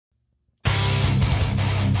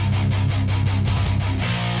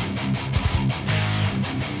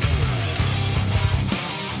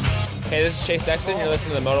Hey, this is Chase Sexton. You're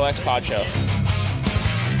listening to the MotoXpod show.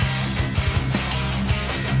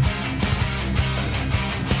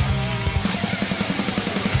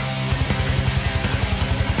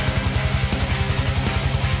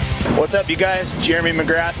 What's up, you guys? Jeremy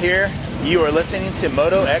McGrath here. You are listening to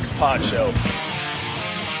MotoXpod show.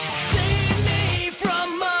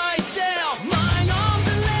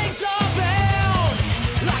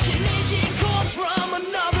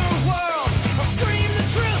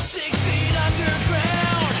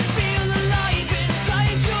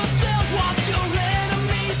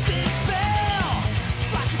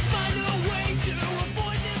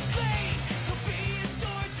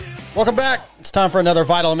 Welcome back. It's time for another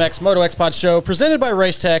Vital MX MotoXpod show presented by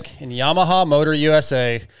Racetech and Yamaha Motor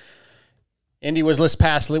USA. Indy was this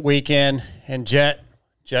past weekend, and Jet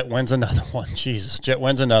wins another one. Jesus, Jet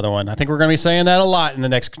wins another one. I think we're going to be saying that a lot in the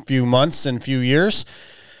next few months and few years.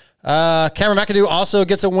 Cameron McAdoo also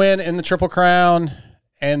gets a win in the Triple Crown.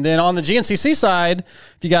 And then on the GNCC side,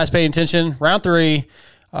 if you guys pay attention, round 3,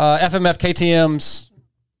 FMF KTM's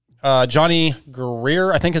Johnny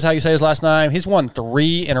Greer, I think is how you say his last name. He's won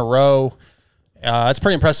 3 in a row. It's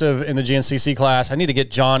pretty impressive in the GNCC class. I need to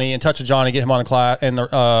get Johnny in touch with Johnny, get him on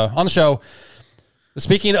the show. But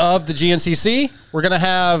speaking of the GNCC, we're going to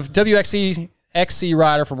have WXC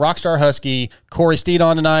rider from Rockstar Husky, Korie Steede,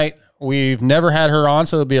 on tonight. We've never had her on,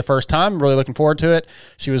 so it'll be a first time. I'm really looking forward to it.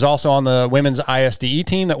 She was also on the women's ISDE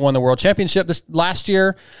team that won the World Championship this last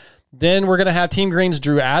year. Then we're going to have Team Green's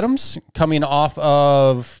Drew Adams coming off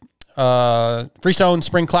of Freestone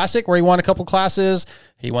Spring Classic, where he won a couple classes.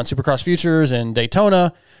 He won Supercross Futures and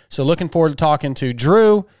Daytona. So looking forward to talking to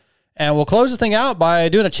Drew. And we'll close the thing out by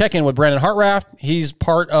doing a check-in with Brandon Hartranft. He's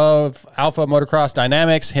part of Alpha Motocross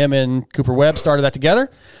Dynamics. Him and Cooper Webb started that together.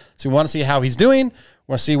 So we want to see how he's doing. We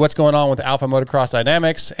want to see what's going on with Alpha Motocross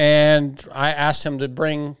Dynamics. And I asked him to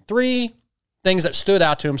bring 3 things that stood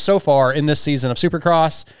out to him so far in this season of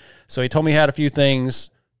Supercross. So he told me he had a few things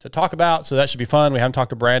to talk about, so that should be fun. We haven't talked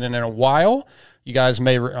to Brandon in a while. You guys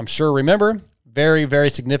may, I'm sure, remember. Very, very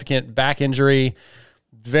significant back injury.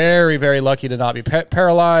 Very, very lucky to not be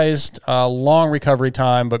paralyzed. Long recovery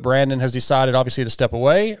time, but Brandon has decided, obviously, to step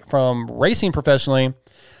away from racing professionally.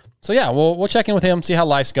 So, yeah, we'll check in with him, see how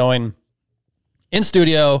life's going. In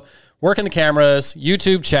studio, working the cameras,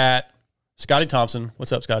 YouTube chat, Scotty Thompson.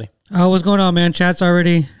 What's up, Scotty? Oh, what's going on, man? Chat's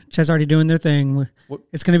already doing their thing.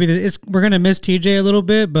 It's going to be we're going to miss TJ a little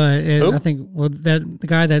bit, but I think the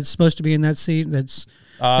guy that's supposed to be in that seat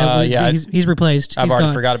he's replaced. I've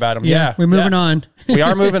already forgot about him. Yeah, we're moving on. We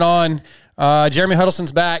are moving on. Jeremy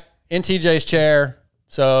Huddleston's back in TJ's chair,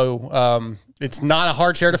 so it's not a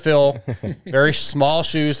hard chair to fill. Very small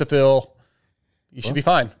shoes to fill. You should be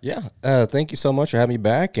fine. Yeah. Thank you so much for having me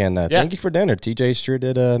back, and thank you for dinner. TJ sure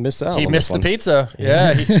did miss out. He missed the pizza.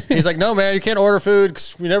 Yeah. He's like, no, man, you can't order food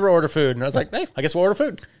because we never order food. And I was like, hey, I guess we'll order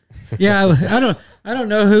food. Yeah, I don't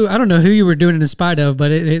know who you were doing it in spite of,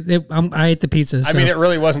 but I ate the pizza. So. I mean, it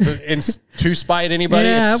really wasn't to spite anybody.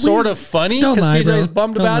 Yeah, it's sort of funny because TJ's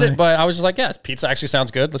bummed about it, but I was just like, yes, pizza actually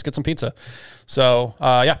sounds good. Let's get some pizza. So,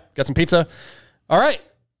 yeah, got some pizza. All right.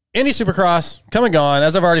 Indy Supercross, come and gone.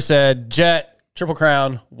 As I've already said, Jet, Triple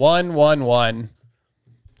Crown, 1-1-1.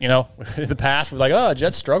 You know, in the past, we're like, oh,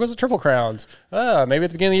 Jet struggles at Triple Crowns. Maybe at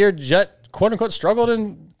the beginning of the year, Jet, quote-unquote, struggled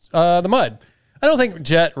in the mud. I don't think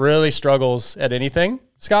Jet really struggles at anything.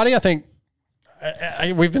 Scotty, I think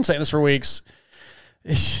we've been saying this for weeks.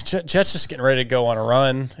 Jet's just getting ready to go on a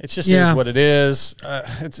run. It just is what it is.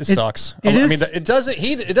 It sucks. It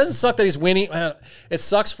doesn't suck that he's winning. It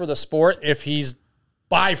sucks for the sport if he's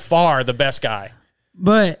by far the best guy.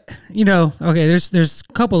 But, you know, okay, there's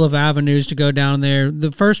a couple of avenues to go down there.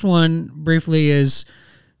 The first one, briefly, is,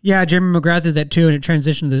 Jeremy McGrath did that too, and it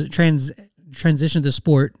transitioned the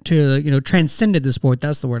sport to, transcended the sport.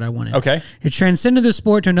 That's the word I wanted. Okay. It transcended the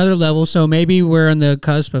sport to another level, so maybe we're on the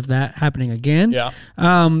cusp of that happening again. Yeah.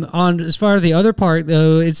 As far as the other part,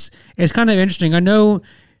 though, it's kind of interesting. I know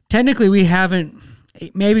technically we haven't,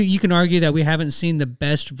 maybe you can argue that we haven't seen the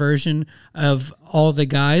best version of all the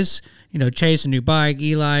guys. Chase, a new bike,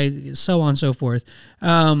 Eli, so on and so forth.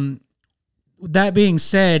 That being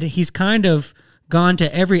said, he's kind of gone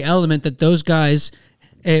to every element that those guys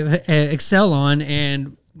excel on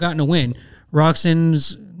and gotten a win.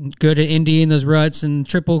 Roxon's good at Indy and those ruts and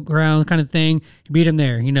Triple Crown kind of thing. He beat him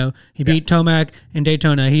there. He beat Tomac and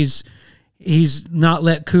Daytona. He's not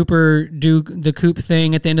let Cooper do the Coop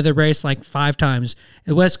thing at the end of the race like 5 times.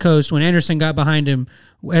 At West Coast, when Anderson got behind him,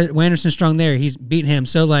 when Anderson's strong there, he's beaten him.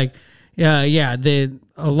 So, like, a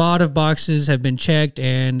lot of boxes have been checked,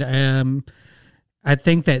 and I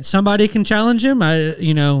think that somebody can challenge him.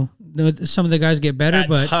 some of the guys get better,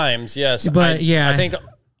 At times, yes. But I think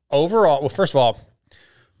overall, well, first of all,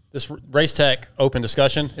 this Race Tech open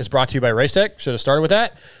discussion is brought to you by Race Tech. Should have started with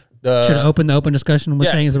that. Should have opened the open discussion.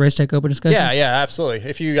 We're saying is the Race Tech open discussion. Yeah, absolutely.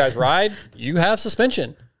 If you guys ride, you have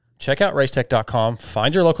suspension. Check out racetech.com.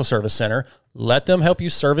 Find your local service center. Let them help you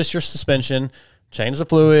service your suspension, change the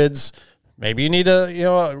fluids. Maybe you need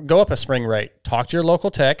to go up a spring rate. Talk to your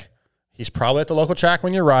local tech. He's probably at the local track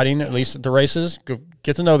when you're riding, at least at the races. Go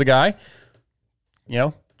get to know the guy.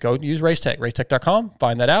 Go use Racetech. Racetech.com.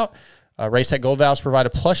 Find that out. Racetech Gold Valves provide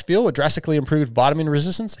a plush feel with drastically improved bottoming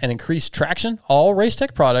resistance and increased traction. All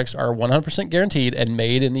Racetech products are 100% guaranteed and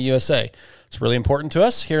made in the USA. It's really important to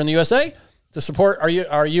us here in the USA to support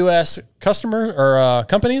our U.S. customer or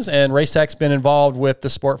companies, and Racetech's been involved with the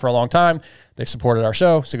sport for a long time. They've supported our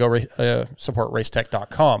show, so go support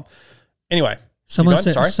Racetech.com. Anyway, someone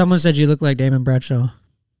said you look like Damon Bradshaw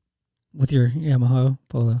with your Yamaha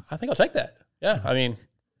Polo. I think I'll take that. Yeah, I mean,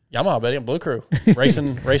 Yamaha, buddy, Blue Crew.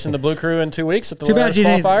 racing the Blue Crew in 2 weeks at the qualifier in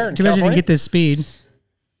California. Too bad you didn't get this speed.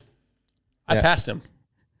 I passed him.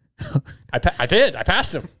 I did. I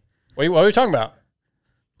passed him. What are we talking about?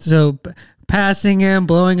 So passing him,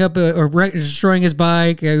 blowing up or destroying his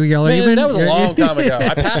bike. Y'all Man, even? That was a long time ago.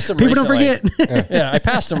 I passed him People recently. don't forget. Yeah, I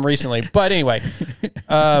passed him recently. But anyway,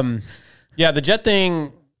 the jet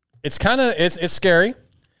thing, it's scary.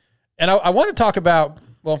 And I want to talk about,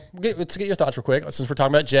 well, let's get your thoughts real quick, since we're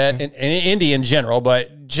talking about Jet and Indy in general.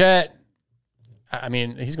 But Jet, I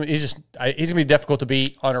mean, he's gonna be difficult to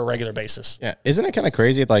beat on a regular basis. Yeah, isn't it kind of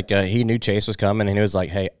crazy? Like he knew Chase was coming, and he was like,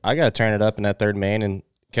 "Hey, I got to turn it up in that third main and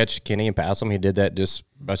catch Kenny and pass him." He did that just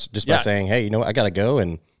by saying, "Hey, I got to go,"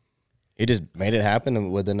 and he just made it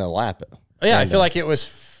happen within a lap. Yeah, I feel like it was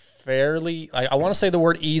fairly. I want to say the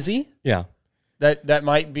word easy. Yeah, that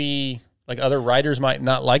might be. Like other riders might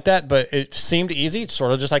not like that, but it seemed easy. It's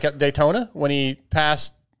sort of just like at Daytona when he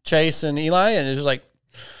passed Chase and Eli, and it was like,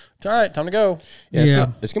 it's all right, time to go. Yeah,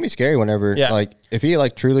 it's gonna be scary whenever, like, if he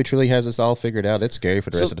like truly has this all figured out. It's scary for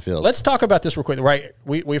the rest of the field. Let's talk about this real quick. Right,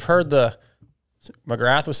 we've heard the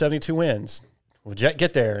McGrath with 72 wins. Will Jet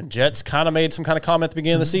get there? And Jet's kind of made some kind of comment at the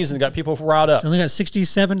beginning of the season, got people riled up. He's only got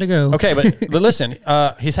 67 to go. Okay, but listen,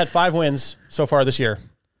 he's had 5 wins so far this year.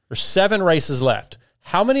 There's 7 races left.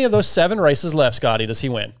 How many of those 7 races left, Scotty, does he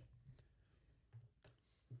win?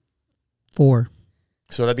 4.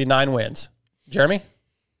 So that'd be 9 wins. Jeremy?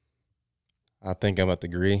 I think I'm at the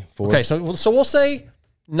agree. 4. Okay, so we'll say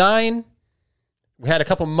 9. We had a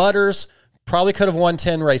couple mudders. Probably could have won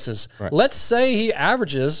 10 races. Right. Let's say he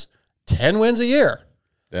averages 10 wins a year.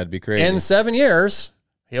 That'd be crazy. In 7 years,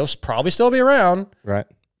 he'll probably still be around. Right.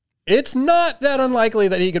 It's not that unlikely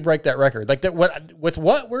that he could break that record. Like that, with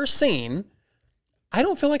what we're seeing, I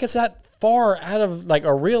don't feel like it's that far out of like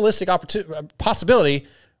a realistic possibility,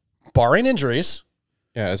 barring injuries.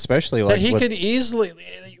 Yeah, especially like that he could easily,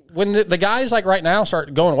 when the guys like right now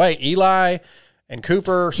start going away, Eli and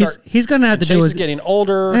Cooper he's going to have to Chase do is getting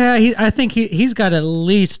older. Yeah, I think he's got at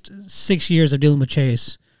least 6 years of dealing with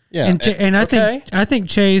Chase. Yeah, and I think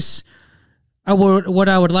Chase. What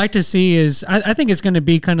I would like to see is I think it's going to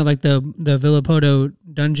be kind of like the Villapoto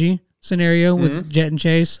Dungey scenario with Jet and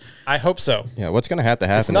Chase. I hope so. Yeah, what's going to have to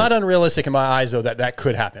happen? It's not unrealistic in my eyes, though, that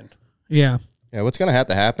could happen. Yeah. Yeah, what's going to have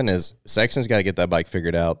to happen is Sexton's got to get that bike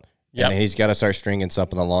figured out. Yeah, and he's got to start stringing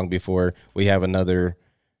something along before we have another,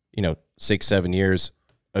 6-7 years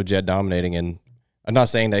of Jet dominating. And I'm not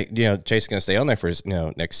saying that Chase is going to stay on there for his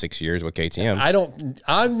next 6 years with KTM.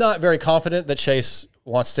 I'm not very confident that Chase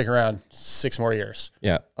wants to stick around 6 more years.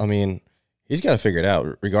 Yeah, I mean, he's got to figure it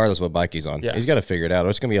out, regardless of what bike he's on. Yeah. He's got to figure it out.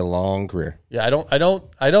 It's going to be a long career. Yeah, I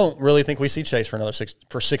don't really think we see Chase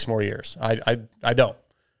for 6 more years. I don't.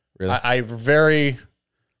 Really? I very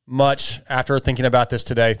much, after thinking about this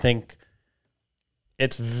today, think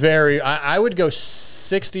it's very. I would go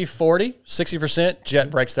 60-40, 60%.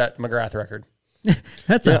 Jet breaks that McGrath record.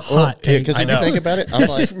 That's a hot take. Because if you think about it, I'm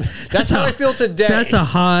that's how I feel today. That's a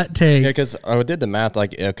hot take. Yeah, because I did the math.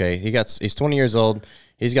 Like, okay, he's 20 years old.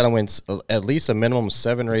 He's got to win at least a minimum of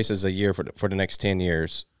 7 races a year for the next 10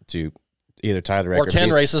 years to either tie the record. Or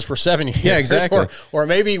 10 races for 7 years. Yeah, exactly. Or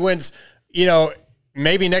maybe he wins,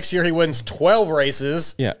 maybe next year he wins 12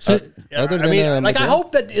 races. Yeah. So, I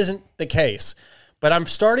hope that isn't the case. But I'm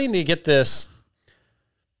starting to get this.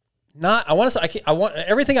 I want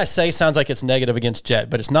everything I say sounds like it's negative against Jet,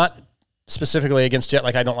 but it's not specifically against Jet.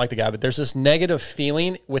 Like I don't like the guy, but there's this negative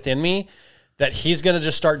feeling within me that he's going to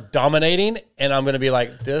just start dominating, and I'm going to be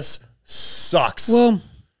like, this sucks. Well,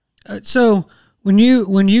 so when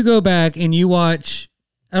you go back and you watch,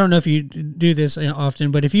 I don't know if you do this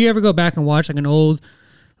often, but if you ever go back and watch like an old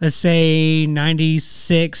let's say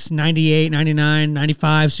 96, 98, 99,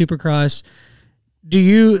 95 Supercross, do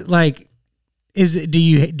you like? Do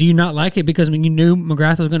you not like it because you knew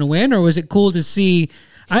McGrath was going to win, or was it cool to see?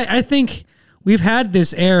 I think we've had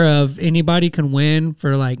this era of anybody can win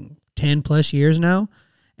for like 10 plus years now,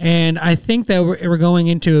 and I think that we're going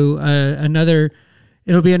into another.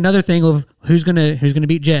 It'll be another thing of who's gonna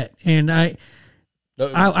beat Jet, and I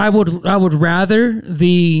would rather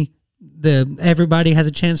the everybody has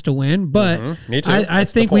a chance to win, but Me too. I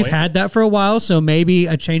think we've had that for a while, so maybe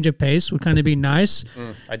a change of pace would kind of be nice.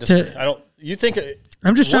 I don't. You think?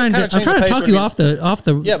 I'm just trying to talk you off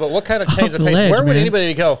the. Yeah, but what kind of change of pace? Where would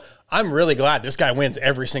anybody go? I'm really glad this guy wins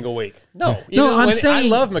every single week. No, I'm saying, I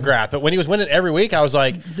love McGrath, but when he was winning every week, I was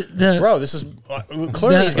like, bro, this is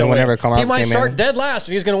clearly he's going to win. He might start dead last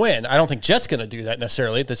and he's going to win. I don't think Jet's going to do that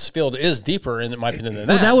necessarily. This field is deeper, in my opinion, than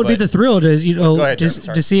that. Well, that would be the thrill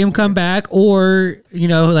to see him come back, or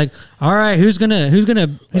like, all right, who's gonna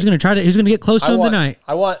get close to him tonight?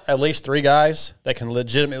 I want at least 3 guys that can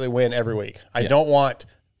legitimately win every week. I don't want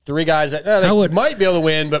 3 guys that might be able to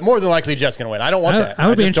win, but more than likely Jet's going to win. I don't want that. I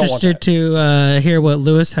would be interested to hear what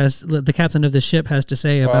Lewis the captain of the ship, has to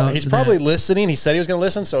say about. He's probably listening. He said he was going to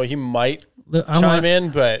listen, so he might chime in.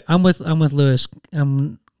 But I'm with Lewis.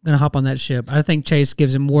 I'm going to hop on that ship. I think Chase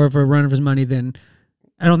gives him more of a run of his money than.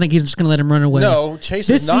 I don't think he's just going to let him run away. No, Chase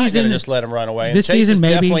is not going to just let him run away. This Chase season,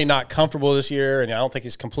 is definitely not comfortable this year, and I don't think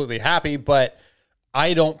he's completely happy. But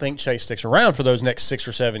I don't think Chase sticks around for those next 6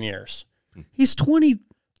 or 7 years. He's 23.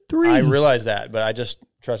 I realize that, but I just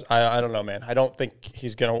trust. I don't know, man. I don't think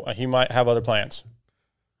he's gonna. He might have other plans.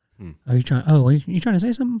 Are you trying? Oh, are you trying to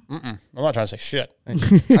say something? I'm not trying to say shit. I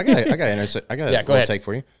got a take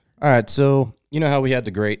for you. All right, so you know how we had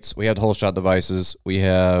the greats, we had whole shot devices, we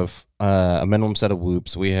have a minimum set of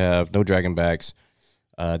whoops, we have no dragon backs.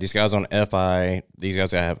 These guys on FI, these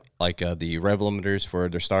guys have like the rev limiters for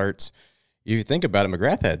their starts. If you think about it,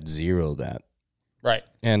 McGrath had 0 of that. Right.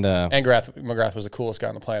 And McGrath was the coolest guy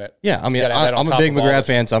on the planet. Yeah, I mean, I'm a big McGrath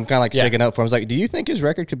fan, so I'm kind of like sticking up for him. I was like, do you think his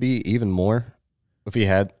record could be even more if he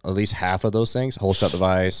had at least half of those things? Whole shot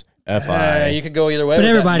device, FI. You could go either way. But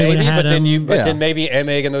with everybody would have had them. Then maybe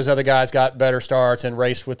Emig and those other guys got better starts and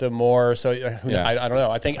raced with them more. So I don't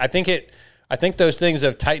know. I think those things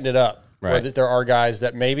have tightened it up. Right. Where there are guys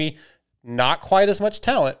that maybe not quite as much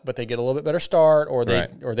talent, but they get a little bit better start, or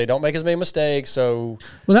they don't make as many mistakes. So,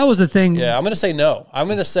 well, that was the thing. Yeah, I'm going to say no. I'm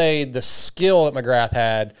going to say the skill that McGrath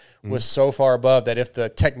had was so far above that if the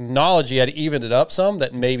technology had evened it up some,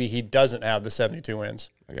 that maybe he doesn't have the 72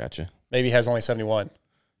 wins. I gotcha. Maybe he has only 71.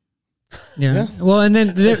 Yeah. Well, and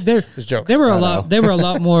then they were a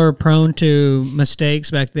lot more prone to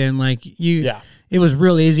mistakes back then. Like it was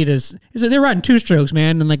real easy they're riding 2 strokes,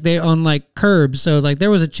 man, and like they on like curbs, so like there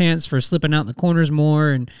was a chance for slipping out in the corners more,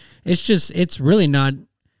 and it's really not.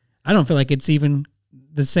 I don't feel like it's even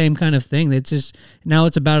the same kind of thing. It's just now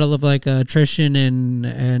it's a battle of like attrition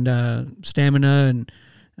and stamina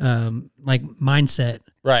and like mindset.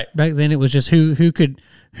 Right. Back then it was just who could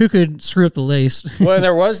screw up the lace. Well, and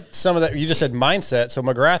there was some of that. You just said mindset. So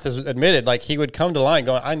McGrath has admitted, like, he would come to line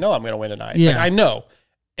going, I know I'm going to win tonight. Yeah. Like, I know.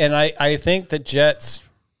 And I think that Jet's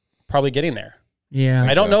probably getting there. Yeah.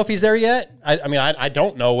 I don't know if he's there yet. I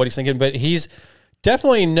don't know what he's thinking, but he's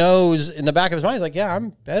definitely knows in the back of his mind, he's like, yeah, I'm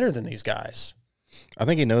better than these guys. I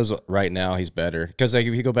think he knows right now he's better. Because like,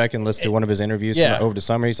 if you go back and listen to one of his interviews over the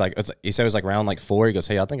summer, he said it was like round like 4. He goes,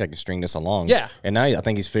 hey, I think I can string this along. Yeah. And now I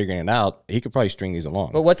think he's figuring it out. He could probably string these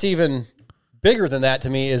along. But what's even bigger than that to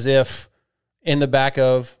me is if in the back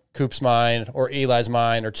of Coop's mind or Eli's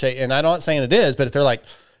mind or Chase, and I'm not saying it is, but if they're like,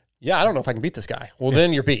 yeah, I don't know if I can beat this guy. Well,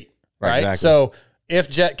 then you're beat. Right. Exactly. So if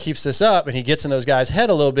Jet keeps this up and he gets in those guys' head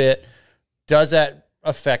a little bit, does that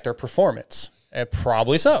affect their performance?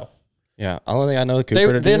 Probably so. Yeah. Only thing I know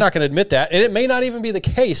Cooper they're not going to admit that. And it may not even be the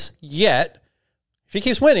case yet. If he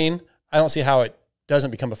keeps winning, I don't see how it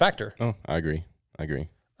doesn't become a factor. Oh, I agree.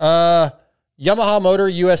 Yamaha Motor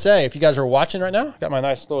USA. If you guys are watching right now, got my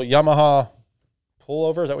nice little Yamaha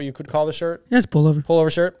pullover. Is that what you could call the shirt? Yes, pullover.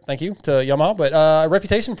 Pullover shirt. Thank you to Yamaha. But a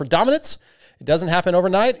reputation for dominance. It doesn't happen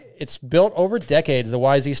overnight. It's built over decades. The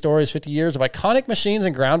YZ story is 50 years of iconic machines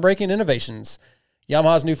and groundbreaking innovations.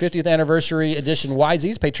 Yamaha's new 50th anniversary edition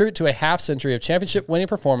YZs pay tribute to a half-century of championship-winning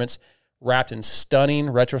performance wrapped in stunning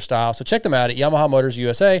retro style. So check them out at Yamaha Motors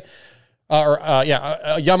USA,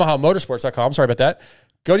 YamahaMotorsports.com. Sorry about that.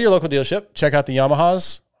 Go to your local dealership. Check out the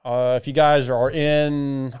Yamahas. If you guys are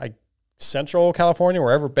in Central California,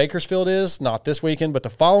 wherever Bakersfield is, not this weekend, but the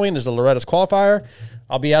following is the Loretta's qualifier.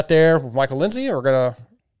 I'll be out there with Michael Lindsay. We're going to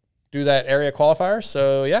do that area qualifier.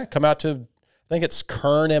 So, yeah, come out to think it's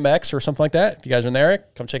Kern MX or something like that. If you guys are in there,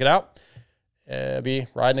 come check it out. Be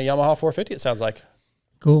riding a Yamaha 450, it sounds like.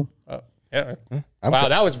 Cool. Yeah. Wow,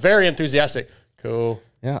 that was very enthusiastic. Cool.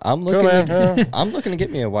 Yeah, I'm looking. I'm looking to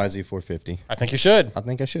get me a YZ 450. I think you should. I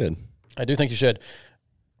think I should. I do think you should.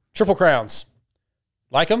 Triple Crowns.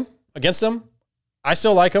 Like them? Against them? I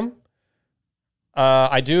still like them.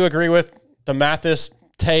 I do agree with the Mathis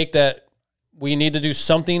take that we need to do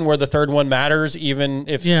something where the third one matters, even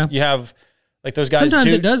if you have like those guys.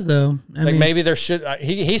 Sometimes it does, though. I mean, maybe there should.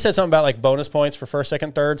 He said something about like bonus points for first,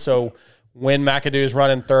 second, third. So when McAdoo is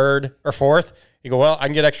running third or fourth, you go, well, I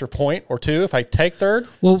can get extra point or two if I take third.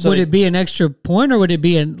 Well, so would it be an extra point, or would it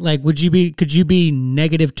be could you be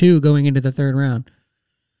 -2 going into the third round?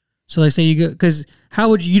 So like say you go, because how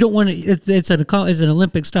would you don't want to, it's an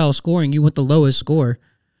Olympic style scoring. You want the lowest score.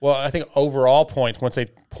 Well, I think overall points, once they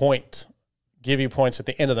give you points at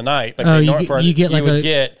the end of the night. Like you get a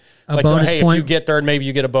bonus hey, point. if you get third, maybe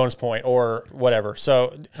you get a bonus point or whatever.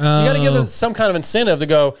 So you got to give them some kind of incentive to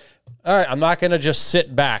go, all right, I'm not going to just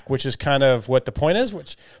sit back, which is kind of what the point is,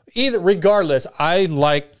 regardless, I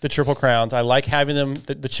like the Triple Crowns. I like having them,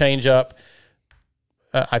 the change up.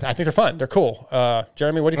 I think they're fun. They're cool.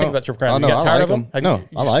 Jeremy, what do you think about Triple Crowns? You got tired of them? I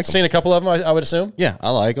like them. Seen a couple of them, I would assume? Yeah, I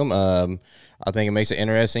like them. I think it makes it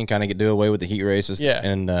interesting, kind of do away with the heat races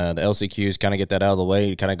and the LCQs, kind of get that out of the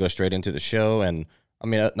way, kind of go straight into the show. And, I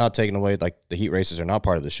mean, not taking away, like, the heat races are not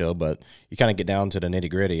part of the show, but you kind of get down to the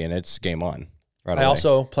nitty-gritty, and it's game on. Right away.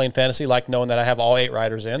 Also, playing fantasy, like knowing that I have all 8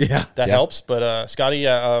 riders in. Yeah. That helps. But, Scotty,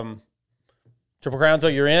 Triple Crowns,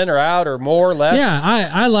 you're in or out or more, less? Yeah,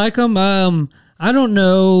 I like them. I don't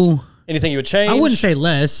know. Anything you would change? I wouldn't say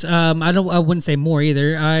less. I wouldn't say more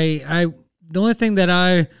either. The only thing that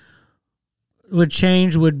I would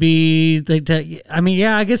change would be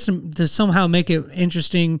I guess to somehow make it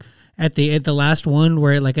interesting at the last one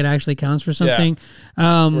where it actually counts for something.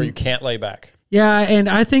 Yeah. Where you can't lay back. Yeah, and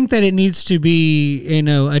I think that it needs to be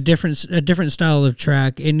a different style of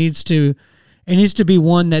track. It needs to be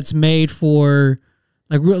one that's made for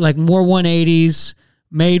like more 180s.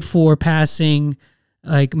 Made for passing,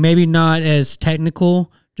 like maybe not as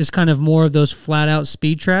technical, just kind of more of those flat out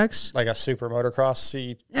speed tracks. Like a super motocross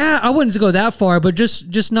seat. Yeah, I wouldn't go that far, but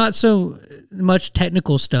just not so much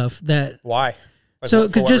technical stuff. Why?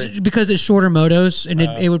 Because it's shorter motos and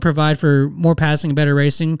it would provide for more passing and better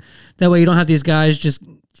racing. That way you don't have these guys just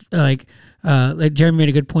like Jeremy made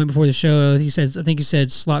a good point before the show. I think he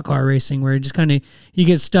said slot car racing, where it just kind of you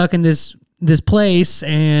get stuck in this place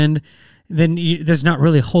and then there's not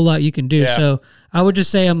really a whole lot you can do. Yeah. So I would just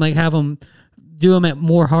say have them do them at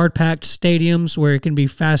more hard-packed stadiums where it can be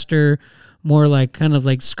faster, more kind of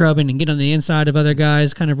scrubbing and get on the inside of other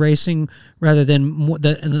guys kind of racing rather than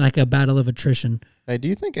like a battle of attrition. Hey, do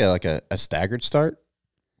you think a staggered start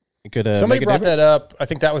could somebody brought that up? I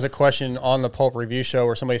think that was a question on the Pulp Review show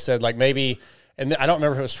where somebody said maybe, and I don't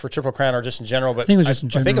remember if it was for Triple Crown or just in general, but I think it was just in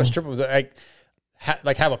general. I think it was Triple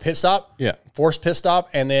have a pit stop, forced pit stop,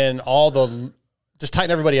 and then just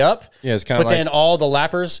tighten everybody up. Yeah, it's kind of then all the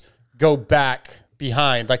lappers go back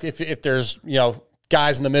behind. Like if there's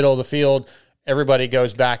guys in the middle of the field, everybody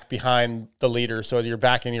goes back behind the leader, so you're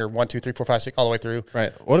back in your 1, 2, 3, 4, 5, 6 all the way through.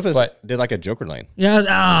 Right. What if it did like a Joker lane? Yeah,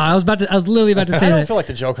 I was literally about to say I don't that. feel like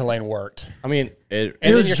the Joker lane worked. I mean, it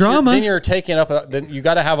was drama. Then you're taking up. Then you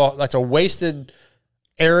got to have a wasted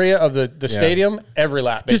area of the stadium every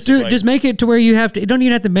lap. Basically. Just make it to where you have to. You don't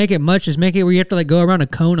even have to make it much. Just make it where you have to go around a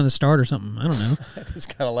cone on the start or something. I don't know. It's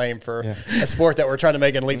kind of lame for a sport that we're trying to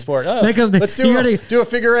make an elite sport. Oh, let's do a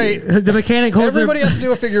figure 8. The mechanic holds. Everybody has to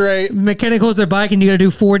do a figure 8. Mechanic holds their bike, and you got to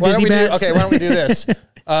do 4 dizzy bats. Why don't we do this?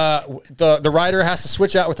 The rider has to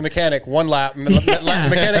switch out with the mechanic 1 lap.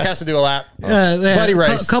 Mechanic has to do a lap. Buddy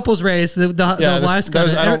race, couples race. The wives.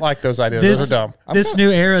 I don't like those ideas. Those are dumb. This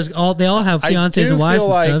new era is they all have fiancés and wives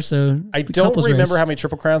and stuff. So I don't remember how many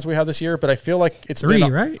Triple Crowns we have this year, but I feel like it's 3,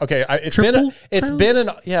 been right? Okay, it's been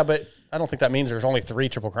but I don't think that means there's only 3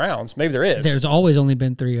 Triple Crowns. Maybe there is. There's always only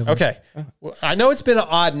been 3 of them. Okay, well, I know it's been an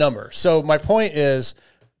odd number. So my point is,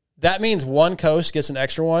 that means one coast gets an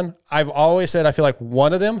extra one. I've always said I feel like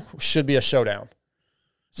one of them should be a showdown.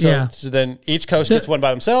 So then each coast gets one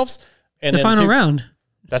by themselves. And the final round.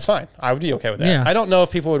 That's fine. I would be okay with that. Yeah. I don't know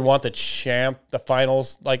if people would want the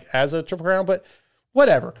finals as a Triple Crown, but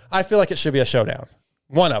whatever. I feel like it should be a showdown.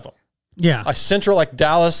 One of them. Yeah. A central like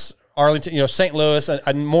Dallas, Arlington, St. Louis,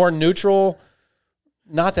 a more neutral.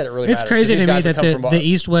 Not that it really matters. It's crazy to me that the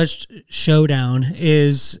East-West showdown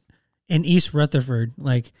is in East Rutherford.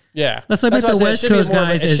 Let's make the West Coast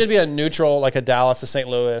guys. It should be a neutral, like a Dallas, a St.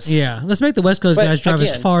 Louis. Yeah, let's make the West Coast guys drive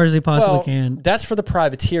as far as they possibly can. That's for the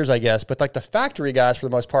privateers, I guess. But the factory guys, for the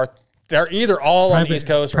most part, they're either all on the East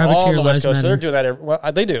Coast or all on the West Coast. So they're doing that. Well,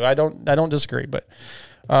 they do. I don't disagree, but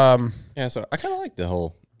yeah. So I kind of like the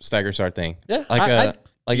whole stagger start thing. Yeah,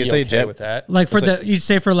 like you say, Jet, with that. Like for you'd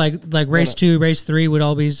say for like race 2, race 3 would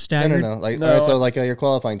all be staggered. No. Like all right, so like your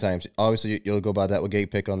qualifying times. Obviously, you'll go by that with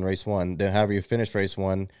gate pick on race 1. Then however you finish race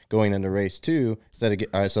 1, going into race 2, instead of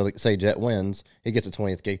all right. So like, say Jet wins, he gets a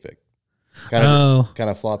 20th gate pick. Kind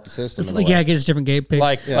of flop the system. Yeah, it gets a different gate pick.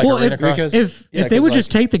 If they would just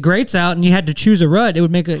take the grates out and you had to choose a rut, it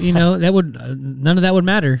would make that would none of that would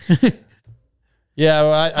matter. Yeah,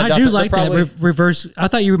 well, I do like that reverse. I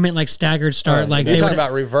thought you meant like staggered start. Like you're talking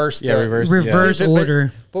about reverse. Reverse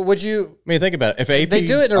order. But would you? I mean, think about it. If AP, they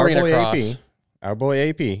do it in arena cross, our boy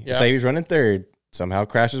AP, say he's running 3rd, somehow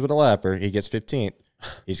crashes with a lapper, he gets 15th.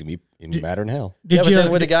 He's gonna be madder than hell. But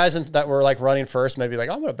then with the guys that were like running first, maybe like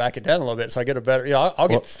I'm gonna back it down a little bit so I get a better. I'll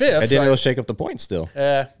get 5th. And then it'll shake up the points still.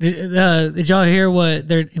 Yeah. Did y'all hear what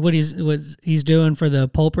he's doing for the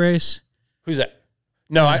pulp race? Who's that?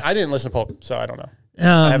 No, I didn't listen to pulp, so I don't know.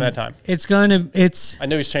 I haven't had time. I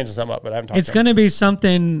knew he's changing something up, but I haven't talked. It's gonna be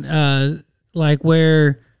something like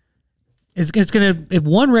where it's gonna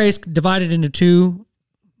one race divided into 2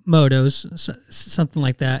 motos, something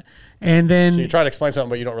like that, and then so you try to explain something,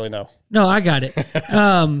 but you don't really know. No, I got it.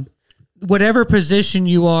 Whatever position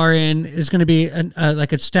you are in is going to be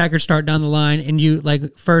like a staggered start down the line, and you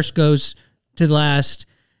like first goes to the last,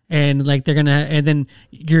 and like and then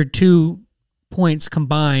your 2 points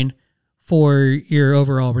combine for your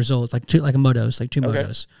overall results, like 2 motos, like 2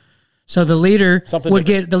 motos. So the leader would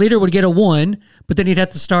get a 1, but then he'd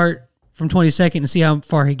have to start from 22nd and see how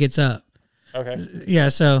far he gets up. Okay. Yeah,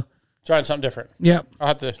 so trying something different. Yeah. I'll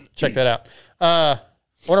have to check that out. I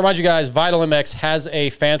want to remind you guys, Vital MX has a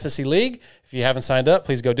fantasy league. If you haven't signed up,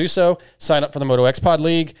 please go do so. Sign up for the MotoXpod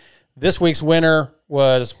League. This week's winner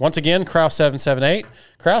was, once again, Kraus778.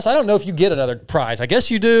 Kraus, I don't know if you get another prize. I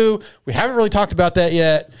guess you do. We haven't really talked about that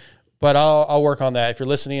yet, but I'll work on that. If you're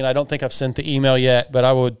listening, I don't think I've sent the email yet, but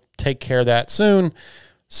I would take care of that soon.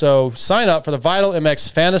 So sign up for the Vital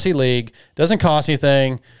MX Fantasy League. Doesn't cost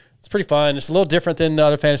anything. It's pretty fun. It's a little different than the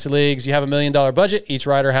other fantasy leagues. You have $1 million budget. Each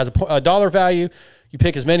rider has a dollar value. You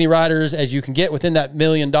pick as many riders as you can get within that $1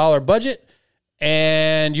 million budget,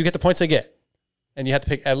 and you get the points they get. And you have to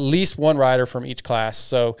pick at least 1 rider from each class.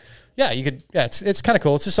 So, yeah, you could. Yeah, it's kind of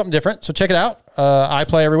cool. It's just something different. So check it out. I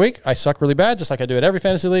play every week. I suck really bad, just like I do at every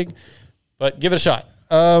fantasy league. But give it a shot.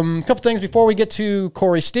 A couple things before we get to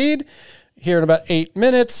Korie Steede here in about 8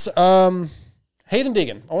 minutes. Hayden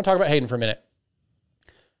Deegan. I want to talk about Hayden for a minute.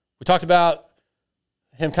 We talked about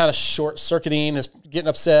him kind of short-circuiting, getting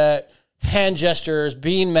upset, hand gestures,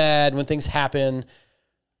 being mad when things happen.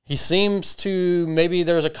 He seems to, maybe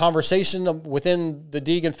there's a conversation within the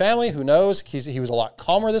Deegan family. Who knows? He was a lot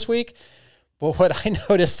calmer this week. But what I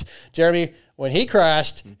noticed, Jeremy, when he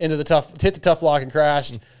crashed into hit the tough block and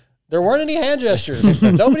crashed, there weren't any hand gestures.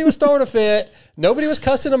 Nobody was throwing a fit. Nobody was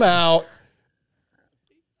cussing him out.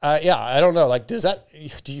 I don't know. Like, do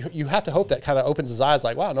you have to hope that kind of opens his eyes?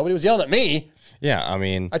 Like, wow, nobody was yelling at me. Yeah, I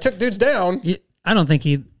mean, I took dudes down. I don't think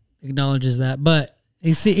he acknowledges that, but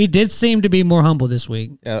he did seem to be more humble this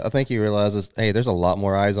week. Yeah, I think he realizes, hey, there's a lot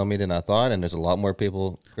more eyes on me than I thought, and there's a lot more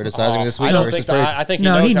people criticizing me this week. I think he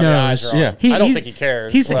knows how many eyes are on him. I don't think he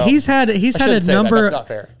cares. He's had a number. That's not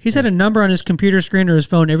fair. He's had a number on his computer screen or his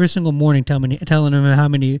phone every single morning telling him how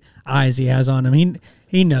many eyes he has on him.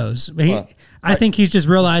 He knows. But I think he's just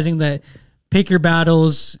realizing that pick your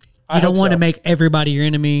battles. You don't want to make everybody your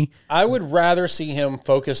enemy. I would rather see him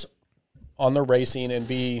focus on the racing and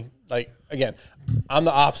be like, again, I'm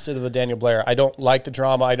the opposite of the Daniel Blair. I don't like the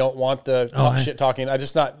drama. I don't want the shit talking. I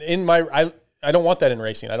just not in my. I don't want that in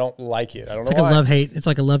racing. I don't like it. I don't know. It's like a love hate. It's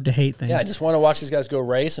like a love to hate thing. Yeah, I just want to watch these guys go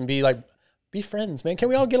race and be like, be friends, man. Can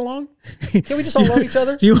we all get along? Can we just all love each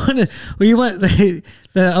other? Do you want to? Well, you want the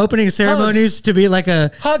opening ceremonies to be like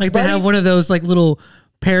Hugs, they have one of those like little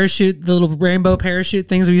parachute, the little rainbow parachute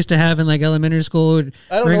things we used to have in like elementary school. I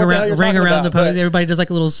don't know what the hell you're talking around about, the pose. Everybody does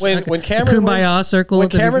like a little when Cameron kumbaya circle. When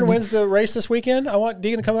Cameron wins the race this weekend, I want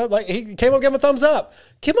Deegan to come up. Like he came up, give him a thumbs up.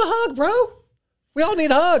 Give him a hug, bro. We all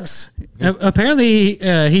need hugs. Apparently,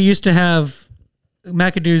 he used to have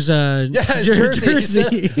McAdoo's his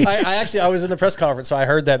jersey. I was in the press conference, so I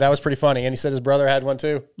heard that. That was pretty funny. And he said his brother had one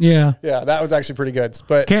too. Yeah. Yeah, that was actually pretty good.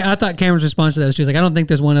 But I thought Cameron's response to that was she was like, I don't think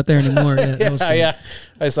there's one up there anymore. Yeah,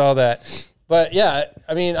 I saw that. But yeah,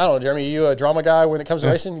 I mean, I don't know, Jeremy, you a drama guy when it comes to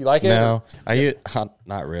racing? You like it? No,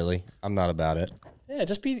 not really. I'm not about it. Yeah,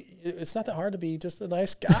 it's not that hard to be just a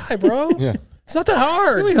nice guy, bro. Yeah. It's not that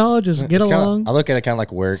hard. We all just get along. I look at it kind of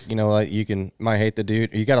like work. You know, like might hate the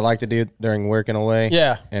dude. You got to like the dude during work in a way.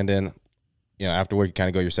 Yeah. And then, afterward you kind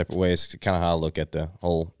of go your separate ways. It's kind of how I look at the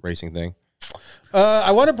whole racing thing.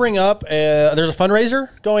 I want to bring up, there's a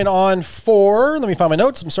fundraiser going on for, let me find my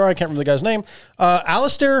notes. I'm sorry, I can't remember the guy's name.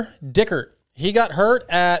 Alistair Dickert. He got hurt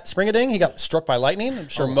at Spring-A-Ding. He got struck by lightning. I'm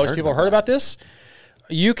sure most people heard about this.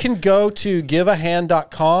 You can go to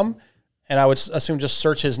giveahand.com, and I would assume just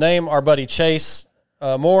search his name. Our buddy Chase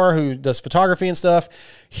Moore, who does photography and stuff,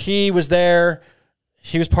 he was there.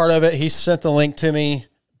 He was part of it. He sent the link to me.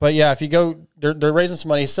 But yeah, if you go, they're raising some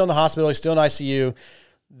money. He's still in the hospital. He's still in ICU.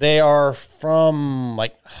 They are from,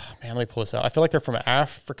 like, man, let me pull this out. I feel like they're from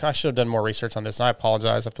Africa. I should have done more research on this, and I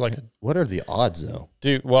apologize. I feel like... What are the odds, though?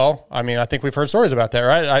 Dude, well, I mean, I think we've heard stories about that,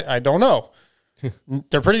 right? I don't know.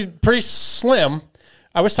 They're pretty slim.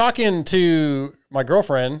 I was talking to my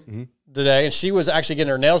girlfriend today, and she was actually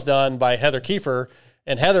getting her nails done by Heather Kiefer,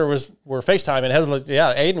 and Heather were FaceTime, and Heather was,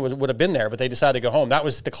 Aiden would have been there, but they decided to go home. That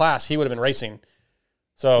was the class he would have been racing.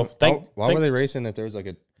 So, why were they racing if there was like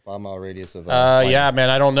a 5-mile radius of yeah, man,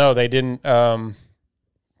 I don't know. They didn't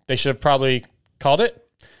they should have probably called it.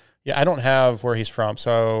 Yeah, I don't have where he's from,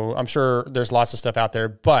 so I'm sure there's lots of stuff out there.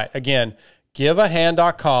 But again,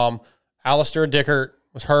 giveahand.com. Alistair Dickert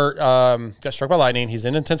was hurt, got struck by lightning. He's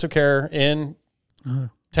in intensive care in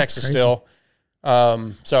Texas still.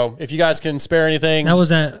 So if you guys can spare anything. That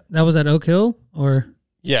was at Oak Hill, or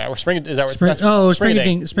yeah, or Spring, is that what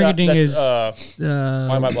Spring-A-Ding. Spring-A-Ding is why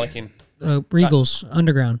am I blanking? Regal's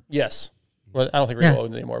Underground. Yes. Well, I don't think Regal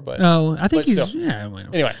owns anymore, but I think he's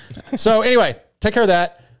still. Anyway, take care of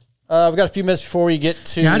that. We've got a few minutes before we get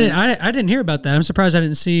to. Yeah, I didn't hear about that. I'm surprised I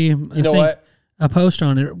didn't see. A post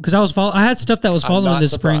on it, because I had stuff that was following the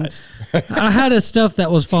spring. I had stuff that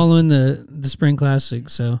was following the Spring Classic.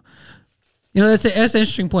 So, that's an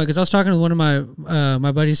interesting point, because I was talking to one of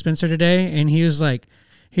my buddy Spencer today, and he was like,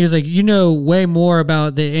 way more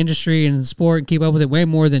about the industry and sport and keep up with it way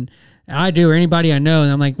more than I do or anybody I know.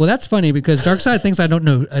 And I'm like, well, that's funny, because Darkside thinks I don't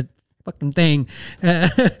know a fucking thing.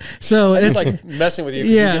 So it's like messing with you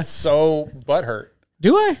because you get so butthurt.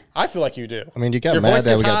 Do I? I feel like you do. I mean, you got your mad voice that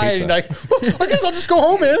gets we got high, pizza. like, I guess I'll just go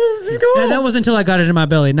home, man. That was until I got it in my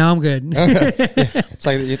belly. Now I'm good. It's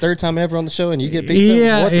like your third time ever on the show and you get pizza?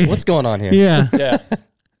 Yeah. What's going on here? Yeah. Yeah.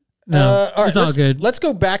 No, all right, it's all good. Let's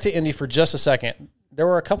go back to Indy for just a second. There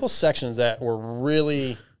were a couple sections that were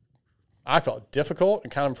really, I felt, difficult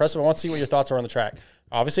and kind of impressive. I want to see what your thoughts are on the track.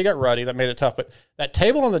 Obviously, it got ruddy. That made it tough. But that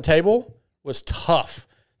table on the table was tough.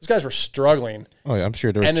 These guys were struggling. Oh, yeah, I'm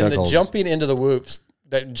sure there was And then the jumping into the whoops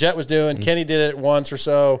that Jet was doing. Kenny did it once or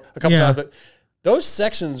so, a couple times. But those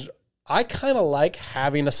sections, I kind of like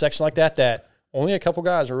having a section like that only a couple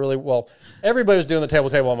guys are really, well, everybody was doing the table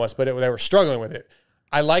almost, but they were struggling with it.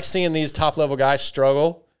 I like seeing these top-level guys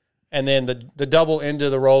struggle, and then the double into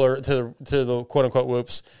the roller to the quote-unquote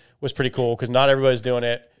whoops was pretty cool, because not everybody's doing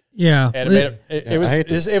it. Yeah. And it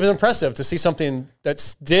was impressive to see something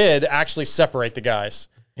that did actually separate the guys.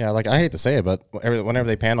 Yeah, like I hate to say it, but whenever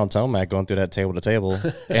they pan on Tomac going through that table to table,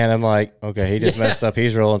 and I'm like, okay, he just messed up.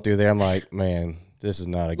 He's rolling through there. I'm like, man, this is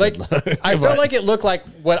not a good look. I felt like it looked like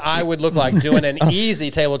what I would look like doing an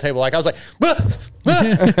easy table. Like I was like,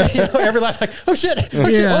 every lap like, oh shit,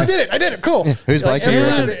 I did it, cool. Whose bike?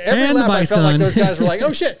 Every lap I felt like those guys were like,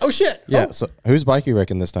 oh shit. Yeah. So whose bike you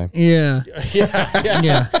reckon this time? Yeah.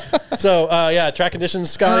 Yeah. So track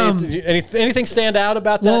conditions, Scotty. Anything stand out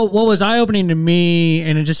about that? Well, what was eye opening to me,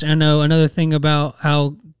 and I know another thing about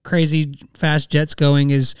how crazy fast Jet's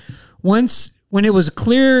going is when it was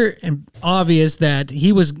clear and obvious that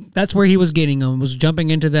that's where he was getting them, was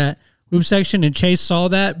jumping into that whoop section, and Chase saw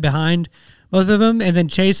that behind both of them, and then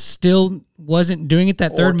Chase still wasn't doing it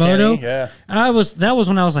that third moto. Yeah. That was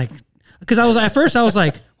when I was like, because at first I was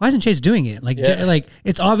like, why isn't Chase doing it? Like, like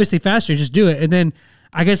it's obviously faster, just do it. And then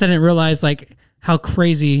I guess I didn't realize like how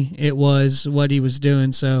crazy it was what he was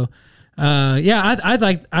doing. So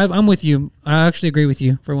I'm with you. I actually agree with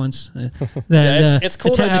you for once. It's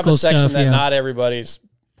cool to have a section that not everybody's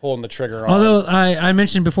pulling the trigger on. Although I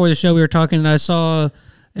mentioned before the show we were talking, and I saw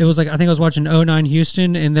it was like, I think I was watching 09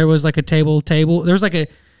 Houston, and there was like a table. There was like I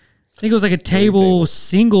think it was like a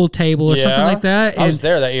single table or something like that. I was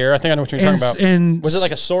there that year. I think I know what you're talking about. And was it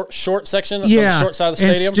like a short section on the short side of the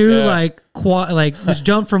stadium? And Stu was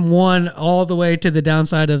jumped from one all the way to the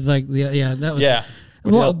downside of that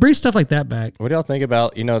was Well, bring stuff like that back. What do y'all think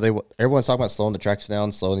about, everyone's talking about slowing the tracks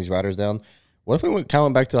down, slowing these riders down. What if we went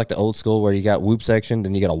back to like the old school where you got whoop section,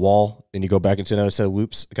 then you got a wall, then you go back into another set of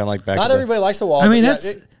whoops, kind of like back. Not everybody likes the wall. I mean,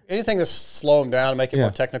 anything to slow them down and make it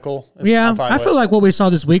more technical. I feel like what we saw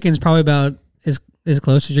this weekend is probably about as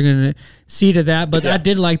close as you're going to see to that. But I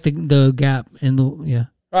did like the gap and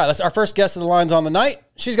All right, that's our first guest of the lines on the night.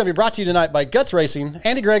 She's going to be brought to you tonight by Guts Racing.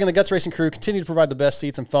 Andy Gregg and the Guts Racing crew continue to provide the best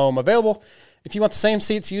seats and foam available. If you want the same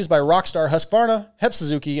seats used by Rockstar Husqvarna, Hep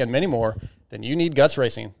Suzuki, and many more, then you need Guts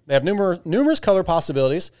Racing. They have numerous color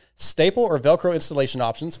possibilities, staple or Velcro installation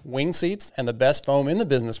options, wing seats, and the best foam in the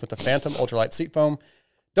business with the Phantom Ultralight Seat Foam.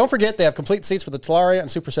 Don't forget, they have complete seats for the Talaria and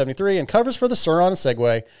Super 73 and covers for the Sur-Ron and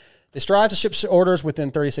Segway. They strive to ship orders within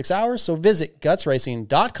 36 hours, so visit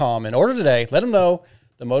gutsracing.com and order today. Let them know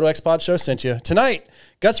the MotoXpod show sent you. Tonight,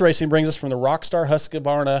 Guts Racing brings us from the Rockstar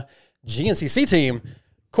Husqvarna GNCC team,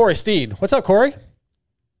 Korie Steede. What's up, Korie?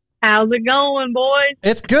 How's it going, boys?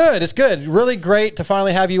 It's good. It's good. Really great to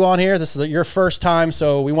finally have you on here. This is your first time,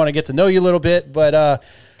 so we want to get to know you a little bit. But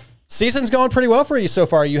season's going pretty well for you so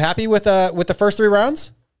far. Are you happy with the first 3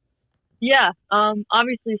 rounds? Yeah.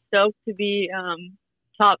 Obviously stoked to be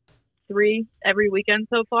top 3 every weekend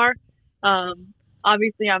so far.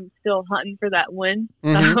 Obviously, I'm still hunting for that win.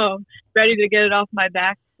 Ready to get it off my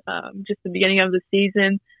back. Just the beginning of the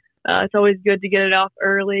season. It's always good to get it off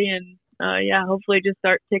early and, hopefully just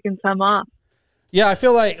start taking some off. Yeah, I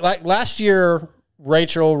feel like last year,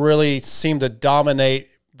 Rachel really seemed to dominate.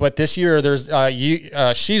 But this year, there's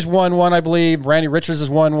she's won one, I believe. Randy Richards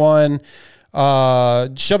has won one.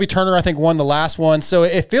 Shelby Turner, I think, won the last one. So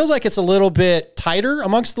it feels like it's a little bit tighter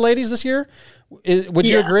amongst the ladies this year. Would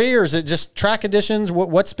you agree, or is it just track conditions?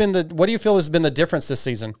 What do you feel has been the difference this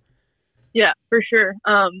season? Yeah, for sure.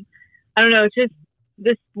 I don't know. It's just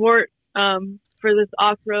this sport for this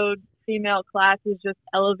off-road female class is just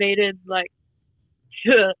elevated like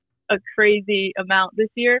to a crazy amount this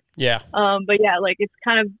year. Yeah. But yeah, like it's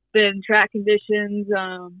kind of been track conditions.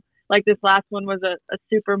 Like this last one was a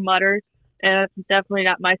super mutter, and it's definitely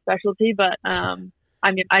not my specialty. But I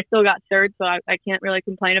mean, I still got third, so I can't really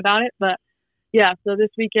complain about it. But yeah, so this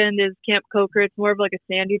weekend is Camp Coker. It's more of like a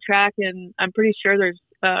sandy track, and I'm pretty sure there's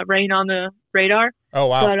rain on the radar. Oh,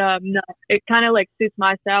 wow. But no, it kind of like suits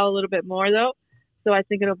my style a little bit more, though. So I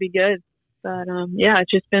think it'll be good. But yeah,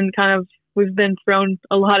 it's just been we've been thrown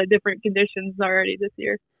a lot of different conditions already this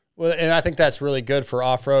year. Well, and I think that's really good for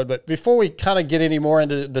off-road. But before we kind of get any more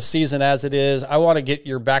into the season as it is, I want to get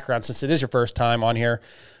your background since it is your first time on here.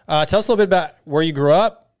 Tell us a little bit about where you grew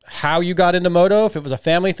up, how you got into moto, if it was a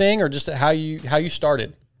family thing or just how you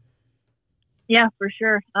started. Yeah, for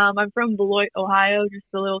sure. I'm from Beloit, Ohio, just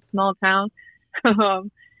a little small town.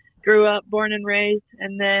 Grew up, born and raised,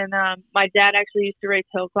 and then my dad actually used to race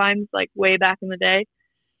hill climbs like way back in the day,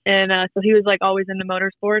 and so he was like always into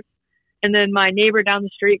motorsports. And then my neighbor down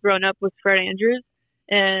the street growing up was Fred Andrews,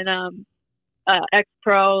 and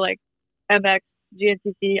ex-pro, like MX,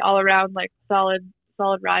 GNCC, all around like solid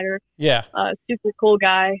rider. Yeah. Super cool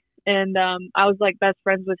guy. And I was like best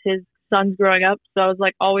friends with his sons growing up. So I was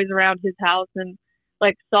like always around his house and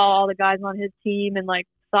like saw all the guys on his team and like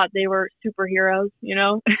thought they were superheroes, you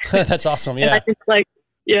know? That's awesome. Yeah. And I just like,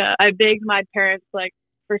 yeah, I begged my parents like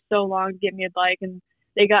for so long to get me a bike, and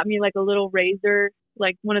they got me like a little Razor,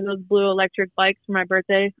 like one of those blue electric bikes for my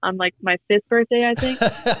birthday on like my 5th birthday, I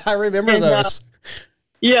think. I remember those.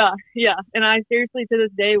 Yeah. And I seriously to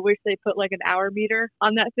this day wish they put like an hour meter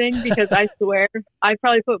on that thing, because I swear I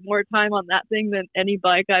probably put more time on that thing than any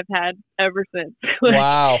bike I've had ever since. Like,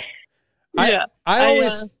 wow. Yeah.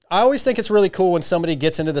 I always think it's really cool when somebody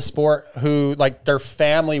gets into the sport who like their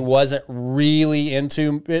family wasn't really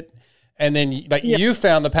into it. And then like you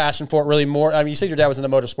found the passion for it really more. I mean, you said your dad was into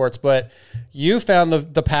motorsports, but you found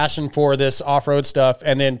the passion for this off-road stuff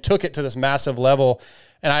and then took it to this massive level.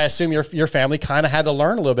 And I assume your family kind of had to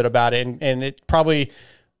learn a little bit about it. And it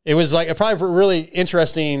was like a really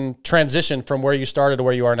interesting transition from where you started to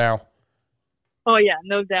where you are now. Oh yeah,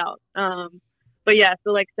 no doubt. But yeah,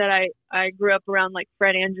 so like I said, I grew up around like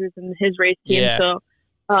Fred Andrews and his race team. Yeah. So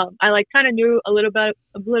I like kind of knew a little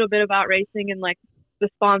bit about racing and like the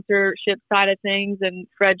sponsorship side of things. And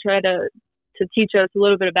Fred tried to teach us a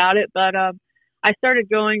little bit about it. But I started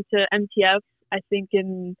going to MTF, I think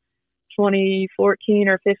in 2014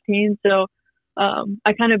 or 15. So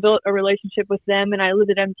I kind of built a relationship with them, and I lived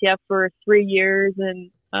at MTF for 3 years and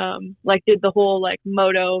like did the whole like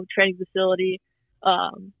moto training facility,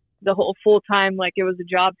 the whole full time, like it was a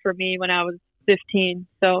job for me when I was 15.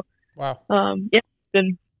 So wow.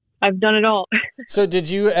 And I've done it all. So did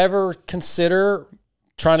you ever consider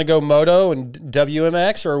trying to go moto and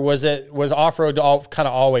WMX, or was off-road kind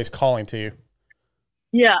of always calling to you?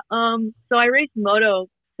 Yeah. So I raced moto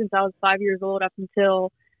since I was 5 years old up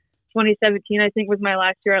until 2017, I think was my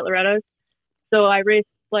last year at Loretta's. So I raced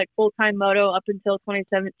like full-time moto up until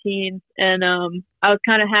 2017. And I was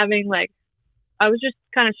kind of having like, I was just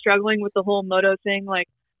kind of struggling with the whole moto thing, like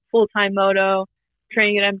full-time moto,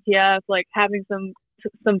 training at MTF, like having some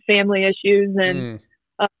some family issues, and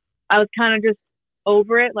I was kind of just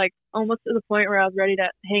over it, like almost to the point where I was ready to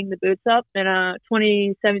hang the boots up. And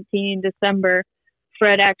 2017 December,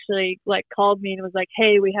 Fred actually like called me and was like,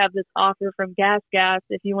 "Hey, we have this offer from Gas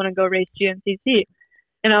if you want to go race GNCC."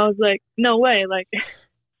 And I was like, "No way!" Like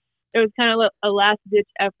it was kind of a last ditch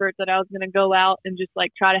effort that I was going to go out and just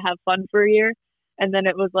like try to have fun for a year. And then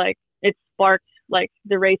it was like it sparked like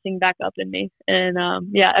the racing back up in me. And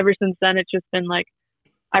yeah, ever since then it's just been like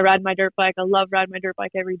I ride my dirt bike. I love riding my dirt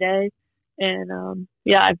bike every day. And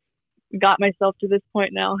yeah, I've got myself to this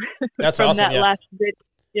point now. That's from awesome. that last ditch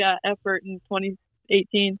effort in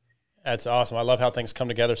 2018. That's awesome. I love how things come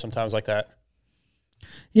together sometimes like that.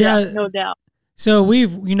 Yeah, no doubt. So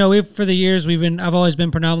we've for the years I've always been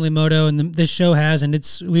predominantly moto, and this show has, and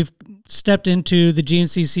we've stepped into the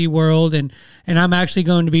GNCC world, and I'm actually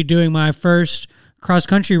going to be doing my first cross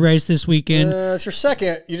country race this weekend. It's your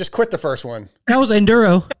second. You just quit the first one. That was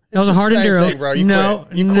enduro. That was a hard enduro, thing, bro.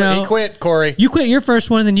 You quit, Korie. You quit your first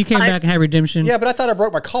one, and then you came back and had redemption. Yeah, but I thought I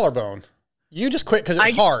broke my collarbone. You just quit because it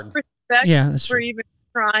was hard. Yeah, that's true. Even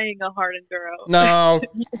trying a hard enduro. No,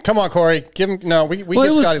 come on, Korie. Give him we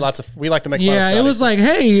give Scotty lots of. We like to make fun of Scotty. Yeah, it was like,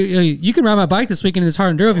 hey, you can ride my bike this weekend in this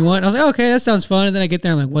hard enduro if you want. And I was like, okay, that sounds fun. And then I get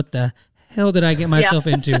there, and I'm like, what the hell did I get myself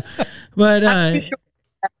into? But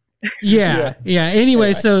yeah.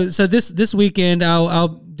 Anyway, so this weekend I'll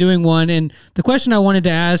doing one, and the question I wanted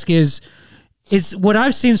to ask is. It's what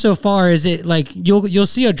I've seen so far. Is it like you'll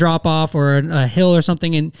see a drop off or a hill or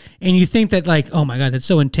something, and you think that like, oh my god, that's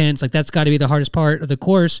so intense, like that's got to be the hardest part of the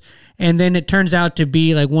course, and then it turns out to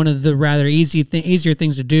be like one of the rather easier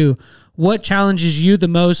things to do. What challenges you the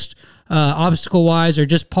most, obstacle wise, or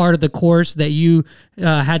just part of the course that you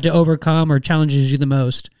had to overcome, or challenges you the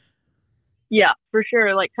most? Yeah, for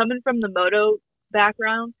sure. Like coming from the moto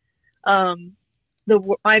background,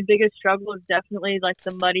 my biggest struggle is definitely like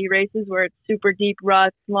the muddy races where it's super deep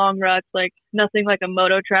ruts, long ruts, like nothing like a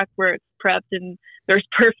moto track where it's prepped and there's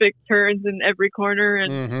perfect turns in every corner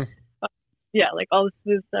and yeah, like all this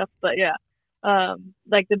smooth stuff. But yeah,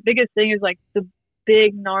 like the biggest thing is like the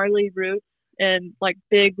big gnarly routes and like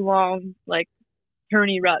big long like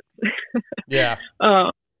turny ruts. Yeah.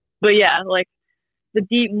 But yeah, like the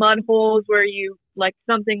deep mud holes where you like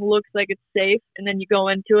something looks like it's safe and then you go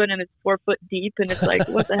into it and it's 4 foot deep and it's like,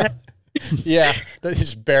 what the heck? Yeah. They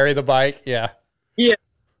just bury the bike. Yeah. Yeah.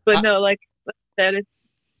 But no, like I said,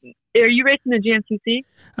 are you racing the GNCC?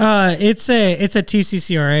 It's a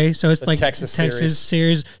TCCRA, so it's like Texas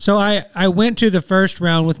series. So I went to the first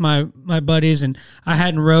round with my buddies, and I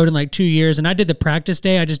hadn't rode in like 2 years, and I did the practice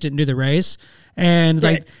day. I just didn't do the race. And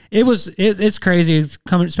like it's crazy. It's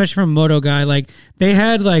coming, especially from a moto guy. Like they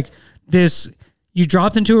had like this. You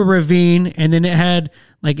dropped into a ravine, and then it had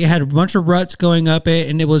a bunch of ruts going up it,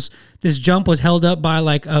 and this jump was held up by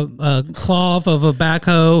like a claw of a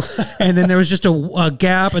backhoe, and then there was just a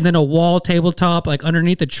gap, and then a wall tabletop like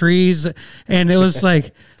underneath the trees, and it was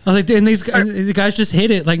like I was like, and these guys just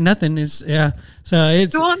hit it like nothing. So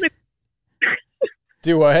it's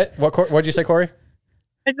do what? What'd you say, Korie?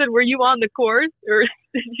 I said, were you on the course or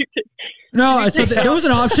did you just... No, so there was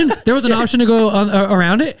an option. There was an option to go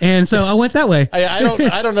around it, and so I went that way.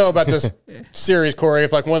 I don't know about this series, Korie.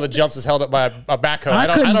 If like one of the jumps is held up by a backhoe, I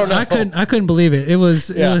don't know. I couldn't believe it. It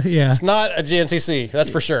was It's not a GNCC,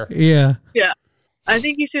 that's for sure. Yeah. I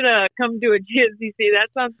think you should come to a GNCC. That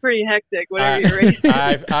sounds pretty hectic. Whatever you're racing.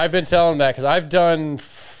 I've been telling them that because I've done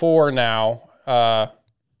 4 now,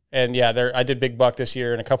 and yeah, I did Big Buck this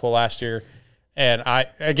year and a couple last year. And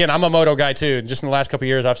I'm a moto guy too. Just in the last couple of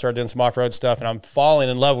years, I've started doing some off-road stuff, and I'm falling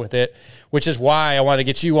in love with it, which is why I wanted to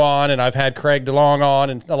get you on, and I've had Craig DeLong on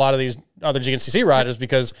and a lot of these other GNCC riders,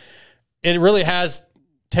 because it really has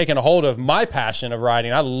taken a hold of my passion of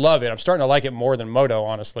riding. I love it. I'm starting to like it more than moto,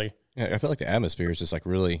 honestly. Yeah, I feel like the atmosphere is just like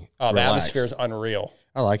really the atmosphere is unreal.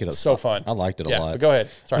 I like it. It's so fun. I liked it a lot. But go ahead.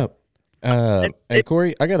 Sorry. Hey,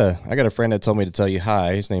 Korie, I got a friend that told me to tell you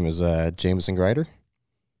hi. His name is Jameson Grider.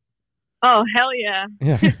 Oh, hell yeah.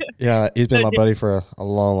 Yeah, he's been my buddy for a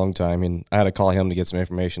long, long time, and I had to call him to get some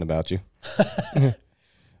information about you.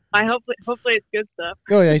 Hopefully it's good stuff.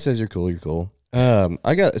 Oh yeah, he says you're cool. So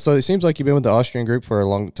it seems like you've been with the Austrian group for a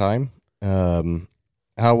long time.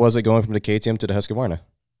 How was it going from the KTM to the Husqvarna?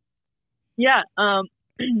 Yeah,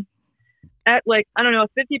 at like, I don't know,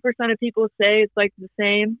 50% of people say it's like the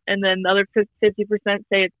same, and then the other 50%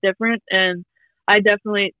 say it's different, and I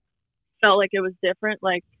definitely felt like it was different.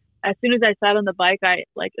 Like, as soon as I sat on the bike, I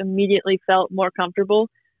like immediately felt more comfortable.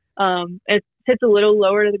 It sits a little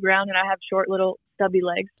lower to the ground, and I have short little stubby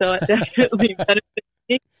legs, so it definitely benefits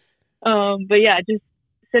me. But yeah, just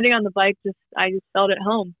sitting on the bike, I just felt at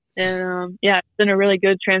home. And yeah, it's been a really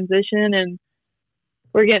good transition, and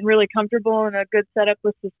we're getting really comfortable and a good setup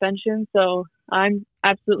with suspension. So I'm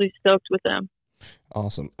absolutely stoked with them.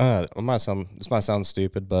 Awesome. This might sound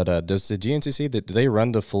stupid, but does the GNCC, do they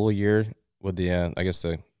run the full year with the, I guess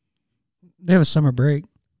they have a summer break.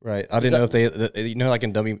 Right. I didn't know if they, like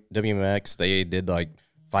in WMX, they did like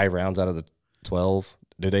 5 rounds out of the 12.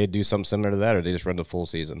 Do they do something similar to that, or they just run the full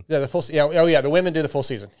season? Yeah, the full. Yeah, oh yeah, the women do the full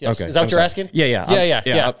season. Yes. Okay. Is that what you're asking? Yeah.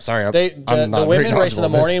 Yeah. Sorry, the women race in the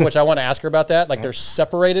morning, which I want to ask her about that. Like they're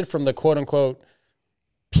separated from the quote unquote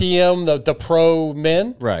PM, the pro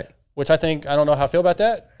men. Right. Which I don't know how I feel about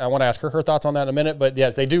that. I want to ask her thoughts on that in a minute. But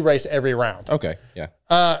yes, they do race every round. Okay. Yeah.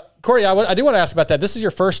 Korie, I do want to ask about that. This is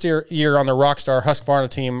your first year on the Rockstar Husqvarna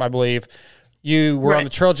team, I believe. You were on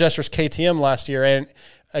the Trail Jesters KTM last year, and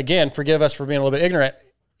again, forgive us for being a little bit ignorant.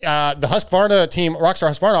 The Husqvarna team, Rockstar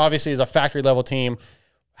Husqvarna, obviously is a factory level team.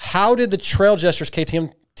 How did the Trail Jesters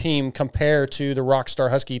KTM team compare to the Rockstar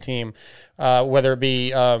Husky team, whether it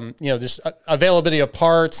be just availability of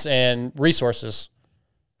parts and resources?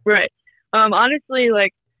 Right. Honestly,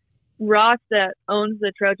 like Ross that owns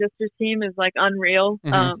the Trail Jesters team is like unreal.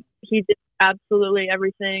 Mm-hmm. He did absolutely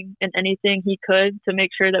everything and anything he could to make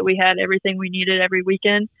sure that we had everything we needed every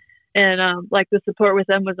weekend. And like the support with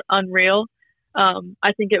them was unreal.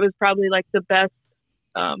 I think it was probably like the best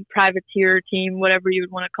privateer team, whatever you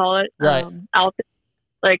would want to call it, right. out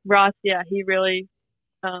there. Like Ross, yeah, he really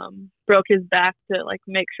broke his back to like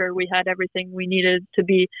make sure we had everything we needed to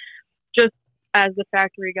be just as the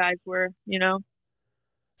factory guys were,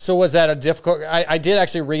 So was that a difficult? I did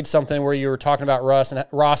actually read something where you were talking about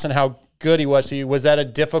Ross and how good he was to you. Was that a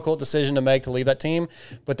difficult decision to make to leave that team?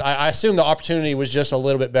 But I assume the opportunity was just a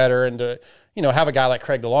little bit better, and to have a guy like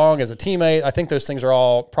Craig DeLong as a teammate. I think those things are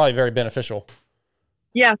all probably very beneficial.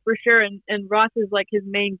 Yeah, for sure. And Ross is like his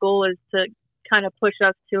main goal is to kind of push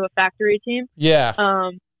us to a factory team. Yeah.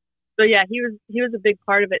 So yeah, he was a big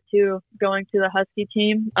part of it too. Going to the Husky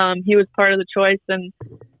team, he was part of the choice, and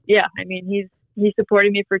yeah, I mean he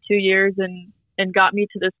supported me for 2 years and got me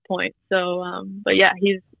to this point. So, but yeah,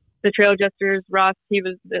 he's the Trail Jesters. Ross,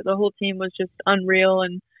 the whole team was just unreal,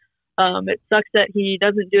 and it sucks that he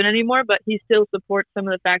doesn't do it anymore, but he still supports some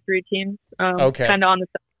of the factory teams. Okay. Kind of on the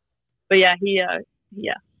side. But yeah,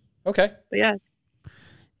 yeah. Okay. But yeah.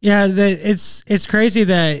 Yeah, it's crazy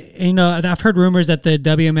that I've heard rumors that the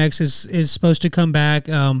WMX is supposed to come back.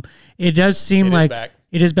 It does seem like back.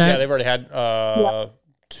 It is back. Yeah, they've already had 2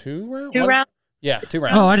 rounds. 2 rounds. Yeah, 2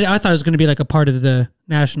 rounds. Oh, I thought it was going to be like a part of the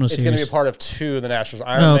national series. It's going to be a part of 2 of the nationals.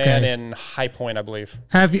 Ironman and High Point, I believe.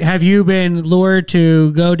 Have you been lured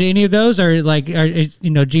to go to any of those, or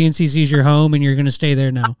GNCC's your home and you're going to stay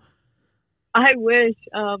there now? I wish.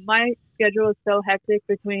 My schedule is so hectic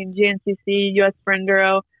between GNCC, US for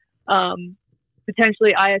Enduro,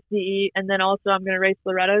 potentially ISDE, and then also I'm going to race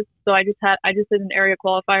Loretta's. So I just did an area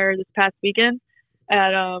qualifier this past weekend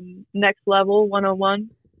at Next Level 101,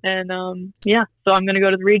 and so I'm going to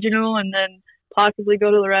go to the regional and then possibly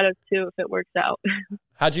go to Loretta's too if it works out.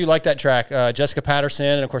 How'd you like that track? Jessica Patterson,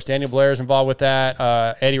 and of course Daniel Blair is involved with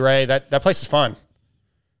that. Eddie Ray, that place is fun.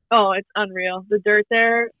 Oh, it's unreal. The dirt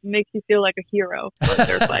there makes you feel like a hero on a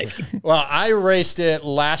dirt bike. Well, I raced it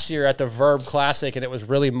last year at the Verb Classic, and it was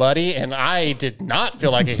really muddy, and I did not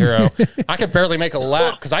feel like a hero. I could barely make a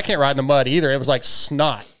lap because I can't ride in the mud either. It was like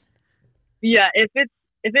snot. Yeah, if it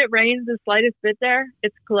rains the slightest bit there,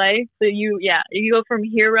 it's clay. So you go from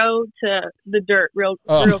hero to the dirt real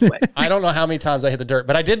quick. I don't know how many times I hit the dirt,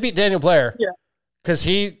 but I did beat Daniel Blair. Yeah, because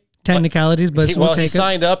technicalities, but he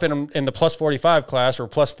signed up in the plus 45 class or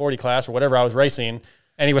plus 40 class or whatever I was racing,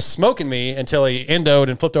 and he was smoking me until he endoed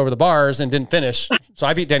and flipped over the bars and didn't finish. So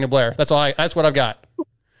I beat Daniel Blair. That's what I've got.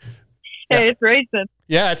 Hey, it's racing.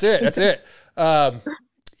 Yeah, that's it.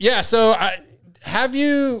 So have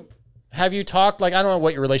you talked, like, I don't know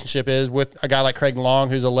what your relationship is with a guy like Craig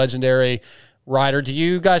Long, who's a legendary rider. Do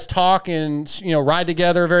you guys talk and ride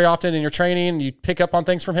together very often in your training, and you pick up on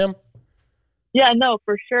things from him? Yeah, no,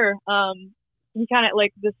 for sure. He kind of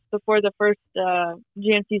like this before the first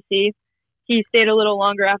GNCC. He stayed a little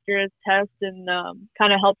longer after his test and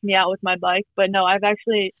kind of helped me out with my bike. But no, I've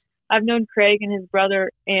known Craig and his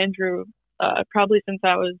brother Andrew probably since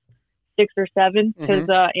I was 6 or 7 because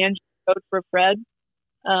Andrew rode for Fred.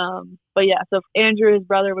 But yeah, so Andrew, his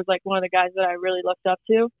brother, was like one of the guys that I really looked up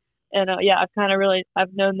to, and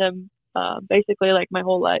I've known them basically like my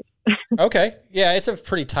whole life. Okay. Yeah, it's a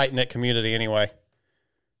pretty tight-knit community anyway.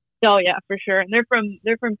 Oh yeah, for sure. And they're from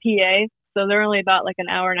PA, so they're only about like an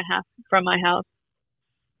hour and a half from my house.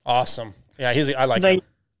 Awesome. Yeah, I like him.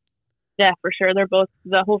 Yeah, for sure. They're both,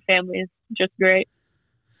 the whole family is just great.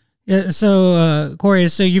 Yeah, so Korie,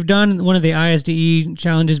 so you've done one of the ISDE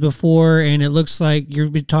challenges before, and it looks like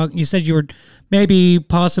you said you were maybe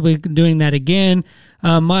possibly doing that again.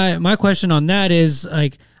 My question on that is,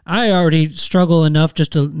 like, I already struggle enough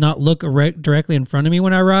just to not look directly in front of me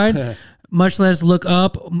when I ride, much less look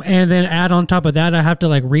up, and then add on top of that, I have to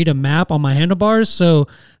like read a map on my handlebars. So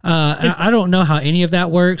I don't know how any of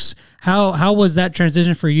that works. How was that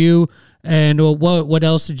transition for you? And what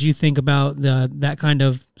else did you think about that kind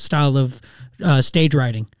of style of stage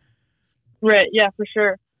riding? Right. Yeah, for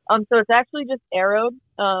sure. So it's actually just arrowed.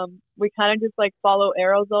 We kind of just like follow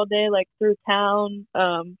arrows all day, like through town,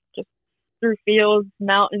 just through fields,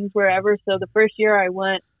 mountains, wherever. So the first year I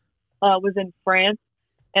went was in France,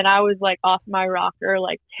 and I was like off my rocker,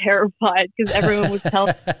 like terrified because everyone was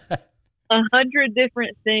telling 100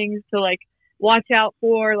 different things to like watch out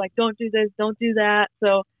for, like don't do this, don't do that.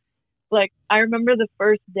 So like, I remember the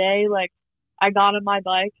first day, like, I got on my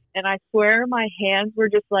bike, and I swear my hands were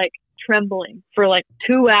just, like, trembling for, like,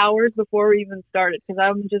 2 hours before we even started, because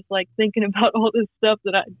I'm just, like, thinking about all this stuff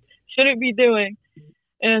that I shouldn't be doing.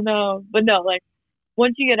 And, but no, like,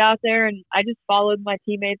 once you get out there, and I just followed my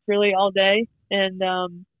teammates really all day, and,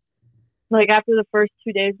 like, after the first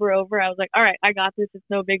 2 days were over, I was like, all right, I got this, it's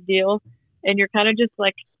no big deal. And you're kind of just,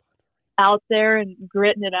 like, out there and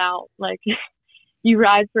gritting it out. Like, you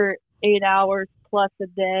ride for 8 hours plus a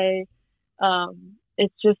day.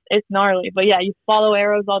 It's gnarly, but yeah, you follow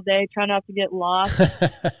arrows all day, try not to get lost.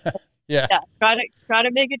 Yeah. Try to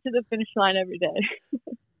make it to the finish line every day.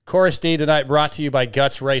 Korie Steede tonight, brought to you by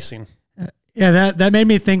Guts Racing. Yeah, that made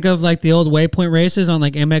me think of like the old waypoint races on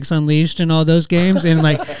like MX Unleashed and all those games, and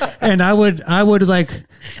like, and I would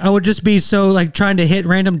just be so like trying to hit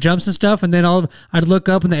random jumps and stuff, and then I'd look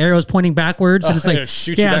up and the arrow's pointing backwards, and it's like,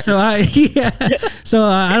 so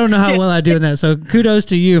I don't know how well I do in that. So kudos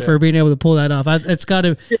to you for being able to pull that off. It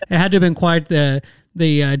had to have been quite the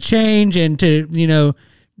change, and to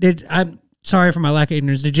I'm sorry for my lack of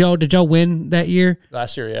ignorance. Did y'all win that year?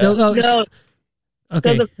 Last year, yeah. No.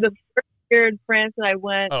 Okay. So the first year in France that I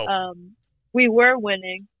went, we were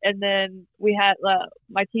winning, and then we had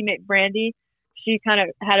my teammate Brandy. She kind of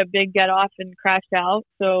had a big get off and crashed out.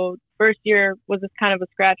 So first year was just kind of a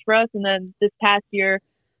scratch for us, and then this past year,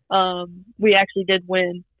 we actually did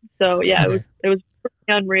win. So yeah, it was pretty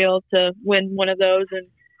unreal to win one of those, and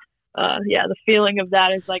the feeling of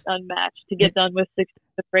that is like unmatched. To get done with 6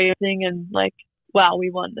 racing and like, wow,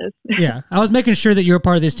 we won this. Yeah, I was making sure that you were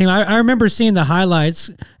part of this team. I remember seeing the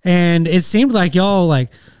highlights, and it seemed like y'all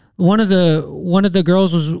like one of the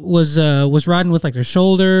girls was riding with like their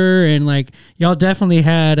shoulder, and like y'all definitely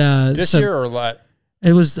had this year or what?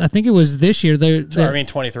 I think it was this year.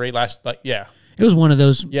 23 last, yeah. It was one of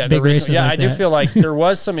those big races. Yeah, like I do feel like there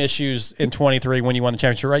was some issues in 23 when you won the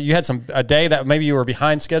championship, right? You had a day that maybe you were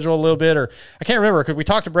behind schedule a little bit, or I can't remember, because we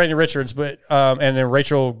talked to Brandon Richards, but and then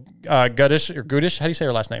Rachel Goodish. How do you say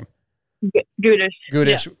her last name? Goodish.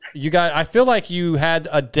 Yeah. You guys, I feel like you had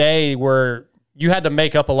a day where you had to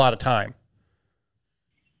make up a lot of time.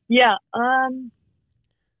 Yeah.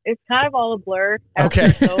 It's kind of all a blur.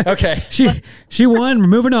 Okay. She won. We're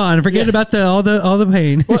moving on. Forget about all the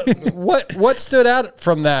pain. What stood out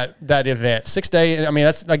from that event? 6 day. I mean,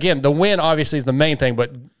 that's, again, the win obviously is the main thing,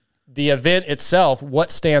 but the event itself, what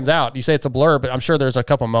stands out? You say it's a blur, but I'm sure there's a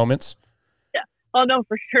couple moments. Yeah. Oh no,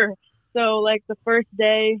 for sure. So like the first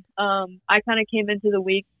day, I kind of came into the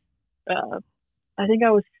week. I think I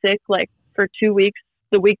was sick like for 2 weeks.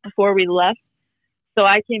 The week before we left, so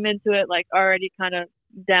I came into it like already kind of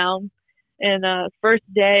down. And first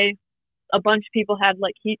day, a bunch of people had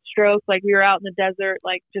like heat stroke. Like we were out in the desert,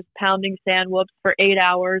 like just pounding sand whoops for 8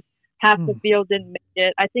 hours. Half the field didn't make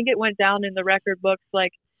it. I think it went down in the record books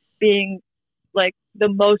like being like the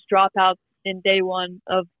most dropouts in day one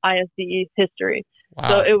of ISDE history. Wow.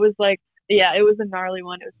 So it was like, yeah, it was a gnarly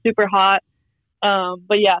one. It was super hot.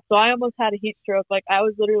 But yeah, so I almost had a heat stroke. Like I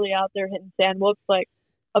was literally out there hitting sand whoops, like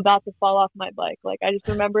about to fall off my bike. Like I just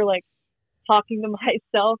remember like talking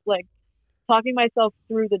myself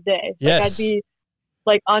through the day. Yes. Like I'd be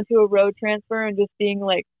like onto a road transfer and just being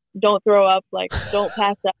like, don't throw up, like don't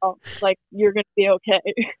pass out, like you're gonna be okay.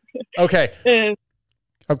 Okay.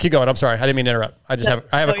 Keep going. I'm sorry, I didn't mean to interrupt. I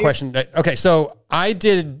have a question. Okay, so I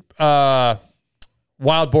did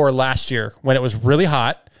wild boar last year when it was really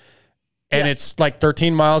hot, and it's like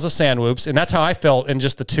 13 miles of sand whoops, and that's how I felt in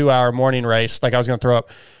just the 2 hour morning race. Like I was gonna throw up.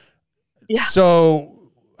 Yeah. So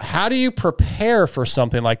how do you prepare for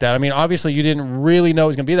something like that? I mean, obviously you didn't really know it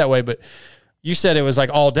was going to be that way, but you said it was like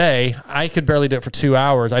all day. I could barely do it for 2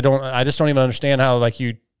 hours. I just don't even understand how like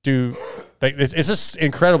you do. Like, it's just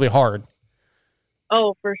incredibly hard.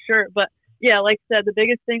 Oh, for sure. But yeah, like I said, the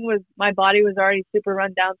biggest thing was my body was already super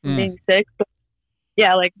run down from being sick. But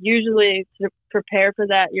yeah, like usually to prepare for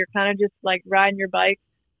that, you're kind of just like riding your bike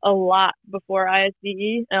a lot before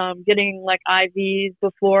ISDE, getting like IVs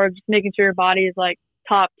before, just making sure your body is like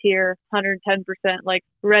top tier, 110%, like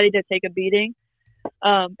ready to take a beating.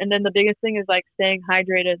 And then the biggest thing is like staying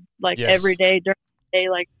hydrated, like every day during the day,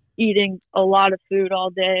 like eating a lot of food all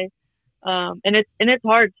day. And it's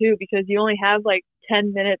hard too, because you only have like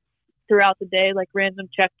 10 minutes throughout the day, like random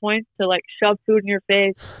checkpoints to like shove food in your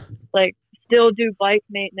face, like still do bike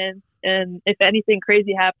maintenance. And if anything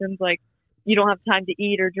crazy happens, like you don't have time to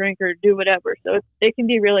eat or drink or do whatever. So it can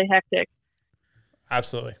be really hectic.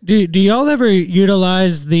 Absolutely. Do y'all ever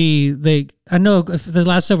utilize I know for the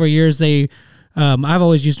last several years I've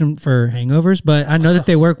always used them for hangovers, but I know that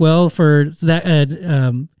they work well for that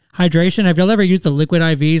hydration. Have y'all ever used the liquid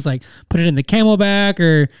IVs, like put it in the Camelback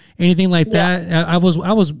or anything like that?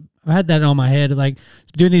 I had that on my head, like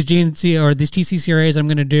doing these GNC or these TCCRAs I'm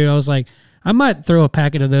going to do. I was like, I might throw a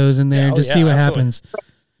packet of those in there and just see what happens.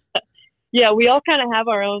 Yeah, we all kind of have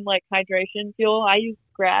our own like hydration fuel. I use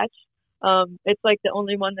Scratch. It's like the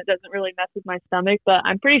only one that doesn't really mess with my stomach, but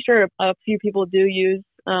I'm pretty sure a few people do use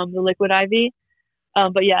the liquid IV.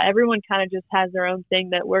 But yeah, everyone kind of just has their own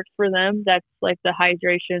thing that works for them. That's like the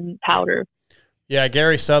hydration powder. Yeah,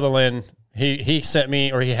 Gary Sutherland, he sent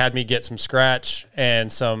me, or he had me get some Scratch and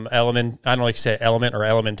some Element. I don't know if you say Element or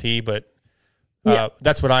Element-T, but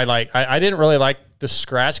that's what I like. I didn't really like the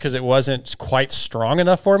Scratch because it wasn't quite strong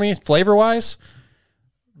enough for me flavor-wise.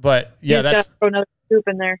 But yeah, that's throw another scoop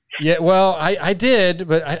in there. Yeah, well, I did,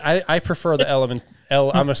 but I prefer the Element.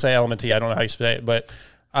 I'm gonna say Element-T. I don't know how you say it, but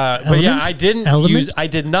yeah, I didn't use. I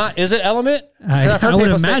did not. Is it Element? I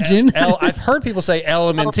would imagine. I've heard people say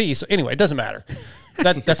Element-T. So anyway, it doesn't matter.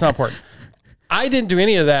 That's not important. I didn't do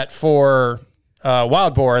any of that for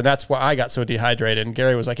Wild Boar, and that's why I got so dehydrated. And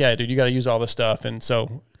Gary was like, "Yeah, dude, you got to use all this stuff." And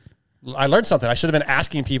so I learned something. I should have been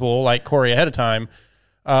asking people like Korie ahead of time.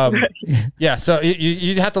 Yeah, so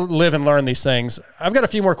you have to live and learn these things. I've got a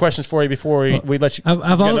few more questions for you before we let you.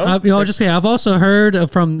 I've also heard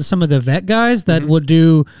from some of the vet guys that would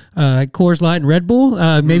do Coors Light and Red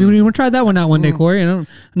Bull. Maybe we want to try that one out one day, Korie. I don't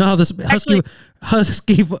know how this Husky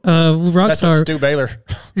Rockstar. That's what Stu Baylor.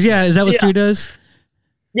 Yeah, is that what Stu does?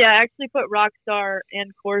 Yeah, I actually put Rockstar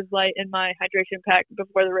and Coors Light in my hydration pack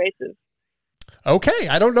before the races. Okay,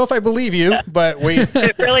 I don't know if I believe you, but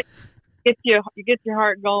it really gets your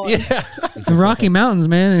heart going. Yeah, the Rocky Mountains,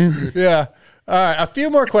 man. Yeah. All right, a few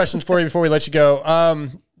more questions for you before we let you go.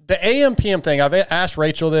 The AM PM thing, I've asked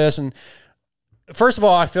Rachel this, and first of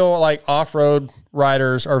all, I feel like off-road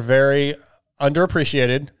riders are very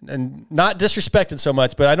underappreciated and not disrespected so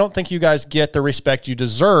much, but I don't think you guys get the respect you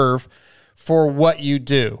deserve for what you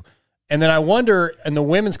do. And then I wonder, in the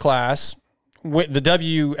women's class, the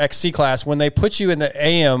WXC class, when they put you in the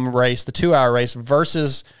AM race, the 2-hour race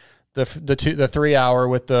versus the 3-hour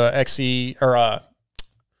with the XC or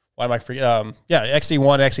why am I forgetting?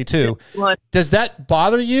 XC1, XC2. Does that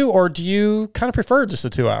bother you, or do you kind of prefer just the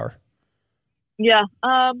 2-hour? Yeah,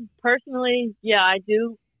 personally, yeah, I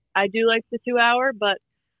do like the 2-hour, but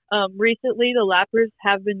recently the lappers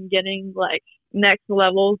have been getting like next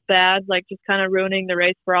level bad, like just kind of ruining the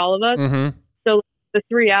race for all of us. Mm-hmm. So the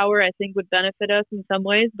 3-hour I think would benefit us in some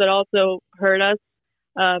ways, but also hurt us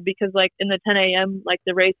because like in the 10 a.m. like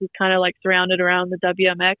the race is kind of like surrounded around the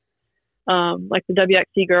WMX, like the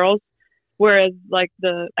WXC girls, whereas like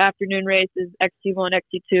the afternoon race is XC1,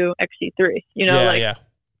 XC2, XC3. You know,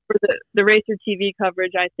 for the racer TV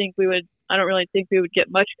coverage, I don't really think we would get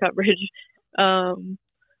much coverage.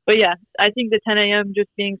 But yeah, I think the 10 a.m. just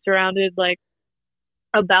being surrounded like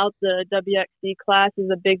about the WXC class is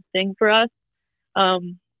a big thing for us.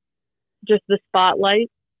 Just the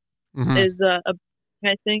spotlight is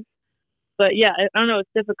I think, but yeah, I don't know. It's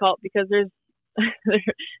difficult because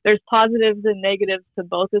there's positives and negatives to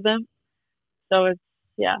both of them. So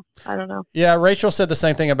I don't know. Yeah. Rachel said the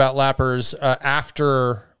same thing about lappers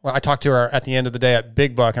after. Well, I talked to her at the end of the day at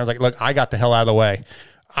Big Buck, and I was like, look, I got the hell out of the way.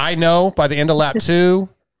 I know by the end of lap 2,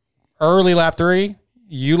 early lap 3,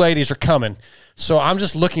 you ladies are coming. So I'm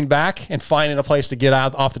just looking back and finding a place to get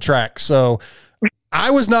out off the track. So I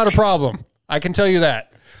was not a problem. I can tell you that.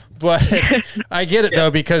 But I get it, though,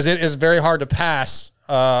 because it is very hard to pass.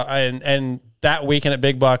 And that weekend at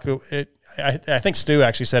Big Buck, I think Stu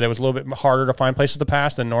actually said it was a little bit harder to find places to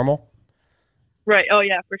pass than normal. Right. Oh,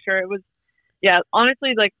 yeah, for sure. It was. Yeah,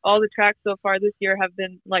 honestly, like all the tracks so far this year have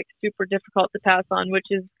been like super difficult to pass on, which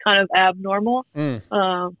is kind of abnormal.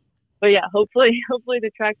 But yeah, hopefully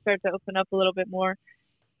the tracks start to open up a little bit more.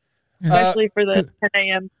 especially for the 10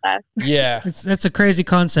 a.m. class. Yeah, that's a crazy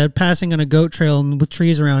concept. Passing on a goat trail with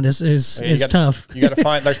trees around is tough. You got to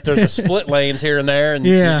find there's the split lanes here and there, and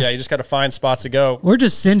you just got to find spots to go. Or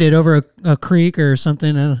just send it over a creek or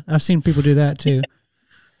something. I've seen people do that too.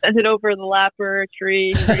 Send it over the lapper,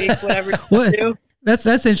 tree, creek, whatever. You do. That's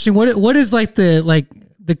interesting. What is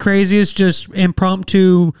the craziest just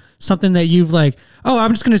impromptu something that you've like, oh,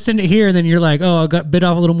 I'm just going to send it here. And then you're like, oh, I got bit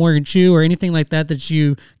off a little more than chew, or anything like that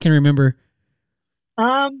you can remember?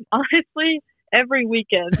 Honestly, every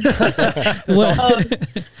weekend.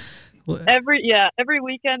 Every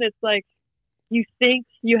weekend it's like you think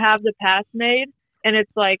you have the pass made, and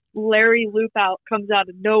it's like Larry loop out comes out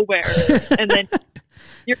of nowhere, and then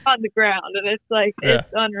you're on the ground, and it's like, it's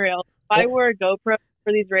unreal. If I were a GoPro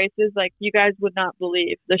for these races, like, you guys would not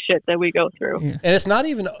believe the shit that we go through. And it's not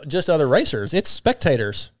even just other racers, it's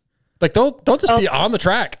spectators. Like, they'll just be on the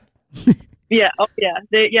track. Yeah. Oh,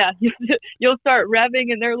 yeah. You'll start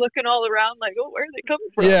revving, and they're looking all around like, oh, where are they coming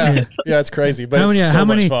from? Yeah, it's crazy, but it's so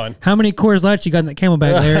much fun. How many Coors Lights you got in that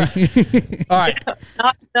Camelback, Larry? All right.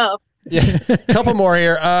 Not enough. Yeah, a couple more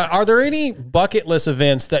here. Are there any bucket list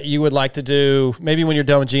events that you would like to do, maybe when you're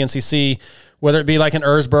done with GNCC, whether it be like in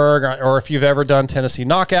Erzberg or if you've ever done Tennessee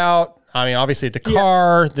Knockout? I mean, obviously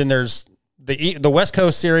Dakar, then there's the West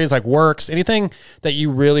Coast series like Works. Anything that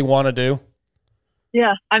you really want to do?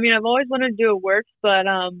 Yeah, I mean, I've always wanted to do a Works, but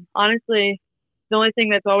honestly, the only thing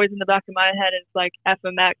that's always in the back of my head is like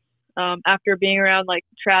FMX. After being around like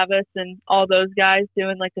Travis and all those guys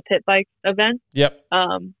doing like the pit bike events. Yep.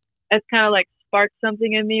 It's kind of like sparked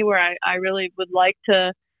something in me where I really would like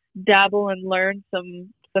to dabble and learn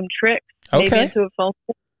some tricks, maybe into a foam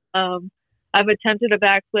pit. I've attempted a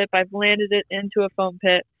backflip. I've landed it into a foam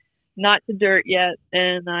pit, not to dirt yet,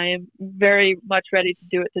 and I am very much ready to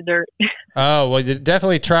do it to dirt. Oh, well,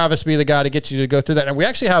 definitely Travis be the guy to get you to go through that. And we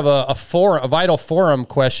actually have a Vital Forum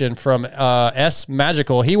question from S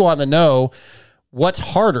Magical. He wanted to know, what's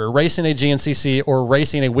harder, racing a GNCC or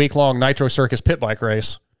racing a week-long Nitro Circus pit bike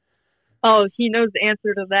race? Oh, he knows the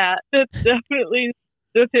answer to that. It's definitely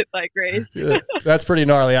the pit bike race. That's pretty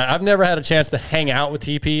gnarly. I've never had a chance to hang out with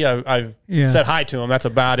TP. I've said hi to him. That's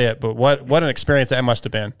about it. But what an experience that must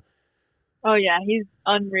have been. Oh, yeah. He's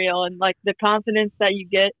unreal. And, like, the confidence that you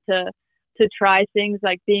get to try things,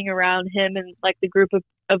 like being around him and, like, the group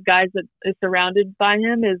of guys that is surrounded by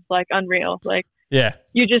him is, like, unreal. Like,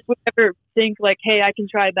 you just would never think, like, hey, I can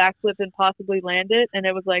try a backflip and possibly land it. And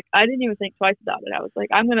it was like, I didn't even think twice about it. I was like,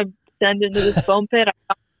 I'm going to send into this foam pit.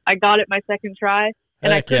 I got it my second try,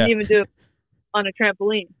 and I couldn't even do it on a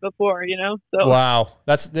trampoline before, you know? So wow.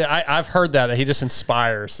 I've heard that he just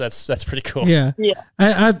inspires. That's pretty cool. Yeah.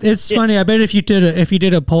 It's funny. I bet if you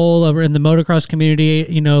did a poll over in the motocross community,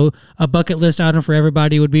 you know, a bucket list item for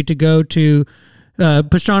everybody would be to go to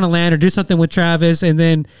Pastrana Land or do something with Travis, and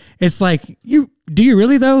then it's like, do you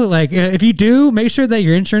really though? Like, if you do, make sure that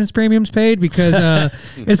your insurance premium's paid, because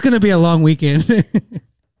it's going to be a long weekend.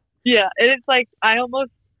 Yeah, and it's like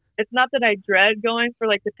it's not that I dread going for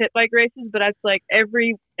like the pit bike races, but it's like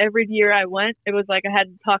every year I went, it was like I had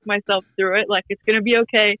to talk myself through it. Like, it's going to be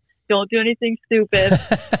okay. Don't do anything stupid.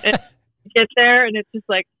 And get there, and it's just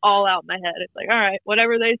like all out in my head. It's like, all right,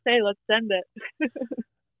 whatever they say, let's send it.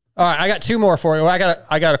 All right, I got two more for you. I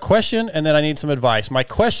got a question, and then I need some advice. My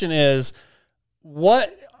question is,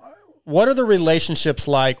 what are the relationships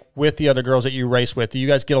like with the other girls that you race with? Do you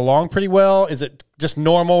guys get along pretty well? Is it just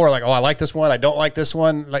normal, or like, oh, I like this one, I don't like this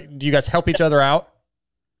one? Like, do you guys help each other out?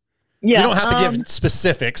 Yeah. You don't have to give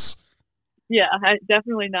specifics. Yeah,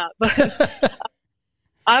 definitely not. But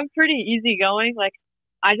I'm pretty easygoing. Like,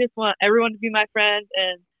 I just want everyone to be my friend,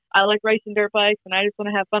 and I like racing dirt bikes, and I just want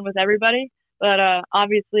to have fun with everybody. But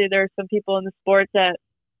obviously, there are some people in the sport that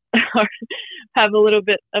have a little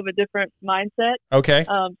bit of a different mindset. Okay.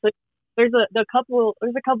 So there's a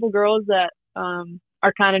couple girls that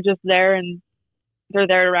are kind of just there, and they're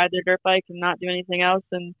there to ride their dirt bike and not do anything else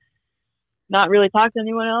and not really talk to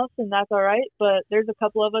anyone else, and that's all right. But there's a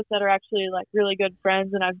couple of us that are actually like really good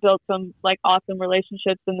friends, and I've built some like awesome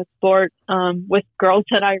relationships in the sport with girls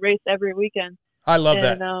that I race every weekend. I love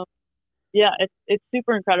that. Yeah, it's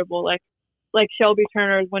super incredible. Like Shelby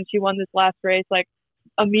Turner, when she won this last race, like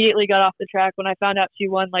immediately got off the track when I found out she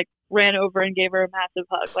won, like ran over and gave her a massive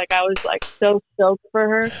hug. Like, I was like so stoked for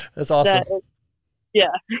her. That's awesome. Yeah.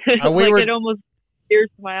 It almost tears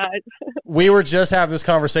to my eyes. We were just having this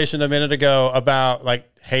conversation a minute ago about like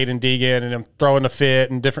Hayden Deegan and him throwing a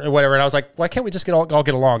fit and different whatever. And I was like, why can't we just all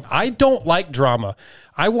get along? I don't like drama.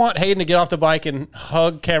 I want Hayden to get off the bike and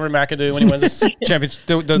hug Cameron McAdoo when he wins the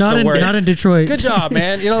championship. Not in Detroit. Good job,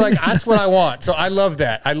 man. You know, like that's what I want. So I love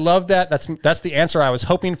that. I love that. That's the answer I was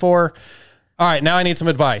hoping for. All right, now I need some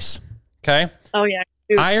advice. Okay. Oh yeah.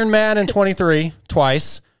 Ironman in 23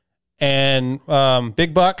 twice, and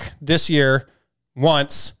Big Buck this year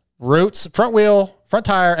once. Roots, front wheel, front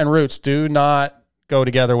tire, and roots do not go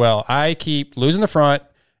together well. I keep losing the front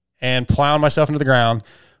and plowing myself into the ground.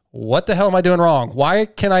 What the hell am I doing wrong? Why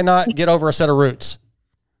can I not get over a set of roots?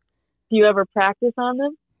 Do you ever practice on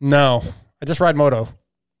them? No, I just ride moto.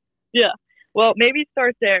 Yeah. Well, maybe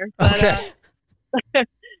start there. But, Okay.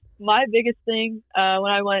 My biggest thing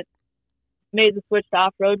when I made the switch to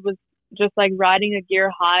off-road was just like riding a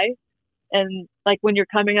gear high, and like when you're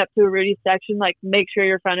coming up to a rooty section, like make sure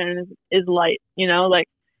your front end is light, you know, like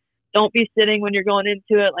don't be sitting when you're going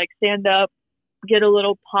into it, like stand up, get a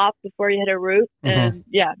little pop before you hit a root. And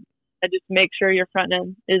yeah, I just make sure your front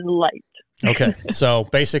end is light. Okay. So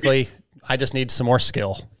basically I just need some more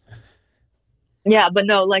skill. Yeah, but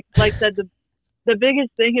no, like I said, the biggest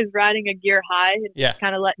thing is riding a gear high and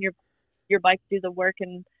kind of letting your bike do the work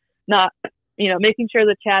and not, you know, making sure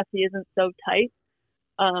the chassis isn't so tight.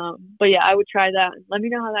 But yeah, I would try that. Let me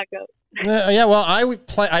know how that goes. Yeah, well,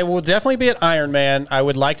 I will definitely be at Ironman. I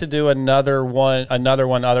would like to do another one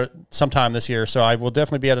sometime this year. So I will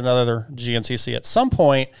definitely be at another GNCC at some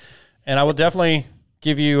point, and I will definitely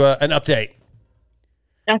give you an update.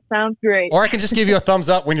 That sounds great. Or I can just give you a thumbs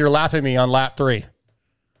up when you're lapping me on lap 3.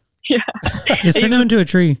 Yeah. Just send him into a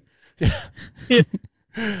tree.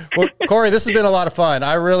 Well, Korie, this has been a lot of fun.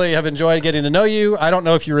 I really have enjoyed getting to know you. I don't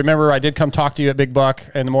know if you remember, I did come talk to you at Big Buck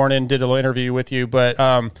in the morning, did a little interview with you, but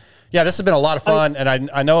yeah, this has been a lot of fun, and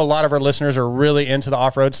I know a lot of our listeners are really into the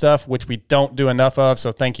off-road stuff, which we don't do enough of,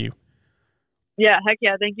 so thank you. Yeah, heck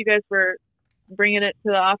yeah. Thank you guys for bringing it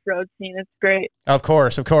to the off-road scene. It's great. Of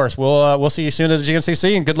course. We'll see you soon at the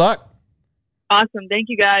GNCC, and good luck. Awesome. Thank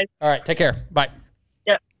you, guys. All right, take care. Bye.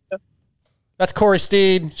 Yep. That's Korie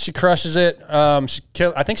Steede. She crushes it.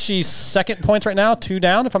 I think she's second points right now, 2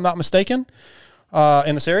 down, if I'm not mistaken,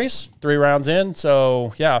 in the series, 3 rounds in.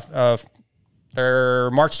 So, yeah,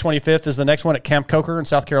 March 25th is the next one at Camp Coker in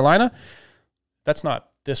South Carolina. That's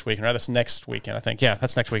not this weekend, right? That's next weekend, I think. Yeah,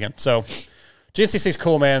 that's next weekend. So, GNCC is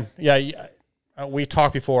cool, man. Yeah, we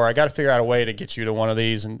talked before. I got to figure out a way to get you to one of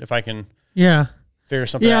these, and if I can figure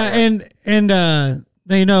something out. Yeah, and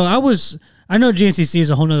you know, I know GNCC is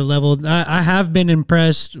a whole nother level. I have been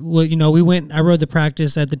impressed with, you know, I rode the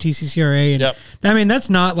practice at the TCCRA, and I mean, that's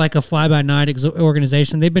not like a fly-by-night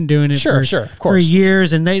organization. They've been doing it for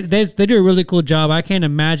years, and they do a really cool job. I can't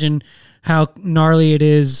imagine how gnarly it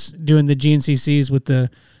is doing the GNCCs with the,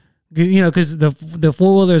 you know, because the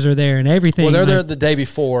four-wheelers are there and everything. Well, they're there the day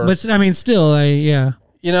before. But, I mean, still, yeah.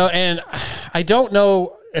 You know, and I don't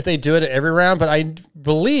know if they do it at every round, but I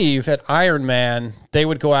believe at Ironman they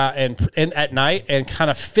would go out and at night and kind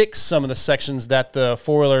of fix some of the sections that the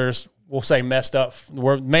four-wheelers will say messed up,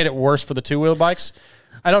 made it worse for the two-wheel bikes.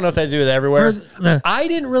 I don't know if they do it everywhere. I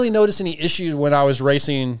didn't really notice any issues when I was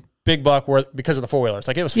racing Big Buck because of the four-wheelers.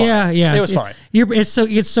 Like, it was fine. Yeah. It was fine.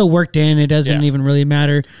 It's so worked in, it doesn't even really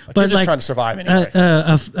matter. But you're just trying to survive anyway.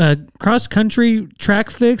 A cross-country track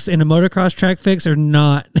fix and a motocross track fix are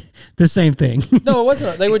not the same thing. No, it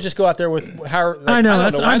wasn't. They would just go out there with I know.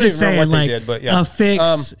 I'm just saying, like, they did, but yeah. A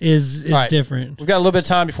fix is right. different. We've got a little bit of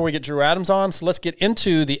time before we get Drew Adams on, so let's get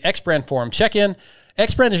into the X-Brand Forum Check-In.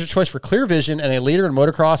 X-Brand is your choice for clear vision and a leader in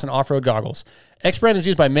motocross and off-road goggles. X-Brand is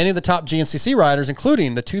used by many of the top GNCC riders,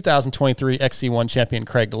 including the 2023 XC1 champion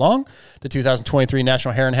Craig DeLong, the 2023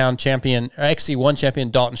 National Hare and Hound champion XC1 champion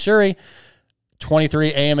Dalton Shurey,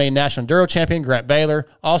 23 AMA National Enduro champion Grant Baylor,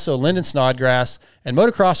 also Lyndon Snodgrass, and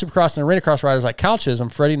motocross, supercross, and arena-cross riders like Kyle Chisholm,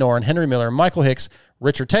 Freddie Noren, Henry Miller, Michael Hicks,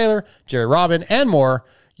 Richard Taylor, Jerry Robin, and more.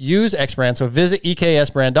 Use X-Brand, so visit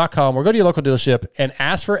EKSbrand.com or go to your local dealership and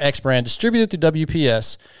ask for X-Brand, distributed through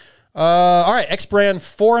WPS. All right, X-Brand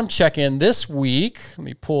Forum Check-In this week. Let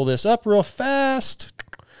me pull this up real fast.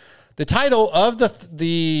 The title of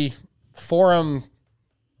the forum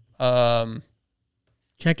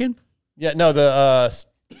Check-In? Yeah, no, the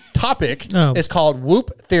topic is called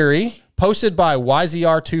Whoop Theory, posted by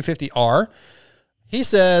YZR250R. He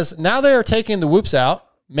says, now they are taking the whoops out,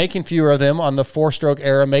 making fewer of them on the four-stroke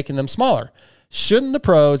era, making them smaller. Shouldn't the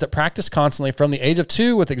pros that practice constantly from the age of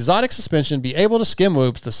 2 with exotic suspension be able to skim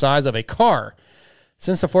whoops the size of a car?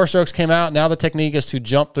 Since the four-strokes came out, now the technique is to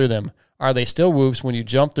jump through them. Are they still whoops when you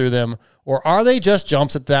jump through them, or are they just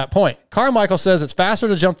jumps at that point? Carmichael says it's faster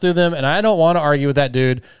to jump through them, and I don't want to argue with that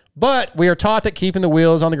dude, but we are taught that keeping the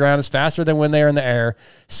wheels on the ground is faster than when they're in the air.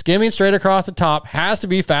 Skimming straight across the top has to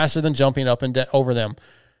be faster than jumping up and over them.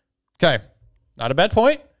 Okay, not a bad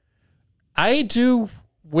point. I do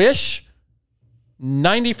wish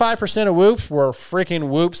 95% of whoops were freaking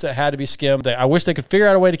whoops that had to be skimmed. I wish they could figure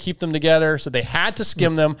out a way to keep them together, so they had to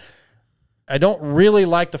skim them. I don't really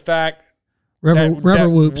like the fact Rubber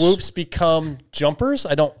whoops. Whoops become jumpers.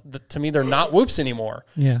 To me, they're not whoops anymore.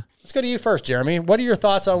 Yeah. Let's go to you first, Jeremy. What are your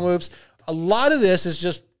thoughts on whoops? A lot of this is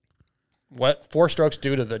just what four strokes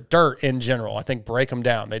do to the dirt in general. I think break them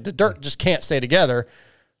down. The dirt just can't stay together,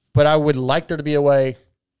 but I would like there to be a way,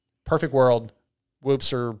 perfect world,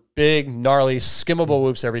 whoops are big, gnarly, skimmable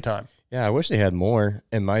whoops every time. Yeah, I wish they had more,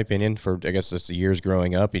 in my opinion, for, I guess, just the years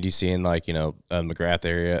growing up. You see in, like,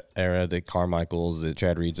 McGrath era, the Carmichaels, the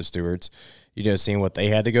Chad Reeds, the Stewarts, seeing what they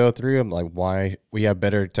had to go through. I'm like, why? We have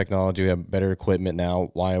better technology, we have better equipment now.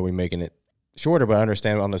 Why are we making it shorter? But I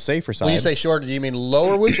understand on the safer side. When you say shorter, do you mean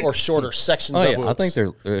lower whoops or shorter sections of whoops? I think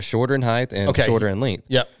they're shorter in height and shorter in length.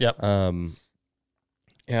 Yep. I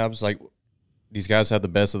was like, these guys have the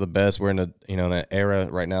best of the best. We're in an era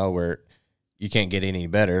right now where you can't get any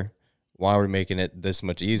better. Why are we making it this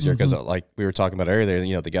much easier? Because like we were talking about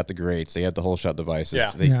earlier, they got the grates, they have the whole shot devices,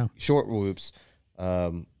 short whoops.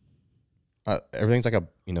 Everything's like a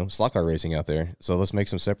slot car racing out there. So let's make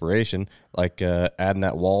some separation, like adding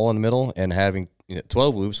that wall in the middle and having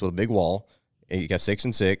 12 whoops with a big wall. You got 6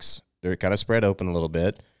 and 6. They're kind of spread open a little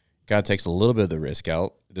bit. Kind of takes a little bit of the risk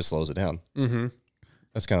out. It just slows it down. Mm-hmm.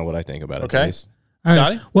 That's kind of what I think about it. Okay. All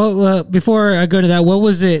right. Well, before I go to that, what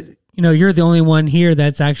was it? You're the only one here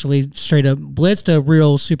that's actually straight up blitzed a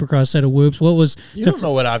real Supercross set of whoops. What was? You don't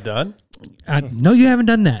know what I've done. I know you haven't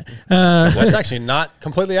done that. That's actually not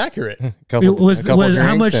completely accurate. How much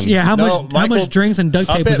drinks and duct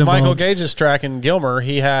tape was involved? Michael Gage's track in Gilmer,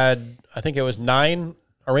 he had, I think it was 9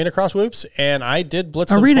 arena cross whoops, and I did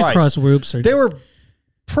blitz them twice. Arena cross whoops. They were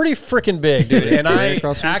pretty freaking big, dude. And I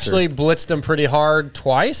actually blitzed them pretty hard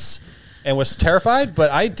twice and was terrified, but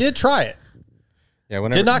I did try it. Yeah,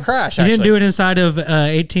 did not crash. You didn't do it inside of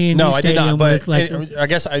 18. No, I did not. But I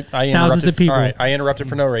guess I interrupted. Thousands of people. All right, I interrupted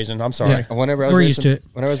for no reason. I'm sorry. Yeah. Whenever I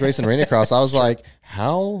was racing arena cross, I was like,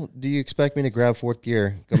 "How do you expect me to grab fourth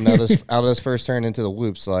gear coming out of this first turn into the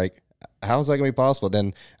whoops? Like, how is that going to be possible?"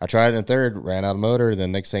 Then I tried it in third, ran out of motor.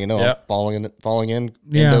 Then next thing you know, I'm falling in,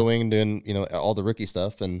 endoing, doing all the rookie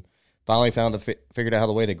stuff, and finally figured out how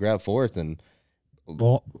the way to grab fourth and.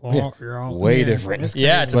 Way different.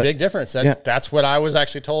 Yeah, it's a big difference. That's what I was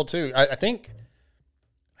actually told too. I think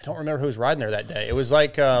I don't remember who was riding there that day. It was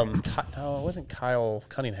like no, it wasn't Kyle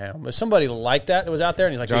Cunningham. It was somebody like that was out there,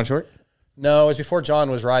 and he's like John Short. No, it was before John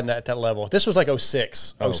was riding at that level. This was like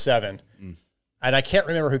 06, 07. And I can't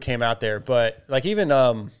remember who came out there, but like even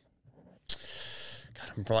it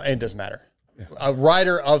doesn't matter. A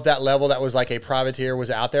rider of that level that was like a privateer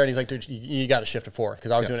was out there, and he's like, "Dude, you got to shift to fourth,"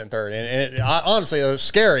 because I was doing it in third, and honestly, it was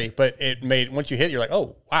scary, but it made once you hit, you're like,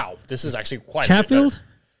 "Oh wow, this is actually quite." Chatfield?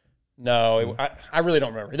 No, I really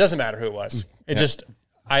don't remember. It doesn't matter who it was. It just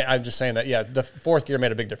I'm just saying that the fourth gear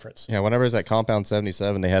made a big difference. Yeah, whenever it was at Compound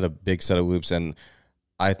 77, they had a big set of whoops, and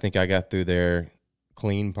I think I got through there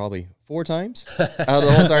clean probably 4 times out of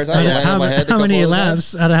the whole entire time. How many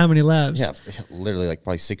laps? Out of how many laps? Yeah, literally like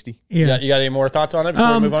probably 60. Yeah. You got any more thoughts on it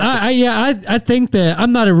before we move on? I think that I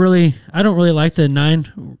don't really like the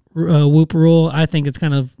 9 whoop rule. I think it's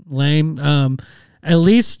kind of lame. At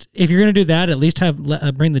least if you're going to do that, at least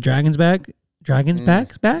bring the dragons back.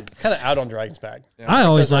 Back? Kind of out on dragons back. Yeah. I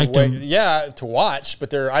always liked them. Yeah, to watch,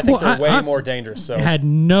 but I think they're way more dangerous. So I had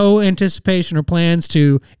no anticipation or plans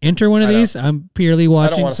to enter one of these. I'm purely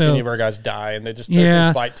watching. I don't want to see any of our guys die, and those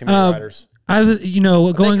things bite too many riders.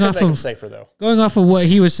 Going off of what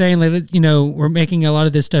he was saying, we're making a lot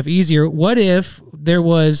of this stuff easier. What if there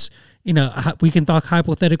was, we can talk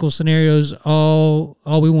hypothetical scenarios all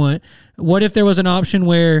we want. What if there was an option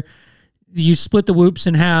where you split the whoops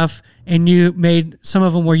in half and you made some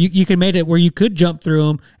of them where you could made it where you could jump through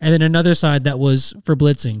them, and then another side that was for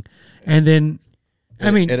blitzing, and then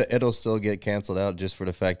it'll still get canceled out just for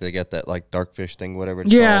the fact they got that like dark fish thing, whatever it's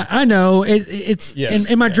called. I know it's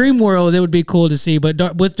in my dream world it would be cool to see, but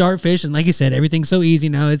with dartfish and like you said, everything's so easy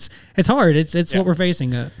now. It's hard. It's what we're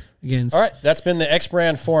facing against. All right, that's been the X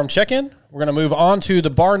Brand Forum Check-In. We're gonna move on to the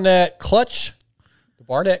Barnett Clutch.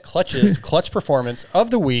 Barnett Clutch's Clutch Performance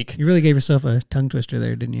of the Week. You really gave yourself a tongue twister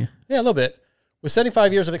there, didn't you? Yeah, a little bit. With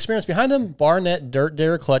 75 years of experience behind them, Barnett Dirt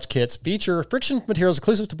Dare Clutch Kits feature friction materials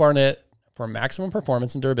exclusive to Barnett for maximum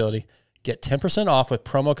performance and durability. Get 10% off with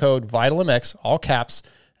promo code VitalMX, all caps,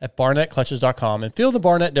 at BarnettClutches.com, and feel the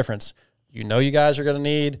Barnett difference. You know you guys are going to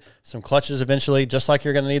need some clutches eventually, just like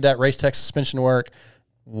you're going to need that race tech suspension work.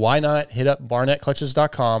 Why not hit up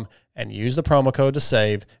BarnettClutches.com and use the promo code to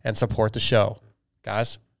save and support the show?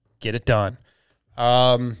 Guys, get it done.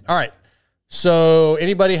 All right. So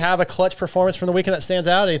anybody have a clutch performance from the weekend that stands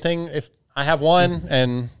out? Anything? If I have one,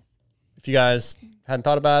 and if you guys hadn't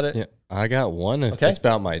thought about it. Yeah, I got one. Okay. It's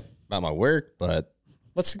about my work, but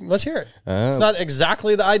let's hear it. It's not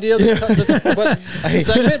exactly the idea of the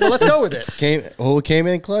segment, but let's go with it. We came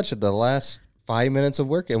in clutch at the last 5 minutes of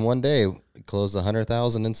work in one day. We closed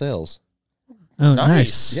 100,000 in sales. Oh,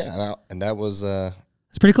 nice. Yeah, and that was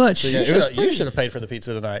it's pretty clutch. So you should have paid for the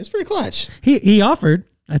pizza tonight. it's pretty clutch. He offered,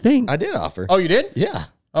 I think. I did offer. Oh, you did? Yeah.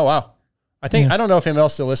 Oh, wow. I don't know if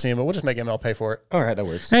ML's still listening, but we'll just make ML pay for it. All right, that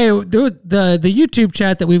works. Hey, the YouTube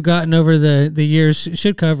chat that we've gotten over the years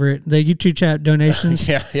should cover it. The YouTube chat donations.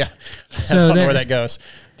 Yeah. So I don't know where that goes.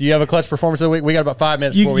 Do you have a clutch performance of the week? We got about 5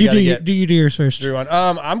 minutes before we got to get. Do yours first. Drew on.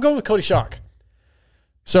 I'm going with Cody Schock.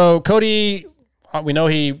 So Cody, we know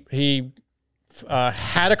he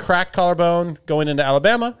had a cracked collarbone going into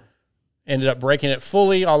Alabama, ended up breaking it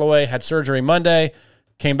fully all the way, had surgery Monday,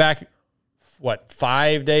 came back,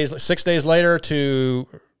 6 days later to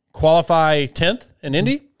qualify 10th in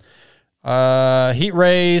Indy. Heat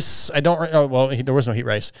race, there was no heat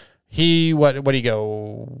race. What did he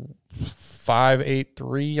go?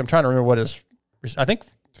 5.83. I'm trying to remember what his, I think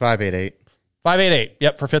 5.88. 5.88.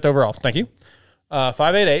 Yep, for 5th overall. Thank you.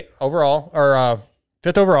 5.88 overall, or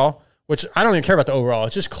 5th overall, which I don't even care about the overall.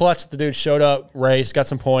 It's just clutch. The dude showed up, raced, got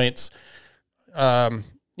some points. Not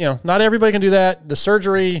everybody can do that. The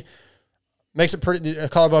surgery makes it a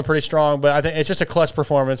collarbone pretty strong, but I think it's just a clutch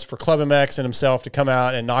performance for Club MX and himself to come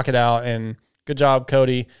out and knock it out. And good job,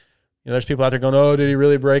 Cody. There's people out there going, "Oh, did he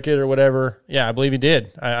really break it or whatever?" Yeah, I believe he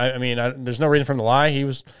did. I mean, there's no reason for him to lie.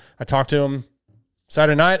 I talked to him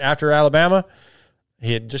Saturday night after Alabama.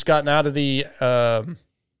 He had just gotten out of the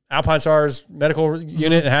Alpine Stars medical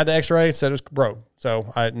unit and had the X-ray. Said it was broke.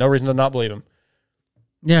 So I had no reason to not believe him.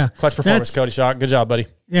 Yeah, clutch performance, Cody Schock. Good job, buddy.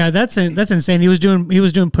 Yeah, that's insane. He was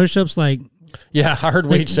doing push-ups like. Yeah, I heard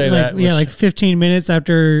Weech say that. Yeah, like 15 minutes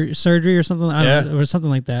after surgery or something. I don't know, or something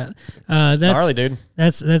like that. That's gnarly, dude.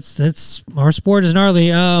 That's our sport is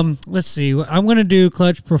gnarly. Let's see. I'm gonna do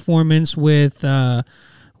clutch performance with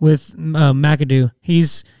McAdoo.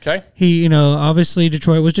 He's okay. He obviously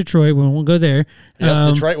Detroit was Detroit. We won't go there.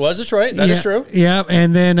 Yes, Detroit was Detroit. That is true. Yeah,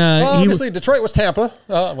 and then obviously Detroit was Tampa.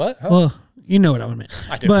 What? Huh? Well, you know what I meant.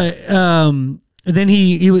 I do. But then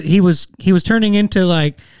he was turning into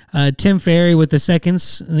like Tim Ferry with the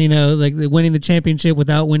seconds, like winning the championship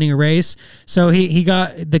without winning a race. So he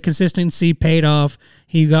got the consistency paid off.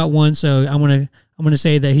 He got one. So I'm gonna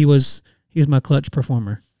say that he was my clutch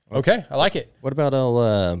performer. Okay, I like it. What about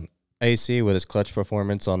AC with his clutch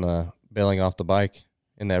performance on bailing off the bike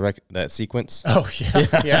in that sequence? Oh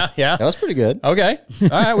yeah. That was pretty good. Okay, all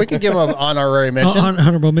right, we can give him an honorary mention.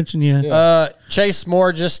 Honorable mention, yeah. Chase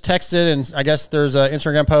Moore just texted, and I guess there's an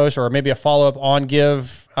Instagram post or maybe a follow up on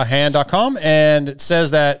giveahand.com, and it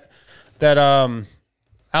says that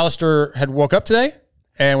Alistair had woke up today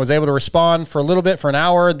and was able to respond for a little bit for an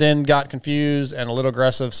hour, then got confused and a little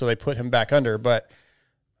aggressive, so they put him back under, but.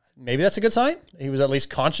 Maybe that's a good sign. He was at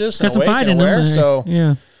least conscious and awake and aware. So,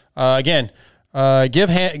 again,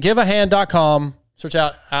 giveahand.com. Search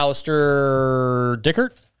out Alistair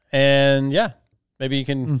Dickert. And, maybe you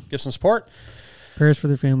can give some support. Prayers for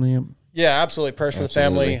the family. Yeah, absolutely. Prayers for the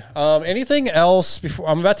family. Anything else before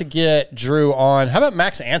I'm about to get Drew on? How about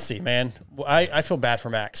Max Anstie, man? I feel bad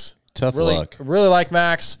for Max. Tough luck. Really like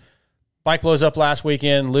Max. Bike blows up last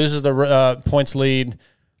weekend, loses the points lead.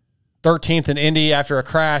 13th in Indy after a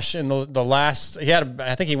crash in the last.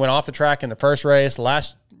 I think he went off the track in the first race. The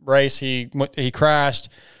last race he crashed.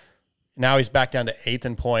 Now he's back down to 8th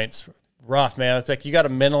in points. Rough, man. It's like you got to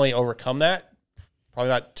mentally overcome that. Probably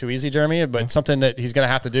not too easy, Jeremy, but something that he's going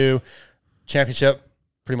to have to do. Championship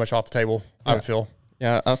pretty much off the table. I would feel.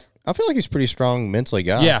 Yeah, I feel like he's pretty strong mentally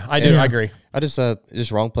guy. Yeah, I do. I agree. I just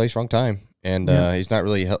wrong place, wrong time, and he's not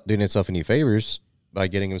really doing himself any favors by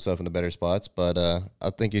getting himself into better spots, but I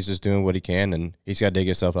think he's just doing what he can, and he's got to dig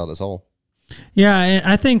himself out of this hole. Yeah, and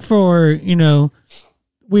I think for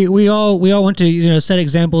we all want to set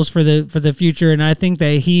examples for the future, and I think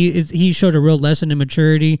that he showed a real lesson in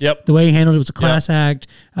maturity. Yep, the way he handled it was a class act.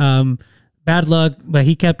 Bad luck, but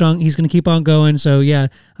he kept on. He's going to keep on going. So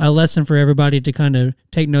a lesson for everybody to kind of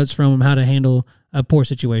take notes from him how to handle a poor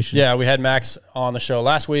situation. Yeah, we had Max on the show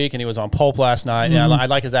last week, and he was on Pulp last night. Mm-hmm. Yeah, I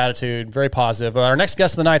like his attitude. Very positive. Our next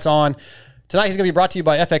guest of the night's on. Tonight he's going to be brought to you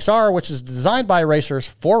by FXR, which is designed by racers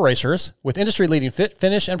for racers with industry-leading fit,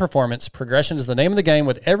 finish, and performance. Progression is the name of the game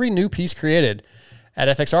with every new piece created. At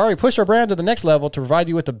FXR, we push our brand to the next level to provide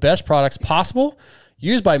you with the best products possible.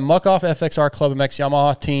 Used by Muck-Off FXR Club MX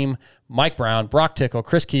Yamaha team, Mike Brown, Brock Tickle,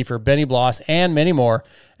 Chris Kiefer, Benny Bloss, and many more.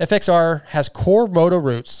 FXR has core moto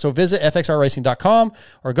roots, so visit fxrracing.com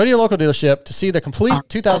or go to your local dealership to see the complete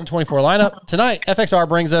 2024 lineup. Tonight, FXR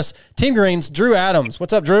brings us Team Green's Drew Adams.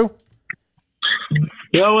 What's up, Drew?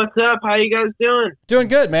 Yo, what's up? How you guys doing? Doing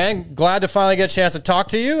good, man. Glad to finally get a chance to talk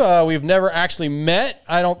to you. We've never actually met,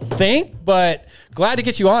 I don't think, but glad to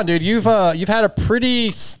get you on, dude. You've had a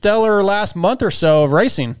pretty stellar last month or so of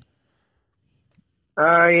racing.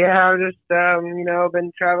 Yeah, I've just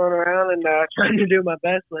been traveling around and trying to do my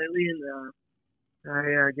best lately, and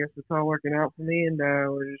I guess it's all working out for me, and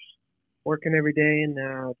we're just working every day and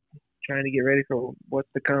trying to get ready for what's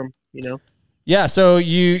to come, Yeah, so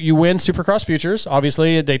you win Supercross Futures,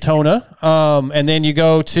 obviously at Daytona, and then you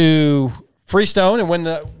go to Freestone and win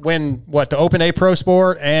the Open A Pro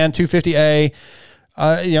Sport and 250A.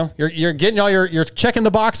 You're getting you're checking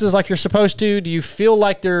the boxes like you're supposed to. Do you feel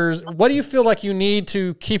like what do you feel like you need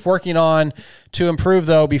to keep working on to improve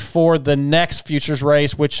though before the next Futures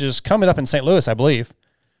race, which is coming up in St. Louis, I believe?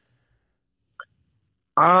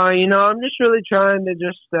 I'm just really trying to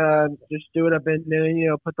just do what I've been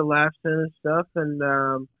doing, put the laps in and stuff. And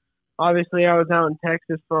obviously I was out in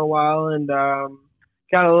Texas for a while and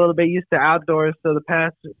got a little bit used to outdoors. So the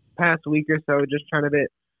past week or so, just trying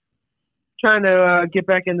to get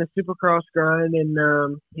back in the Supercross grind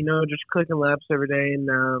and just clicking laps every day, and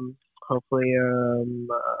hopefully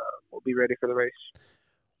we'll be ready for the race.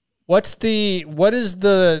 What is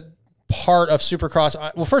the part of Supercross?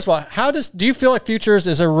 Well, first of all, do you feel like Futures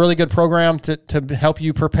is a really good program to help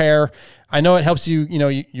you prepare? I know it helps you,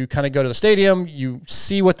 you kind of go to the stadium, you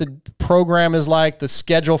see what the program is like, the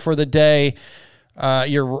schedule for the day.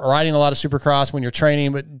 You're riding a lot of Supercross when you're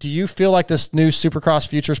training, but do you feel like this new Supercross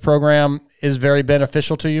Futures program is very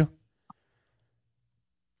beneficial to you?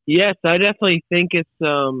 Yes, I definitely think it's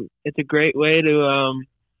a great way to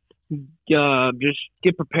just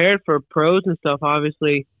get prepared for pros and stuff.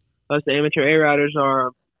 Obviously, us amateur A riders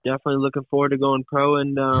are definitely looking forward to going pro,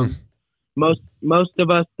 and most of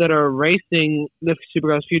us that are racing the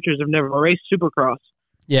Supercross Futures have never raced Supercross.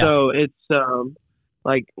 Yeah. So it's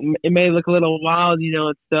like it may look a little wild,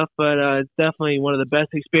 and stuff, but it's definitely one of the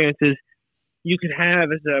best experiences you could have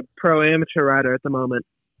as a pro amateur rider at the moment.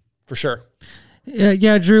 For sure.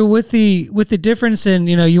 Yeah, Drew, with the difference in,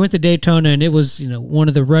 you went to Daytona and it was, one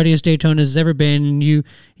of the ruddiest Daytonas has ever been, and you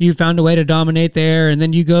found a way to dominate there, and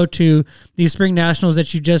then you go to these spring nationals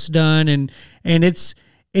that you just done, and it's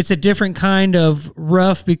a different kind of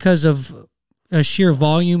rough because of a sheer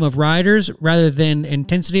volume of riders rather than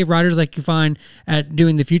intensity of riders like you find at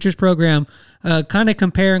doing the Futures program. Kind of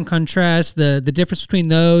compare and contrast the difference between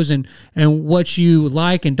those and what you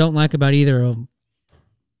like and don't like about either of them.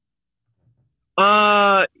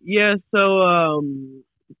 Yeah, so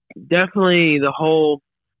definitely all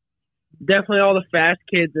the fast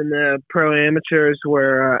kids and the pro amateurs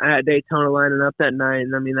were at Daytona lining up that night,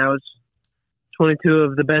 and I mean that was 22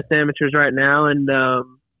 of the best amateurs right now, and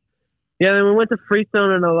yeah, then we went to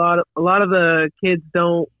Freestone, and a lot of the kids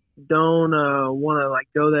don't want to like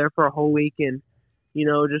go there for a whole week and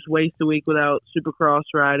just waste a week without Supercross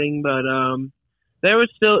riding, but there were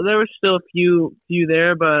still a few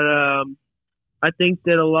there, but I think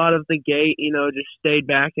that a lot of the gate, just stayed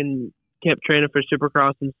back and kept training for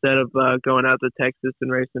Supercross instead of going out to Texas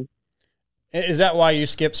and racing. Is that why you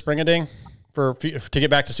skipped Spring-a-Ding to get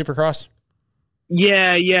back to Supercross?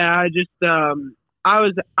 Yeah. I just I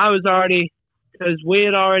was already, because we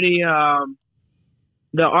had already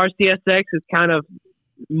the RCSX is kind of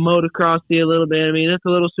motocrossy a little bit. I mean, it's a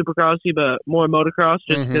little Supercrossy, but more motocross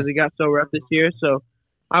just because it got so rough this year. So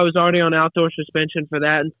I was already on outdoor suspension for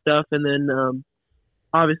that and stuff, and then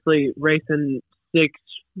obviously racing 6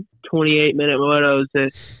 28-minute motos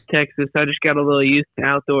at Texas, I just got a little used to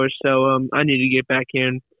outdoors, so I need to get back here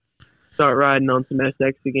and start riding on some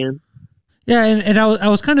SX again. Yeah, and I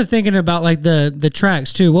was kind of thinking about like the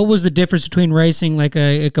tracks too. What was the difference between racing like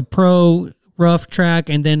a pro rough track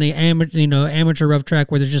and then the amateur rough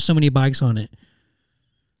track where there's just so many bikes on it?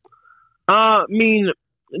 I mean,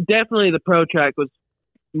 definitely the pro track was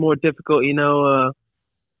more difficult.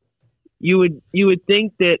 You would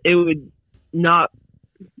think that it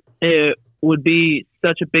would be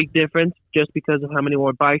such a big difference just because of how many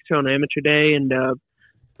more bikes are on amateur day and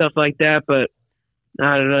stuff like that. But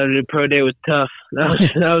I don't know, the pro day was tough. That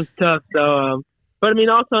was tough. So, but I mean,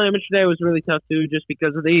 also amateur day was really tough too, just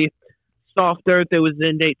because of the soft dirt that was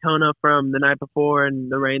in Daytona from the night before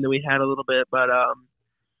and the rain that we had a little bit. But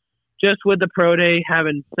just with the pro day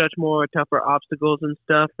having such more tougher obstacles and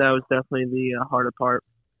stuff, that was definitely the harder part.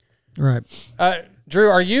 Right. Drew,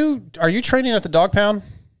 are you training at the dog pound?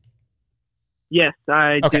 Yes,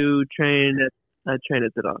 I do train at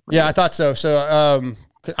the dog pound. Yeah, I thought so. So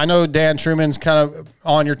I know Dan Truman's kind of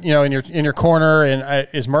on your, in your corner, and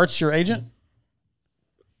is Mertz your agent?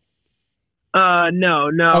 No,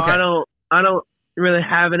 okay. I don't really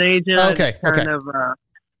have an agent. Okay.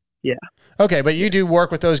 Yeah. Okay, but you do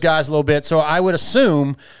work with those guys a little bit, so I would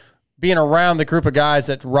assume, being around the group of guys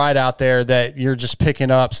that ride out there, that you're just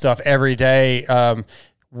picking up stuff every day.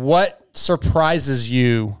 What surprises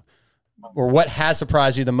you, or what has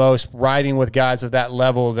surprised you the most riding with guys of that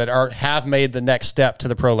level that have made the next step to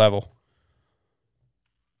the pro level?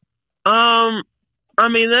 I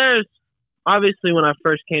mean, there's obviously when I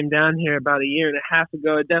first came down here about a year and a half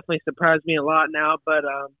ago, it definitely surprised me a lot now. But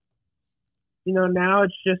now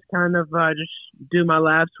it's just kind of just do my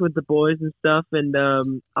laps with the boys and stuff, and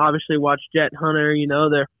obviously watch Jet Hunter.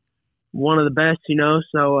 They're one of the best.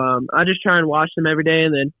 So I just try and watch them every day,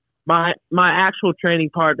 and then my actual training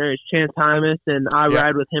partner is Chance Hymas, and I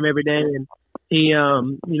ride with him every day. And he,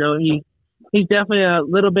 he's definitely a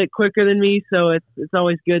little bit quicker than me, so it's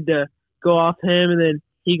always good to go off him, and then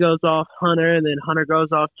he goes off Hunter, and then Hunter goes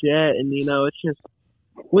off Jet, and it's just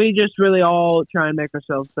we just really all try and make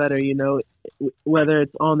ourselves better, whether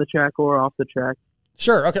it's on the track or off the track.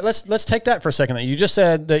 Sure. Okay, let's take that for a second. You just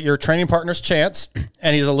said that your training partner's Chance,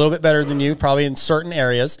 and he's a little bit better than you, probably in certain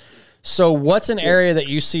areas. So what's an area that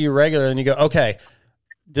you see regularly and you go, okay,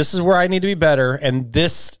 this is where I need to be better, and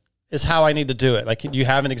this is how I need to do it? Like, do you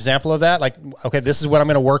have an example of that? Like, okay, this is what I'm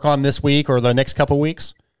going to work on this week or the next couple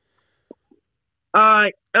weeks?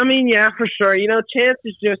 I mean, yeah, for sure. Chance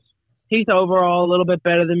is just, he's overall a little bit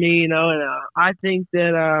better than me, and I think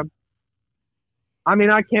that, I mean,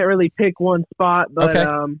 I can't really pick one spot, but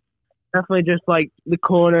definitely just like the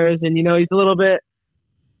corners, and, he's a little bit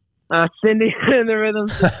Cindy in the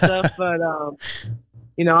rhythms and stuff, but,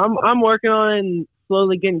 I'm working on it and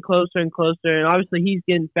slowly getting closer and closer, and obviously he's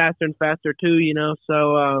getting faster and faster too,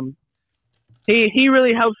 so he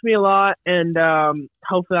really helps me a lot, and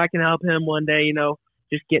hopefully I can help him one day,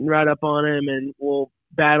 just getting right up on him, and we'll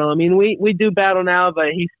battle. I mean, we do battle now, but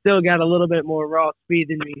he's still got a little bit more raw speed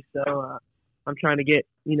than me, so I'm trying to get,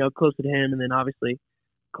 closer to him, and then obviously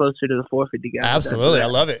closer to the 450 guy. Absolutely. I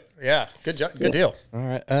love it. Yeah. Good job. Good deal. All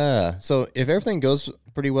right. So if everything goes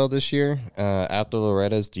pretty well this year, after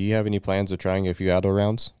Loretta's, do you have any plans of trying a few outdoor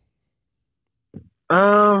rounds?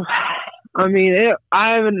 I mean,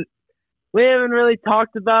 we haven't really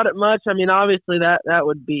talked about it much. I mean, obviously that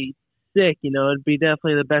would be sick, it'd be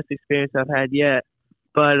definitely the best experience I've had yet.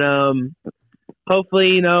 But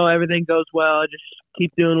hopefully, everything goes well. I just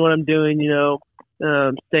keep doing what I'm doing,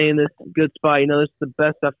 stay in this good spot. This is the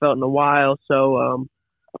best I've felt in a while. So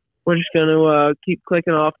we're just going to keep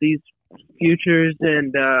clicking off these futures.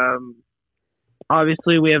 And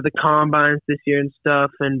obviously we have the combines this year and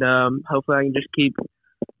stuff. And hopefully I can just keep,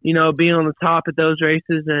 being on the top at those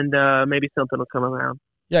races, and maybe something will come around.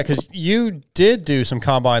 Yeah, because you did do some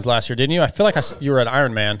combines last year, didn't you? I feel like you were at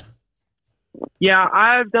Ironman. Yeah,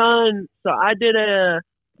 I did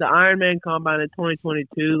the Ironman combine in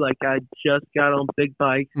 2022. Like, I just got on big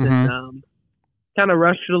bikes and kind of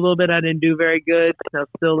rushed it a little bit. I didn't do very good. I was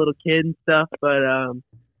still a little kid and stuff, but I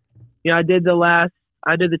did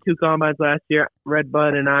the two combines last year, Red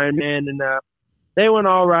Bud and Ironman, and they went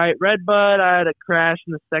all right. Red Bud, I had a crash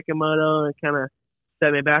in the second moto and kind of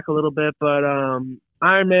set me back a little bit, but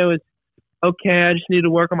Ironman was okay. I just need to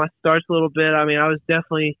work on my starts a little bit. I mean, I was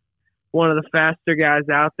definitely one of the faster guys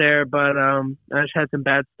out there, but I just had some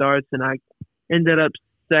bad starts, and I ended up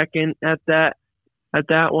second at that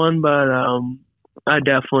one. But I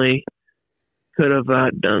definitely could have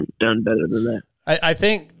done better than that. I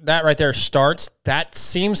think that right there, starts, that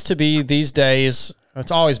seems to be these days.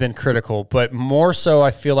 It's always been critical, but more so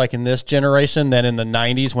I feel like in this generation than in the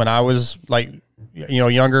 90s when I was like,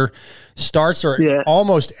 younger. Starts are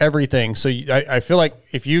almost everything. So I feel like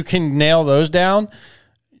if you can nail those down,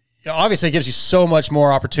 obviously it gives you so much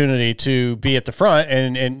more opportunity to be at the front,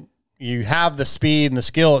 and you have the speed and the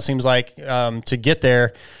skill, it seems like, to get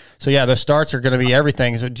there. So yeah, the starts are going to be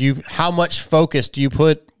everything. So how much focus do you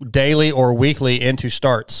put daily or weekly into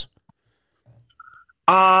starts?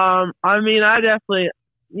 I mean, I definitely,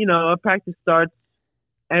 I practice starts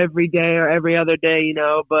every day or every other day,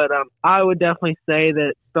 but I would definitely say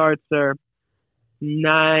that starts are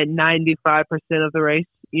 95% of the race,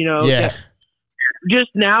 Yeah.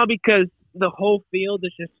 Just now, because the whole field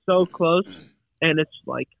is just so close, and it's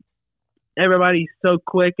like everybody's so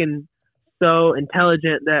quick and so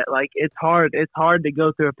intelligent that like it's hard to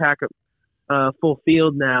go through a pack of full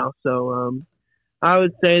field now. So I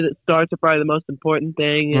would say that starts are probably the most important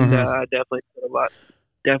thing, and I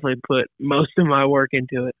definitely put most of my work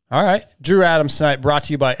into it. All right, Drew Adams tonight, brought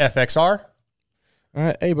to you by FXR. All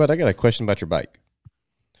right, hey bud, I got a question about your bike.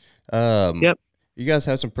 Yep. You guys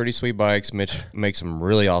have some pretty sweet bikes. Mitch makes some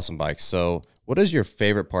really awesome bikes. So, what is your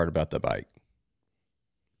favorite part about the bike?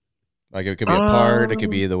 Like, it could be a part, it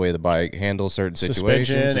could be the way the bike handles certain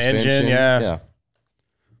situations, suspension, engine, yeah.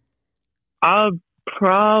 I'd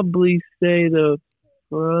probably say the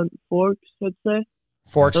front forks. I'd say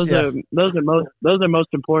forks. Those are most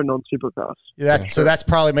important on Supercross. Yeah, so that's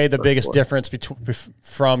probably made the biggest difference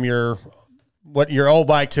from your old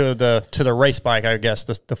bike to the race bike, I guess,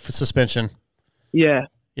 the suspension. Yeah,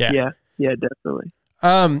 definitely.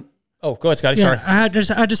 Oh, go ahead, Scotty. Yeah, sorry.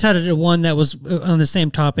 I just had one that was on the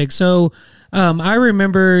same topic. So, I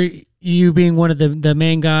remember you being one of the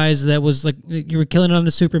main guys that was like, you were killing it on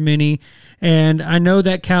the Super Mini, and I know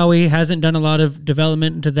that Cowie hasn't done a lot of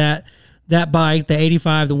development into that bike, the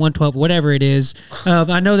 85, the 112, whatever it is.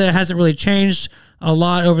 I know that it hasn't really changed a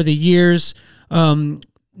lot over the years.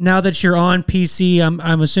 Now that you're on PC,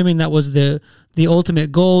 I'm assuming that was the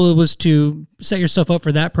ultimate goal. It was to set yourself up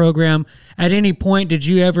for that program. At any point, did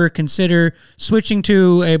you ever consider switching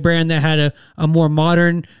to a brand that had a more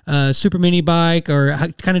modern Super Mini bike, or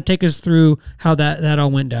kind of take us through how that all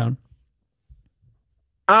went down?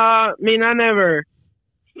 I mean, I never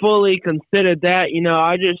fully considered that.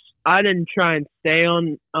 I didn't try and stay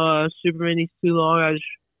on Super Minis too long.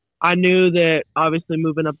 I knew that obviously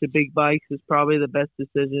moving up to big bikes is probably the best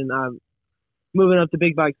decision. Moving up to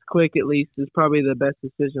big bikes quick, at least, is probably the best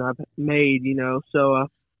decision I've made, So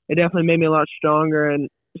it definitely made me a lot stronger. And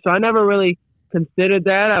so I never really considered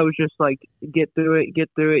that. I was just like, get through it,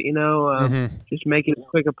 just make it as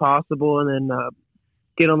quick as possible, and then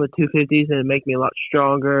get on the 250s and make me a lot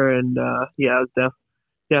stronger. And, it was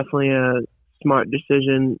definitely a smart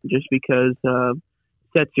decision, just because it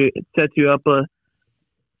sets you up a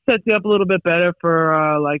little bit better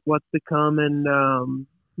for like what's to come. And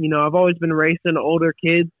I've always been racing older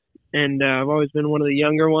kids, and I've always been one of the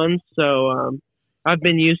younger ones, so I've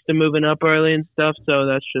been used to moving up early and stuff, so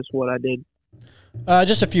that's just what I did.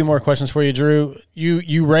 Just a few more questions for you, Drew.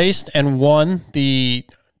 You raced and won the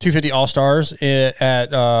 250 All-Stars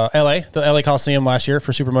at LA, the LA Coliseum last year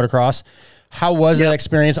for Super Motocross. How was that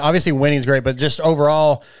experience? Obviously winning is great, but just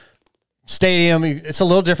overall stadium, it's a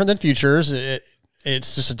little different than Futures.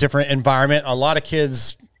 It's just a different environment. A lot of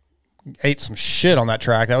kids ate some shit on that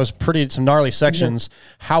track. That was some gnarly sections.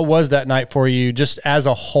 How was that night for you, just as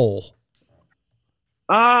a whole?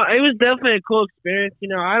 It was definitely a cool experience.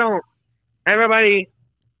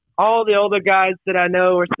 All the older guys that I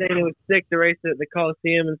know were saying it was sick to race at the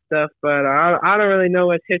Coliseum and stuff, but I don't really know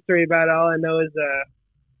much history about it. All I know is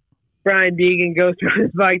Brian Deegan goes through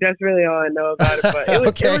his bike. That's really all I know about it. But it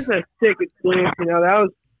was a sick experience. That was.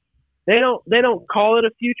 They don't call it a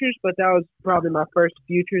Futures, but that was probably my first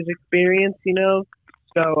Futures experience,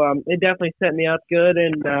 So it definitely set me up good,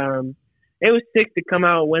 and it was sick to come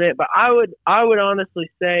out and win it. But I would honestly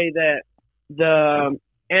say that the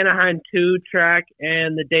Anaheim 2 track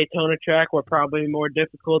and the Daytona track were probably more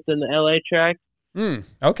difficult than the LA track.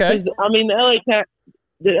 Okay. I mean, the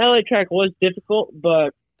LA track was difficult,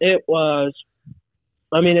 but it was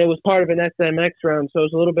part of an SMX round, so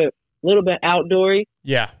it was a little bit outdoory.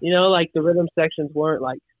 Yeah. Like the rhythm sections weren't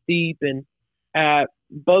like steep, and at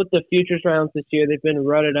both the Futures rounds this year, they've been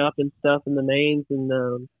rutted up and stuff in the mains,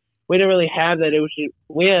 and we didn't really have that. It was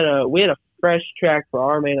we had a fresh track for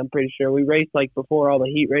our main. I'm pretty sure we raced like before all the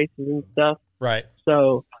heat races and stuff. Right.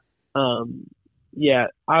 So, I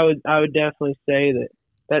would definitely say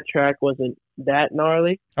that track wasn't that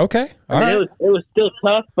gnarly. Okay. It was still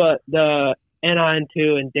tough, but the Anaheim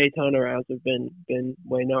 2 and Daytona rounds have been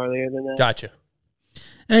way gnarlier than that. Gotcha.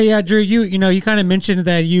 Hey, yeah, Drew, you kind of mentioned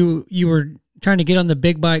that you were trying to get on the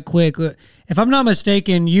big bike quick. If I'm not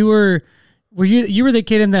mistaken, you were the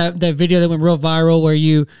kid in that video that went real viral where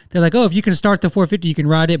they're like, oh, if you can start the 450, you can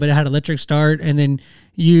ride it, but it had electric start, and then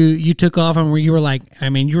you took off, and where you were like, I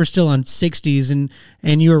mean, you were still on 60s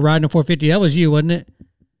and you were riding a 450. That was you, wasn't it?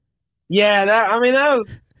 Yeah, I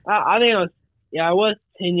was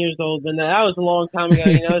 10 years old, and that was a long time ago.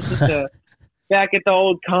 It's just back at the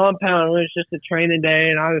old compound. It was just a training day,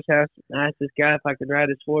 and I just asked this guy if I could ride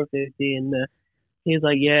his 450, and he was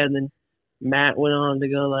like, yeah. And then Matt went on to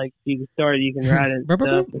go like, if you can start it, you can ride it. And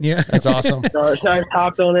stuff. Yeah, that's awesome. So I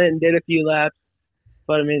hopped on it and did a few laps.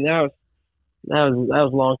 But I mean, that That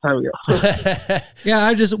was a long time ago.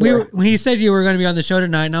 Yeah, when he said you were going to be on the show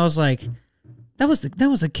tonight, and I was like, that was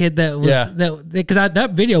the kid that was because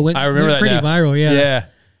that video went pretty viral. Yeah.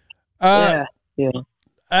 Yeah.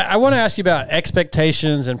 I want to ask you about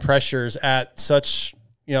expectations and pressures at such,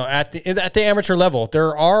 at the amateur level.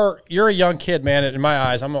 You're a young kid, man. In my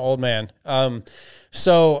eyes, I'm an old man. But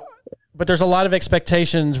there's a lot of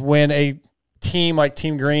expectations when a team like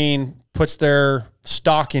Team Green puts their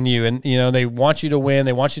stock in you, and they want you to win,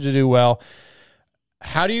 they want you to do well.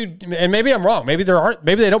 How do you? And maybe I'm wrong. Maybe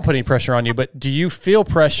they don't put any pressure on you. But do you feel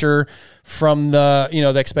pressure from the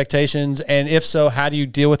the expectations? And if so, how do you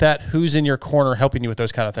deal with that? Who's in your corner helping you with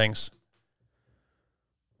those kind of things?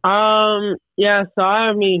 Yeah. So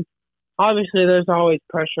I mean, obviously, there's always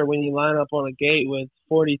pressure when you line up on a gate with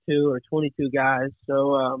 42 or 22 guys.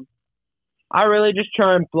 So I really just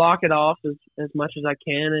try and block it off as much as I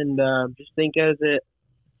can, and just think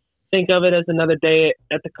of it as another day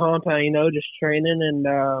at the compound, just training. And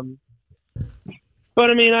but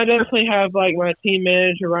I mean, I definitely have like my team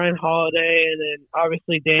manager Ryan Holiday, and then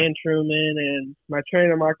obviously Dan Truman, and my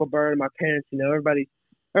trainer Michael Byrne, and my parents.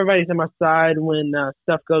 Everybody's on my side when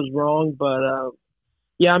stuff goes wrong. But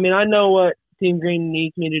yeah, I mean, I know what Team Green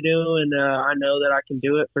needs me to do, and I know that I can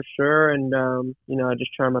do it for sure. And I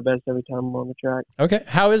just try my best every time I'm on the track. Okay,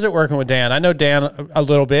 how is it working with Dan? I know Dan a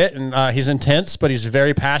little bit, and he's intense, but he's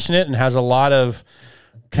very passionate and has a lot of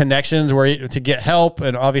connections to get help.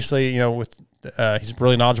 And obviously, with he's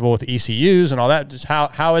really knowledgeable with ECUs and all that. Just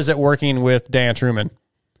how is it working with Dan Truman?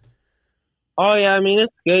 Oh yeah, I mean,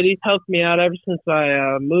 it's good. He's helped me out ever since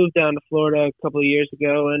I moved down to Florida a couple of years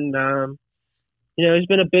ago, and he's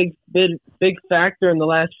been a big factor in the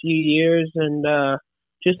last few years, and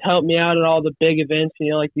just helped me out at all the big events,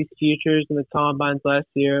 like these futures and the combines last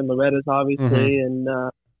year, and Loretta's obviously, and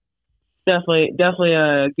definitely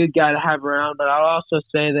a good guy to have around. But I'll also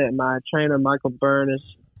say that my trainer Michael Byrne has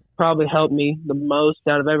probably helped me the most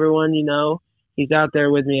out of everyone. He's out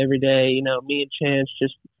there with me every day. Me and Chance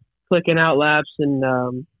just clicking out laps,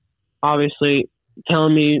 and obviously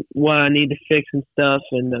telling me what I need to fix and stuff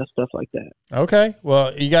like that. Okay.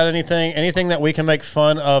 Well, you got anything that we can make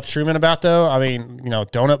fun of Truman about, though? I mean,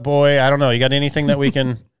 Donut Boy, I don't know. You got anything that we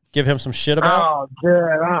can give him some shit about? Oh,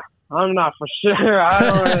 dude, I'm not for sure. I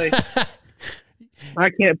don't really. I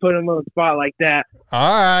can't put him on the spot like that.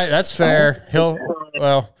 All right, that's fair.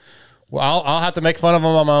 Well, I'll have to make fun of him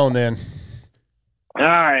on my own then. All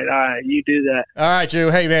right, you do that. All right,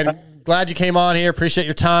 Drew. Hey, man. Glad you came on here. Appreciate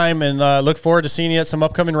your time, and look forward to seeing you at some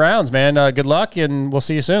upcoming rounds, man. Good luck, and we'll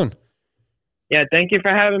see you soon. Yeah, thank you for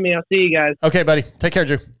having me. I'll see you guys. Okay, buddy. Take care,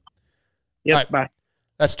 Drew. Yep, right. Bye.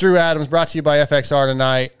 That's Drew Adams, brought to you by FXR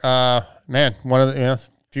tonight. Man, one of the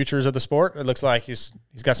futures of the sport. It looks like he's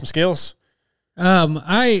got some skills. From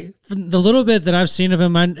the little bit that I've seen of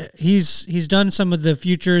him, he's done some of the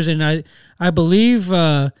futures, and I believe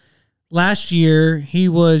last year he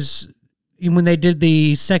was. When they did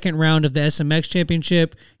the second round of the SMX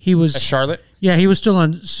championship, he was at Charlotte. Yeah, he was still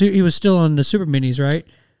on the Super Minis, right?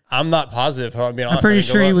 I'm not positive. I'm pretty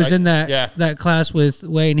sure he was in that class with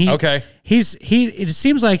Wayne. It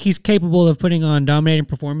seems like he's capable of putting on dominating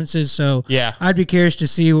performances. So yeah, I'd be curious to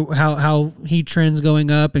see how he trends going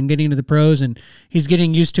up and getting into the pros, and he's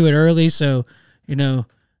getting used to it early. So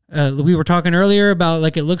we were talking earlier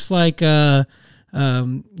about it looks like.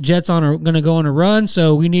 Jets going to go on a run,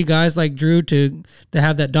 so we need guys like Drew to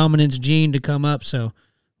have that dominance gene to come up. So,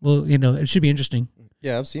 it should be interesting.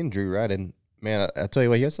 Yeah, I've seen Drew ride, and man, I tell you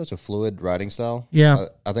what, he has such a fluid riding style. Yeah,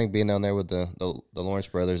 I think being down there with the Lawrence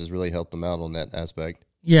brothers has really helped him out on that aspect.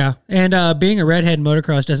 Yeah, and being a redhead in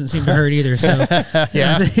motocross doesn't seem to hurt either. So,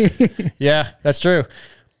 yeah, that's true.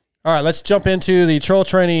 All right, let's jump into the troll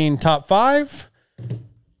training top 5.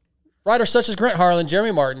 Riders such as Grant Harlan,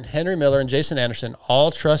 Jeremy Martin, Henry Miller, and Jason Anderson all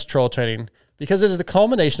trust troll training because it is the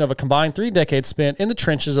culmination of a combined 3 decades spent in the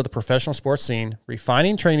trenches of the professional sports scene,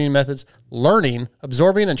 refining training methods, learning,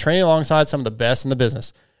 absorbing, and training alongside some of the best in the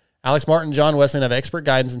business. Alex Martin and John Weston have expert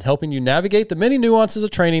guidance in helping you navigate the many nuances of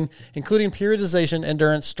training, including periodization,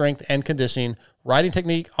 endurance, strength, and conditioning, riding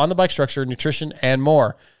technique, on-the-bike structure, nutrition, and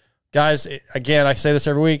more. Guys, again, I say this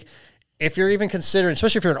every week, if you're even considering,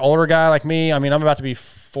 especially if you're an older guy like me, I mean, I'm about to be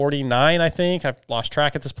 49, I think. I've lost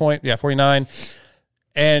track at this point. Yeah, 49.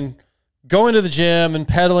 And going to the gym and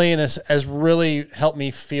pedaling has really helped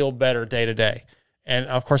me feel better day to day. And,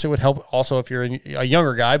 of course, it would help also if you're a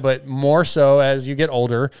younger guy, but more so as you get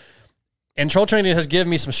older. And troll training has given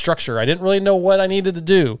me some structure. I didn't really know what I needed to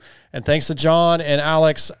do. And thanks to John and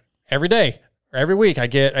Alex, every day, or every week, I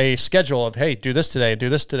get a schedule of, hey, do this today, do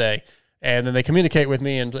this today. And then they communicate with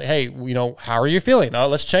me and, hey, you know, how are you feeling? Oh,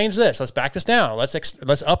 let's change this. Let's back this down.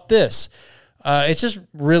 Let's up this. It just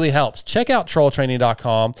really helps. Check out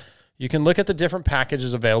trolltraining.com. You can look at the different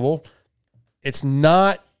packages available. It's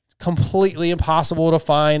not completely impossible to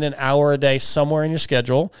find an hour a day somewhere in your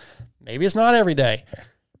schedule. Maybe it's not every day.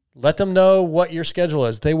 Let them know what your schedule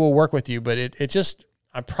is. They will work with you, but it just,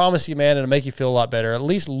 I promise you, man, it'll make you feel a lot better. At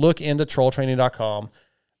least look into trolltraining.com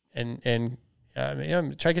and you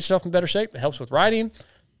know, try to get yourself in better shape. It helps with riding.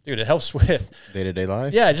 Dude, it helps with day-to-day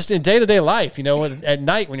life. Yeah, just in day-to-day life. You know, at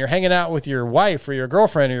night when you're hanging out with your wife or your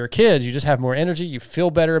girlfriend or your kids, you just have more energy. You feel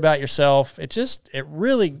better about yourself. It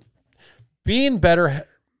really, being better,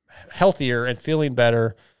 healthier, and feeling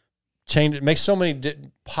better, it makes so many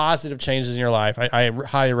positive changes in your life. I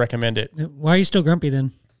highly recommend it. Why are you still grumpy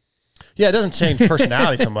then? Yeah, it doesn't change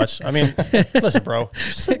personality so much. I mean, listen, bro,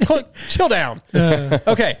 chill down.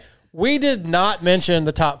 Okay. We did not mention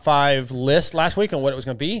the top 5 list last week on what it was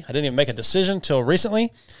going to be. I didn't even make a decision until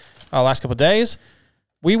recently, last couple of days.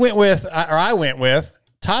 I went with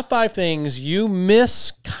top 5 things you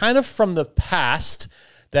miss kind of from the past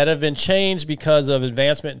that have been changed because of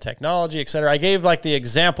advancement in technology, et cetera. I gave like the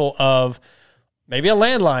example of maybe a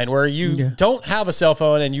landline where you don't have a cell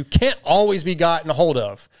phone and you can't always be gotten a hold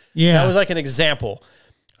of. Yeah. That was like an example.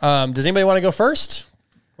 Does anybody want to go first?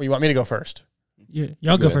 Or you want me to go first?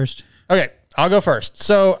 Y'all go first. Okay, I'll go first.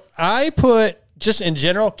 So I put, just in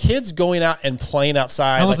general, kids going out and playing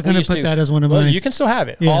outside. I was going to put that as one of mine. You can still have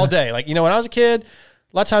it all day. Like, you know, when I was a kid, a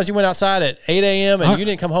lot of times you went outside at 8 a.m. and you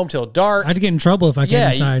didn't come home till dark. I'd get in trouble if I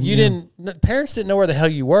came inside. Parents didn't know where the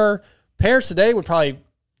hell you were. Parents today would probably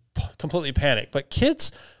completely panic. But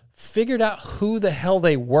kids figured out who the hell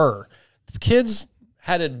they were. Kids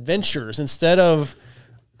had adventures instead of,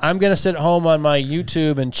 I'm going to sit at home on my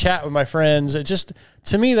YouTube and chat with my friends. It just,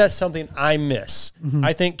 to me, that's something I miss. Mm-hmm.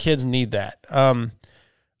 I think kids need that.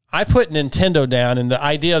 I put Nintendo down, and the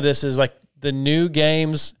idea of this is like the new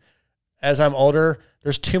games, as I'm older,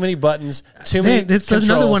 there's too many buttons, too many controls. That's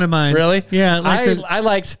another one of mine. Really? Yeah. I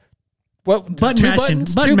liked button two mashing.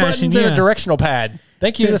 buttons and a directional pad.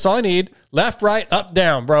 Thank you. That's all I need. Left, right, up,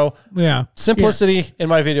 down, bro. Yeah. Simplicity in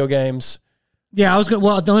my video games. Yeah,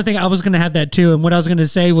 the only thing I was going to have that too. And what I was going to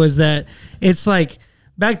say was that it's like,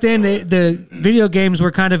 back then, the video games were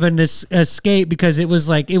kind of an escape because it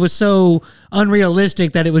was so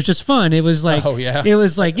unrealistic that it was just fun. It was like,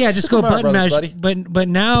 just go button mash. But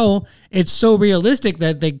now it's so realistic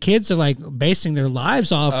that the kids are like basing their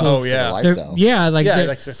lives off.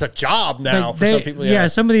 It's a job now for some people. Yeah,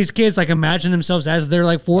 some of these kids like imagine themselves as their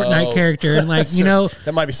like Fortnite character, and like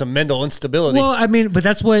that might be some mental instability. Well, I mean, but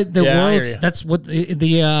that's what the that's what the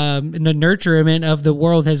nurturement of the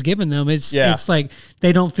world has given them. It's like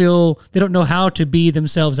they don't know how to be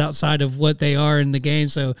themselves outside of what they are in the game.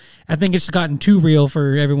 So I think it's gotten too real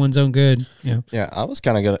for everyone's own good. Yeah. I was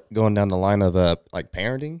kind of going down the line of like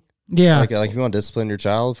parenting. Yeah. Like if you want to discipline your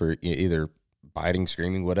child for either biting,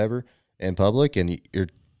 screaming, whatever in public, and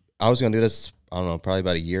I was going to do this, I don't know, probably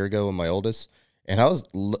about a year ago with my oldest, and I was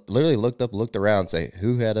literally looked around and say,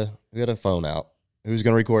 who had a phone out? Who's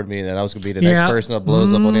going to record me? And then I was going to be the next person that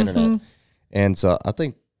blows up on the internet. And so I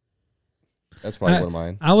think that's probably one of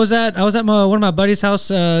mine. I was at one of my buddy's house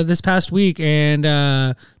this past week, and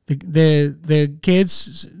the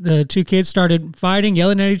kids, the 2 kids started fighting,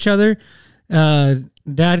 yelling at each other.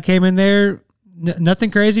 Dad came in there, nothing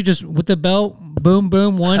crazy, just with the belt, boom,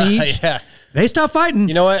 boom, one each. They stopped fighting.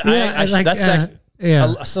 You know what?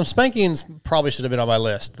 Some spankings probably should have been on my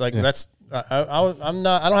list. Like that's, I don't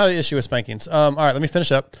have an issue with spankings. All right, let me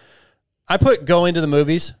finish up. I put going to the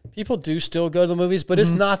movies. People do still go to the movies, but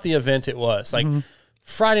it's not the event it was. Like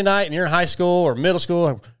Friday night and you're in high school or middle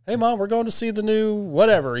school. Hey, Mom, we're going to see the new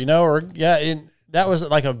whatever, that was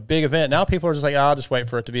like a big event. Now people are just like, I'll just wait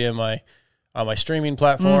for it to be on my streaming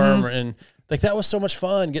platform. And like that was so much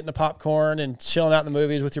fun, getting the popcorn and chilling out in the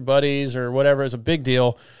movies with your buddies or whatever. Is a big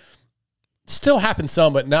deal. Still happens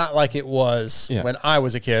some, but not like it was when I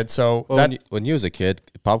was a kid. So when you was a kid,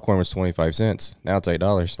 popcorn was 25 cents. Now it's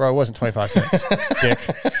 $8. Bro, it wasn't 25 cents. Dick.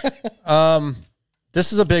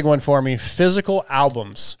 This is a big one for me. Physical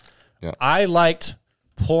albums. Yeah. I liked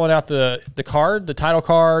pulling out the title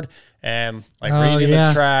card, and like reading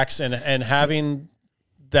the tracks and having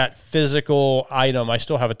that physical item. I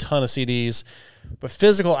still have a ton of CDs, but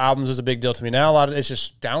physical albums is a big deal to me. Now a lot of it's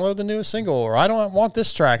just download the newest single, or I don't want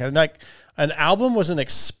this track. And like an album was an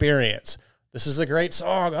experience. This is a great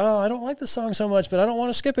song. Oh, I don't like this song so much, but I don't want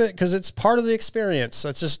to skip it because it's part of the experience.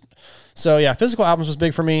 It's just, so yeah, physical albums was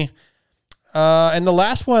big for me. And the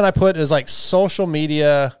last one I put is like social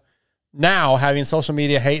media now having social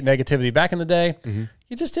media hate negativity. Back in the day,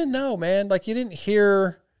 you just didn't know, man. Like you didn't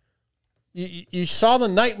hear, you saw the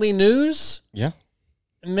nightly news. Yeah.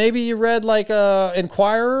 Maybe you read like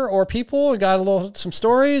Inquirer or People and got some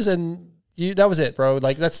stories, and that was it, bro.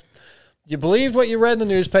 Like you believed what you read in the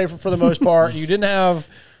newspaper for the most part. You didn't have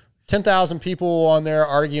 10,000 people on there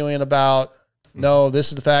arguing about, no, this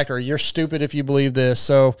is the fact, or you're stupid if you believe this.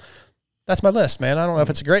 So that's my list, man. I don't know if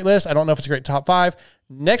it's a great list. I don't know if it's a great top 5.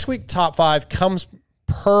 Next week, top 5 comes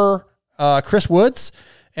per Chris Woods,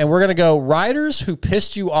 and we're going to go riders who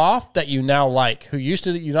pissed you off that you now like, who used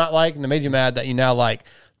to you not like and that made you mad that you now like.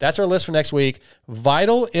 That's our list for next week.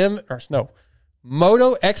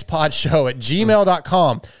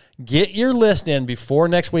 MotoXpod@gmail.com. Get your list in before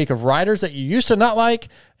next week of riders that you used to not like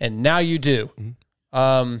and now you do.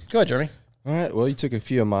 Go ahead, Jeremy. All right. Well, you took a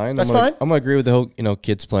few of mine. That's fine. I'm gonna agree with the whole,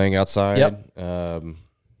 kids playing outside. Yep.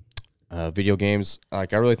 Video games.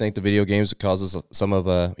 Like I really think the video games causes some of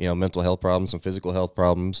mental health problems, some physical health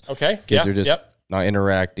problems. Okay. Kids are just not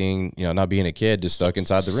interacting. Not being a kid, just stuck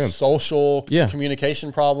inside the room. Social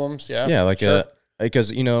communication problems. Yeah. Yeah. Like sure.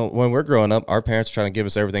 Because when we're growing up, our parents were trying to give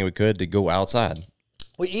us everything we could to go outside.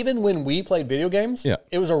 Well, even when we played video games, Yeah.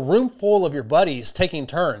 it was a room full of your buddies taking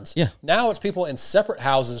turns. Yeah. Now it's people in separate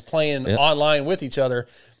houses playing online with each other.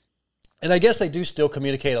 And I guess they do still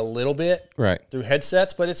communicate a little bit through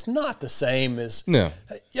headsets, but it's not the same as,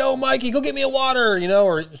 yo, Mikey, go get me a water,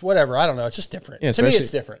 or whatever. I don't know. It's just different. To me,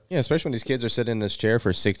 it's different. Yeah, especially when these kids are sitting in this chair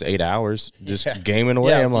for 6 to 8 hours just gaming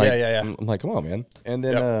away. I'm like, I'm like, come on, man. And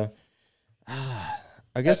then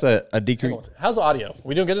I guess a decrease. How's the audio?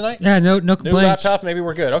 We doing good tonight? Yeah, no New complaints. laptop, maybe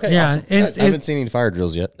we're good. Okay, Yeah, awesome. I haven't seen any fire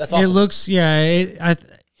drills yet. That's awesome. It looks,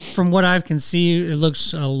 from what I can see, it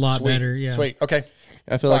looks a lot better. Yeah, Sweet. Okay.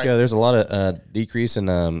 I feel like there's a lot of decrease in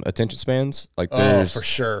attention spans. Like there's for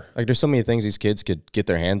sure. Like there's so many things these kids could get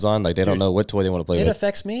their hands on. Like they don't know what toy they want to play with. It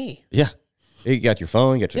affects me. Yeah, you got your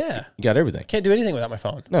phone. You got everything. Can't do anything without my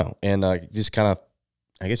phone. No, and just kind of,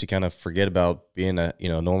 I guess you kind of forget about being a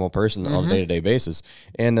normal person on a day-to-day basis.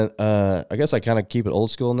 And I guess I kind of keep it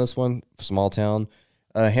old school in this one. Small town,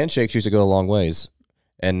 handshakes used to go a long ways,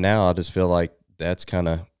 and now I just feel like that's kind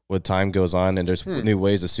of what time goes on, and there's new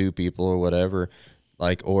ways to sue people or whatever,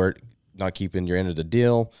 or not keeping your end of the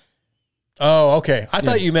deal. Oh, okay. I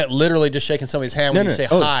thought you meant literally just shaking somebody's hand when you say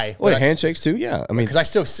hi. Well, handshakes too. Yeah, I mean,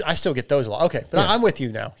 because I still get those a lot. Okay, but I'm with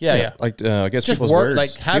you now. Yeah. Like I guess just people's word, words,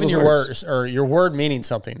 like having your words or your word meaning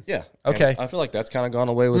something. Yeah. Okay. And I feel like that's kind of gone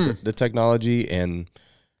away with the technology, and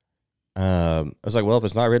I was like, well, if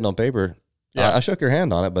it's not written on paper, I shook your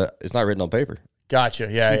hand on it, but it's not written on paper. Gotcha.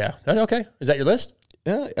 Yeah. That's okay. Is that your list?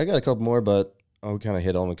 Yeah, I got a couple more, but we kind of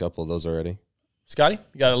hit on a couple of those already. Scotty,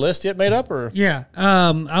 you got a list yet made up, or? Yeah.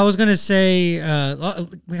 I was gonna say, I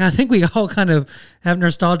think we all kind of have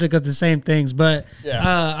nostalgic of the same things, but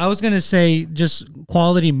I was gonna say just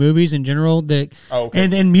quality movies in general.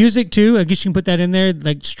 And music too. I guess you can put that in there.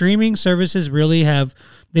 Like streaming services really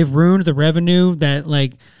they've ruined the revenue that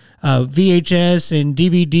VHS and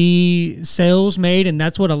DVD sales made, and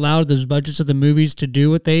that's what allowed those budgets of the movies to do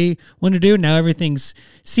what they want to do. Now everything's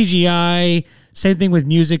CGI. Same thing with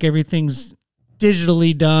music. Everything's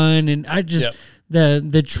digitally done, and I just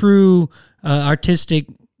the true artistic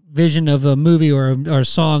vision of a movie or a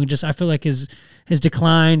song I feel like has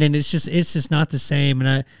declined, and it's just not the same.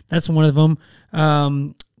 And that's one of them.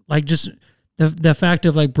 Just the fact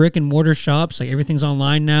of brick and mortar shops, everything's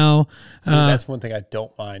online now. That's one thing I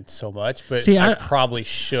don't mind so much, but I probably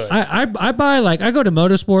should. I buy I go to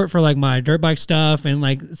Motorsport for my dirt bike stuff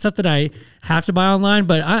and stuff that I have to buy online,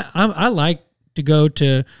 but I like to go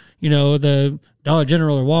to the Dollar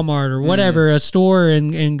General or Walmart or whatever, a store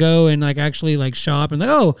and go and actually shop and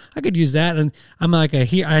I could use that, and I'm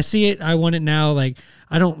here I see it, I want it now. I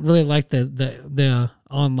don't really like the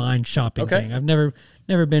online shopping thing. I've never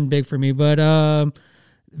been big for me, but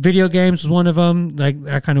video games was one of them.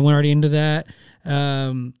 I kind of went already into that.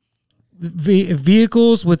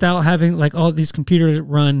 Vehicles without having all these computer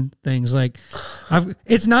run things.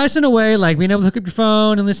 It's nice in a way, being able to hook up your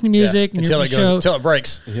phone and listen to music and until it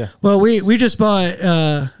breaks. Yeah. Well, we just bought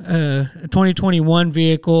a 2021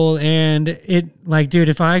 vehicle, and it dude,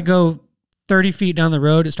 if I go 30 feet down the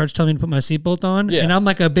road, it starts telling me to put my seatbelt on. And I'm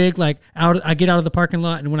a big, I get out of the parking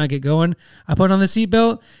lot, and when I get going, I put on the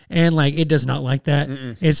seatbelt, and it does not like that.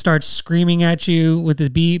 It starts screaming at you with the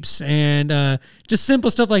beeps and just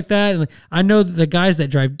simple stuff like that. And I know the guys that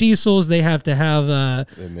drive diesels, they have to have the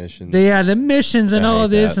emissions. The emissions and all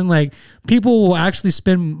of this. That. And people will actually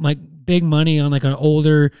spend big money on an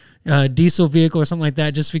older diesel vehicle or something like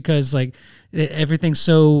that, just because everything's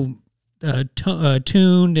so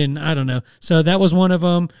tuned, and I don't know. So that was one of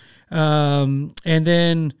them. And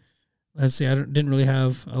then let's see. I didn't really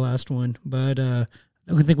have a last one, but I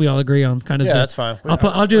think we all agree on kind of. Yeah, that's fine.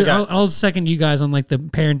 I'll second you guys on like the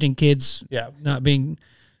parenting kids. Yeah. Not being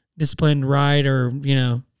disciplined, right, or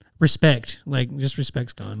respect. Like just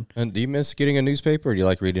respect's gone. And do you miss getting a newspaper, or do you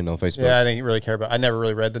like reading on Facebook? Yeah, I didn't really care about. I never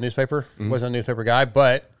really read the newspaper. Wasn't a newspaper guy,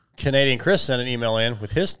 but Canadian Chris sent an email in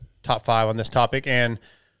with his top 5 on this topic, and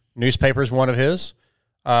newspaper's one of his.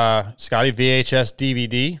 Scotty, VHS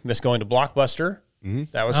DVD, miss going to Blockbuster.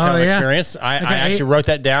 That was kind of an experience. I actually wrote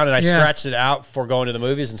that down, and I scratched it out for going to the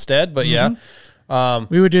movies instead. But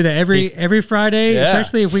we would do that every Friday,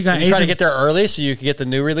 especially if we got. You try to get there early so you could get the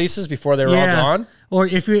new releases before they were all gone. Or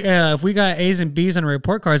if we got A's and B's on our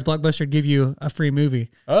report cards, Blockbuster would give you a free movie.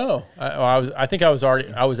 Oh, I think I was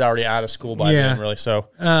already out of school by then, really. So,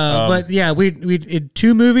 but yeah, we did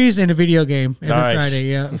 2 movies and a video game every Friday.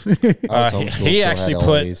 Yeah, he actually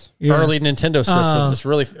put early Nintendo systems. It's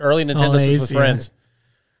really early Nintendo systems with friends.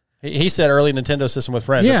 He said early Nintendo system with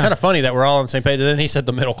friends. It's kind of funny that we're all on the same page. And then he said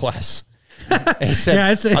the middle class. He said,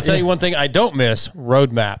 I'll tell you one thing I don't miss,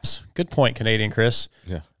 road maps. Good point, Canadian Chris.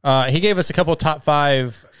 Yeah. He gave us a couple of top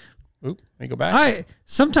 5. Oop, let me go back.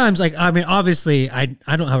 Sometimes, obviously, I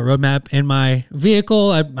don't have a road map in my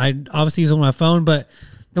vehicle. I obviously use it on my phone, but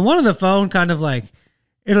the one on the phone kind of like,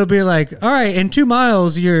 it'll be like, all right, in 2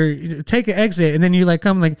 miles, you take an exit, and then you like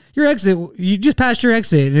come like your exit, you just passed your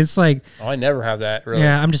exit, and it's like, oh, I never have that. Really?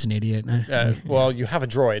 Yeah, I'm just an idiot. Well, you have a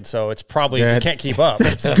Droid, so it's probably you can't keep up.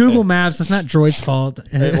 It's Google Maps. It's not Droid's fault.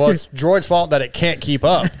 Well, it's Droid's fault that it can't keep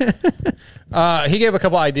up. He gave a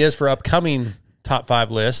couple ideas for upcoming top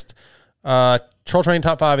 5 list. Troll Train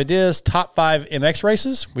top 5 ideas. Top 5 MX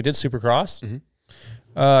races. We did Supercross.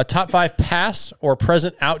 Top 5 past or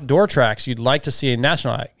present outdoor tracks you'd like to see a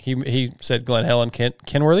national act. He said Glen Helen,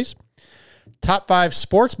 Kenworthy's. Top 5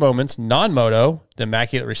 sports moments, non-moto, the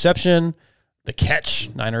Immaculate Reception, the catch,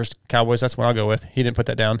 Niners, Cowboys, that's what I'll go with. He didn't put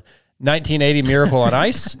that down. 1980 Miracle on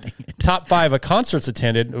Ice. Top 5 of concerts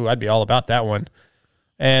attended. Ooh, I'd be all about that one.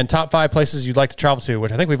 And top 5 places you'd like to travel to,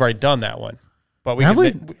 which I think we've already done that one. But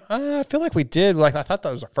I feel like we did. Like I thought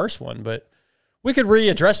that was the first one, but we could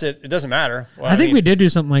readdress it. It doesn't matter. Well, I think we did do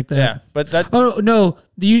something like that. Yeah, but that. Oh no,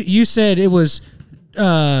 you said it was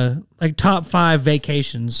like top 5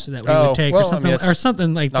 vacations that we would take, or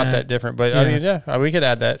something like that. Not that different, but I mean, we could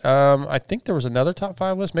add that. I think there was another top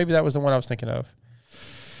 5 list. Maybe that was the one I was thinking of.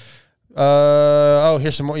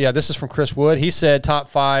 Here's some more. Yeah, this is from Chris Wood. He said top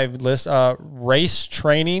 5 list: race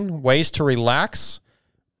training, ways to relax.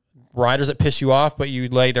 Riders that piss you off, but you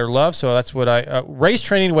later love. So that's what race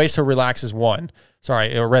training ways to relax is one.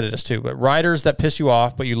 Sorry, I read it as 2, but riders that piss you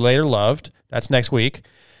off, but you later loved. That's next week.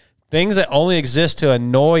 Things that only exist to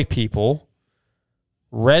annoy people.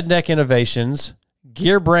 Redneck innovations,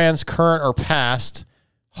 gear brands current or past,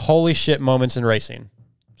 holy shit moments in racing.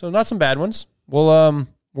 So not some bad ones. We'll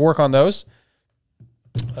work on those.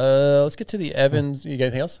 Let's get to the Evans. You got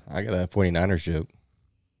anything else? I got a 49ers joke.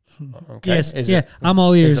 Okay. Yes. I'm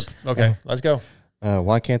all ears. Okay, let's go.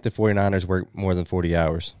 Why can't the 49ers work more than 40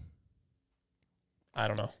 hours? I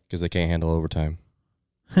don't know. Because they can't handle overtime.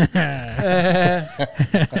 Yeah,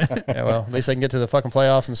 well, at least they can get to the fucking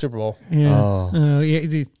playoffs and the Super Bowl. Yeah. Yeah,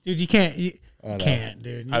 dude, you can't. You can't,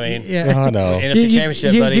 dude. I mean, I know. NFC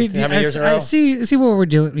Championship, buddy. How many years in a row? I see what we're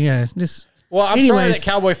doing. Yeah, just. Well, I'm sorry that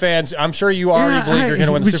Cowboy fans, I'm sure you already believe you're going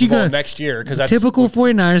to win the Super Bowl next year. Because that's typical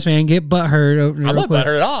 49ers fan, get butthurt. I'm not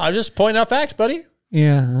butthurt at all. I'm just pointing out facts, buddy.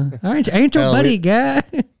 Yeah. All right. I ain't your buddy, guy.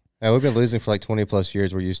 Yeah, we've been losing for like 20 plus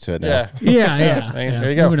years. We're used to it now. Yeah. There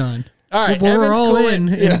you go. Moving on. All right. Well, we're all in.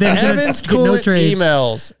 Evans Coolant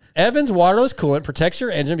emails. Evans waterless coolant protects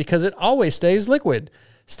your engine because it always stays liquid.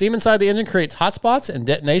 Steam inside the engine creates hot spots and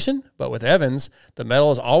detonation, but with Evans, the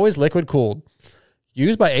metal is always liquid cooled.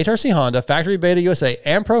 Used by HRC Honda, Factory Beta USA,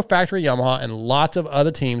 and Pro Factory Yamaha, and lots of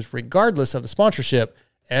other teams, regardless of the sponsorship,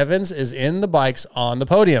 Evans is in the bikes on the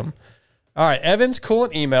podium. All right, Evans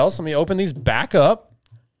coolant emails. Let me open these back up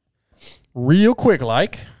real quick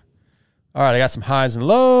like. All right, I got some highs and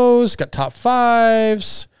lows, got top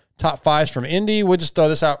 5s. Top 5s from Indy. We'll just throw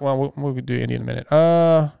this out. Well, we'll do Indy in a minute.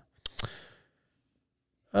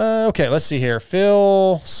 Okay, let's see here.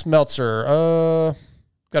 Phil Smeltzer.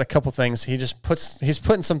 Got a couple things. He's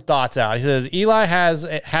putting some thoughts out. He says Eli has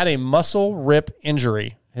had a muscle rip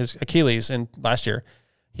injury, his Achilles, in last year.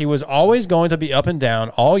 He was always going to be up and down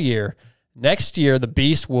all year. Next year, the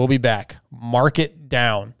beast will be back. Mark it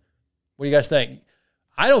down. What do you guys think?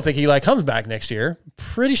 I don't think Eli comes back next year.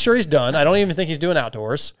 Pretty sure he's done. I don't even think he's doing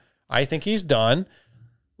outdoors. I think he's done.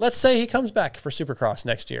 Let's say he comes back for Supercross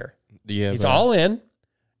next year. He's all in,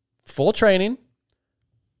 full training,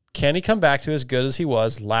 Can he come back to as good as he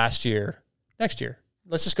was last year, next year?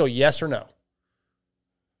 Let's just go yes or no.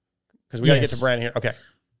 Because we got to get to Brandon here. Okay.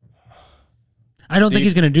 I don't think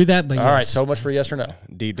he's going to do that, but all right, so much for yes or no.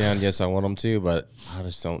 Deep down, yes, I want him to, but I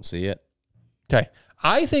just don't see it. Okay.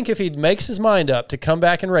 I think if he makes his mind up to come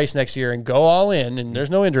back and race next year and go all in and there's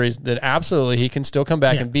no injuries, then absolutely he can still come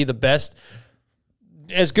back and be the best,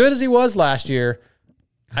 as good as he was last year.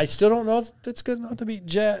 I still don't know if it's good enough to beat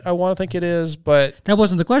Jet. I want to think it is, but that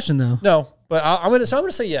wasn't the question, though. No, but I'm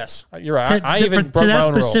gonna say yes. You're right. I even broke to my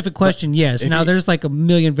own that specific question. Yes. Now there's like a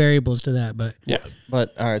million variables to that, but yeah.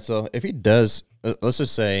 But all right, so if he does, let's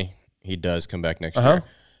just say he does come back next year.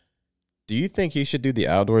 Do you think he should do the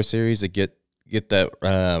outdoor series to get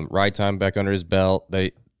that ride time back under his belt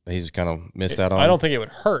that he's kind of missed out on? I don't think it would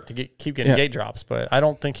hurt to keep getting gate drops, but I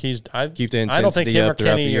don't think I don't think him or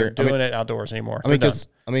Kenny are doing it outdoors anymore. Because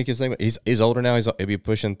he's older now. He'll be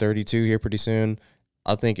pushing 32 here pretty soon.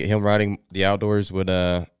 I think him riding the outdoors would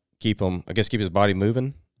keep his body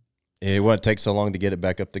moving. It wouldn't take so long to get it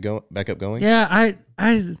back up going. Yeah,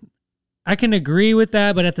 I can agree with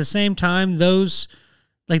that, but at the same time, those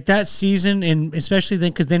like that season, and especially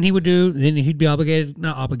then, because then he'd be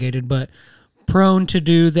not obligated, but prone to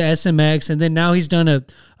do the SMX, and then now he's done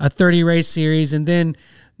a 30 race series, and then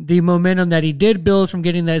the momentum that he did build from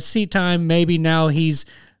getting that seat time, maybe now he's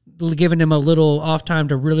giving him a little off time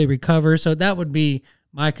to really recover. So that would be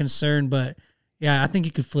my concern. But yeah, I think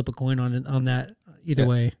you could flip a coin on that either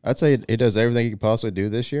way. I'd say he does everything he could possibly do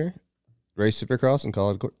this year. Race Supercross and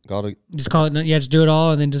call it. Just do it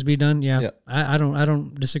all and then just be done. Yeah. I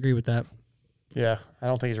don't disagree with that. Yeah, I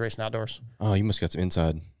don't think he's racing outdoors. Oh, you must got some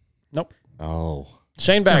inside. Nope. Oh.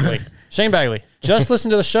 Shane Bagley. Just listen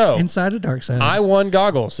to the show. Inside the dark side. I won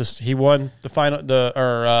goggles. He won the final.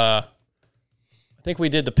 I think we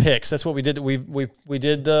did the picks. That's what we did. We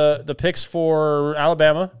did the picks for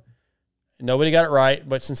Alabama. Nobody got it right,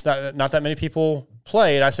 but since not that many people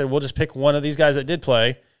played, I said we'll just pick one of these guys that did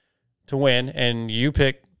play to win, and you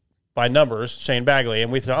pick by numbers Shane Bagley,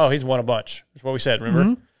 and we thought, he's won a bunch. That's what we said.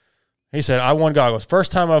 Remember? Mm-hmm. He said, I won goggles.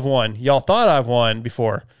 First time I've won. Y'all thought I've won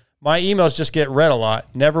before. My emails just get read a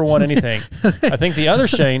lot. Never won anything. I think the other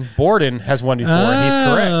Shane, Borden, has won before, and he's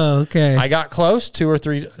correct. Okay. I got close, 2 or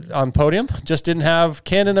 3 on podium. Just didn't have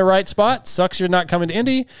Ken in the right spot. Sucks you're not coming to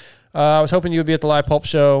Indy. I was hoping you would be at the Live Pulp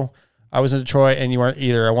Show. I was in Detroit, and you weren't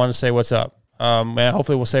either. I wanted to say what's up. Man,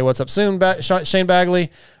 hopefully we'll say what's up soon, Shane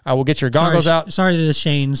Bagley. I will get your goggles out. Sorry to the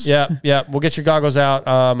Shanes. Yeah. We'll get your goggles out.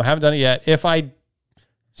 I haven't done it yet. If I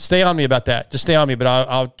stay on me about that, just stay on me, but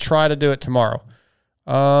I'll try to do it tomorrow.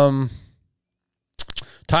 Tyler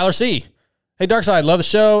C. Hey, Darkside, love the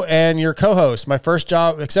show and your co-host. My first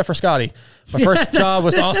job, except for Scotty, my first job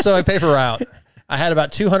was also a paper route. I had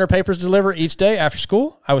about 200 papers to deliver each day after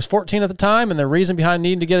school. I was 14 at the time, and the reason behind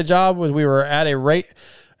needing to get a job was we were at a race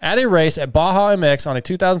at Baja MX on a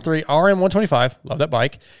 2003 RM 125. Love that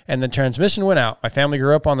bike. And the transmission went out. My family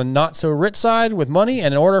grew up on the not-so-rich side with money,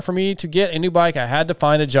 and in order for me to get a new bike, I had to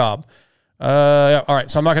find a job. All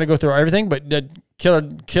right, so I'm not going to go through everything, but the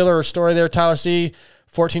killer story there, Tyler C.,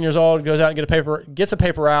 14 years old, goes out and gets a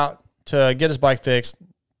paper out to get his bike fixed.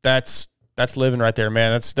 That's living right there,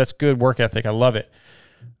 man. That's good work ethic. I love it.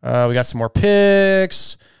 We got some more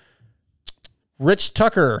picks. Rich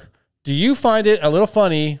Tucker. Do you find it a little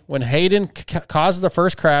funny when Hayden causes the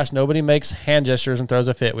first crash, nobody makes hand gestures and throws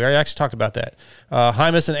a fit? We already actually talked about that.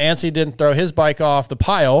 Hymus and Anstey didn't throw his bike off the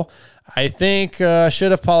pile. I think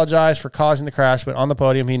should apologize for causing the crash, but on the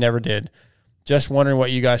podium, he never did. Just wondering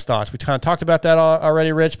what you guys thought. We kind of talked about that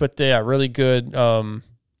already, Rich, but yeah, really good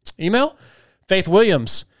email. Faith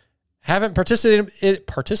Williams. Haven't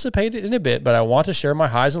participated in a bit, but I want to share my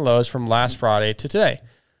highs and lows from last Friday to today.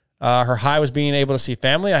 Her high was being able to see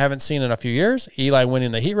family I haven't seen in a few years. Eli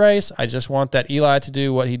winning the heat race. I just want that Eli to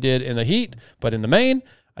do what he did in the heat, but in the main,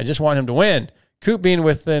 I just want him to win. Coop being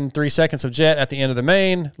within 3 seconds of Jet at the end of the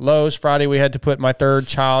main. Lows, Friday, we had to put my third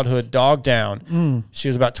childhood dog down. She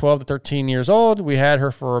was about 12 to 13 years old. We had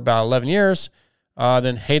her for about 11 years.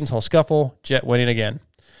 Then Hayden's whole scuffle, Jet winning again.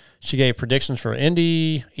 She gave predictions for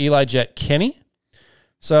Indy, Eli, Jet, Kenny.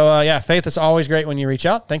 So, yeah, Faith, it's always great when you reach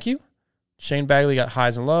out. Thank you. Shane Bagley got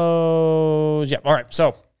highs and lows. Yeah, all right.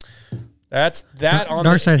 So, that's that on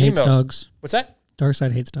Dark Side the emails. Hates dogs. What's that? Dark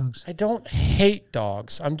Side hates dogs. I don't hate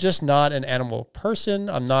dogs. I'm just not an animal person.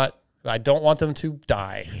 I don't want them to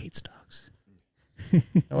die. He hates dogs.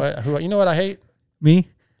 You know what I hate? Me?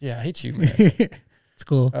 Yeah, I hate you, man. It's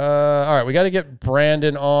cool. All right, we got to get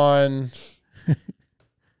Brandon on.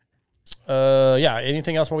 Yeah,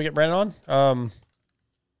 anything else while we get Brandon on?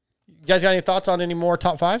 You guys got any thoughts on any more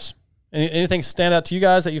top fives? Anything stand out to you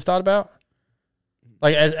guys that you've thought about?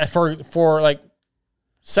 Like for like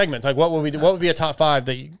segments, like what would be a top 5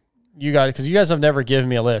 that you guys, because you guys have never given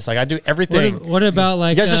me a list. Like I do everything. What about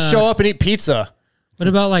like you guys just show up and eat pizza? What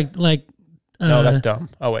about like no, that's dumb.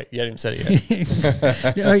 Oh wait, you haven't even said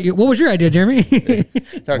it yet. What was your idea, Jeremy?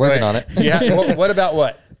 Working on it. Yeah. What about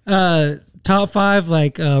what? Top 5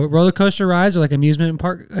 like roller coaster rides or like amusement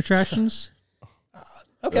park attractions.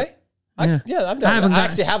 Okay. Yeah. I'm done. I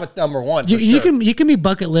actually have a number 1. You can be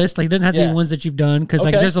bucket list. Like it doesn't have to be ones that you've done because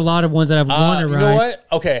like there's a lot of ones that I've wanted to ride. You know what?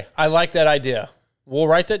 Okay, I like that idea. We'll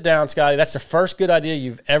write that down, Scotty. That's the first good idea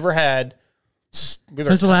you've ever had.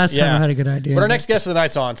 Since the last time I had a good idea. But our next guest of the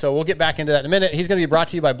night's on, so we'll get back into that in a minute. He's going to be brought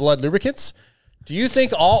to you by Blood Lubricants. Do you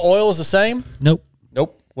think all oil is the same? Nope.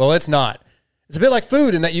 Well, it's not. It's a bit like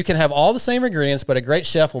food in that you can have all the same ingredients, but a great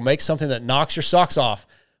chef will make something that knocks your socks off.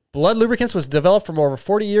 Blood Lubricants was developed from over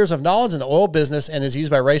 40 years of knowledge in the oil business and is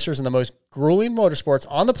used by racers in the most grueling motorsports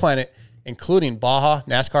on the planet, including Baja,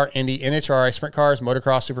 NASCAR, Indy, NHRA, sprint cars,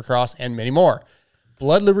 motocross, supercross, and many more.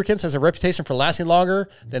 Blood Lubricants has a reputation for lasting longer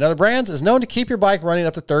than other brands, is known to keep your bike running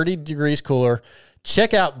up to 30 degrees cooler.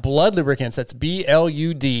 Check out Blood Lubricants. That's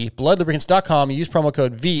BLUD, bloodlubricants.com. Use promo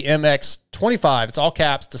code VMX25. It's all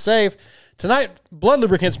caps to save. Tonight, Blood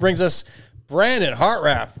Lubricants brings us Brandon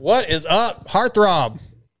Hartranft. What is up, Heartthrob?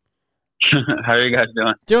 How are you guys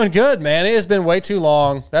doing? Doing good, man. It has been way too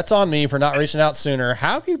long. That's on me for not reaching out sooner.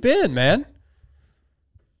 How have you been, man?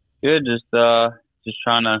 Good. Just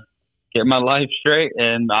trying to get my life straight,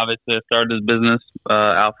 and obviously I started this business,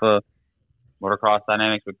 Alpha Motocross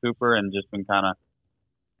Dynamics with Cooper, and just been kind of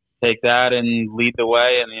take that and lead the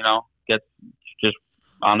way, and get just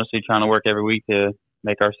honestly trying to work every week to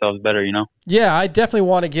make ourselves better. Yeah, I definitely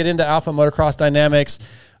want to get into Alpha Motocross Dynamics,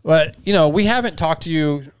 but we haven't talked to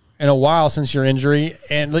you in a while since your injury,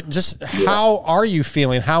 and just how are you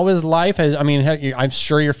feeling? How is life? I'm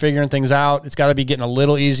sure you're figuring things out. It's got to be getting a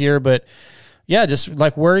little easier, but yeah, just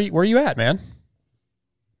like where are you at, man?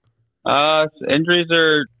 Injuries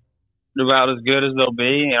are about as good as they'll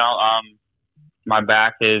be. My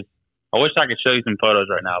back is. I wish I could show you some photos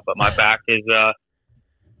right now, but my back is.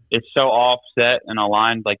 It's so offset and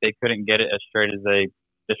aligned, like they couldn't get it as straight as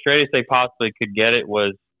they possibly could get it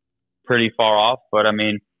was pretty far off. But I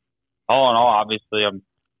mean, all in all, obviously, I'm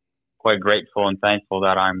quite grateful and thankful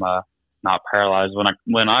that I'm not paralyzed.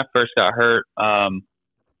 When I first got hurt,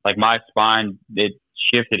 like my spine, it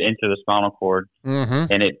shifted into the spinal cord,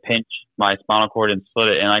 and it pinched my spinal cord and split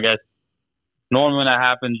it. And I guess normally when that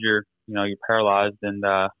happens, you're paralyzed. And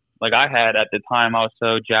like I had at the time, I was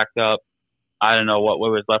so jacked up, I don't know what way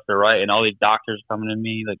was left or right. And all these doctors coming to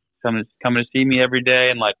me, like coming to see me every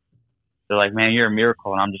day, and like they're like, "Man, you're a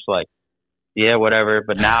miracle." And I'm just like, "Yeah, whatever."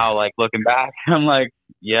 But now, like looking back, I'm like,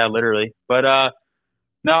 "Yeah, literally." But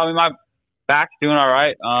no, I mean my back's doing all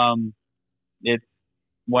right. It's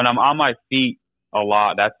when I'm on my feet a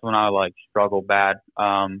lot, that's when I like struggle bad.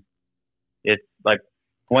 It's like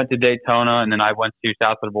I went to Daytona, and then I went to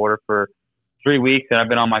south of the border for 3 weeks, and I've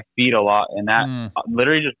been on my feet a lot, and that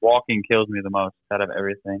literally just walking kills me the most out of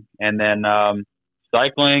everything. And then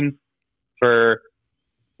cycling, for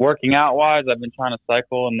working out wise, I've been trying to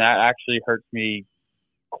cycle, and that actually hurts me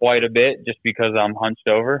quite a bit just because I'm hunched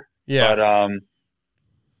over. Yeah. But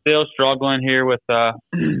still struggling here with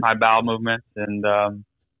my bowel movements, and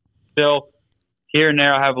still here and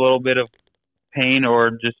there I have a little bit of pain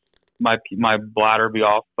or just my bladder be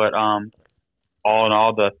off. But all in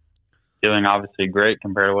all, the feeling obviously great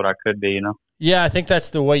compared to what I could be, Yeah, I think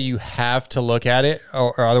that's the way you have to look at it,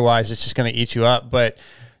 or otherwise it's just going to eat you up. But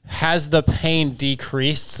has the pain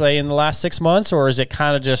decreased, say, in the last 6 months, or is it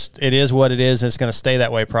kind of just, it is what it is, and it's going to stay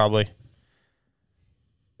that way probably?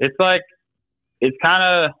 It's like, it's kind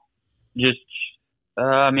of just,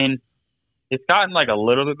 I mean, it's gotten like a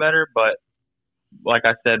little bit better, but like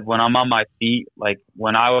I said, when I'm on my feet, like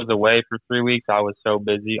when I was away for 3 weeks, I was so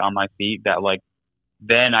busy on my feet that like,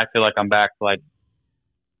 then I feel like I'm back to like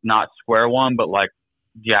not square one, but like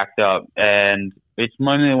jacked up. And it's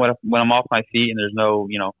mainly when I'm off my feet and there's no,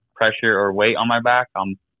 pressure or weight on my back,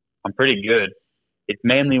 I'm pretty good. It's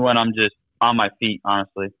mainly when I'm just on my feet,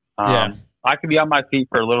 honestly. Yeah. I could be on my feet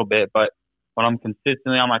for a little bit, but when I'm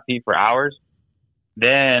consistently on my feet for hours,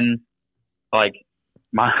 then like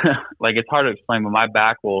like it's hard to explain, but my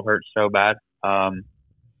back will hurt so bad.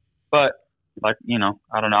 But like,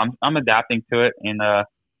 I don't know. I'm adapting to it, and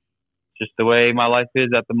just the way my life is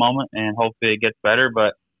at the moment, and hopefully it gets better,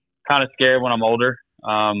 but kind of scared when I'm older.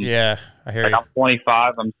 Yeah, I hear you. I'm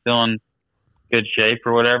 25. I'm still in good shape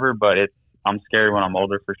or whatever, but I'm scared when I'm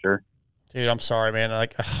older for sure. Dude, I'm sorry, man.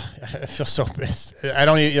 Like, I feel so pissed. I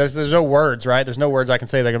don't even, there's no words, right? There's no words I can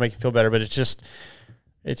say that are going to make you feel better, but it's just,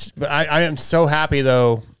 But I am so happy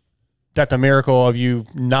though that the miracle of you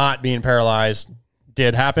not being paralyzed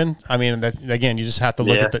did happen. I mean, that, again, you just have to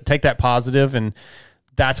look at take that positive, and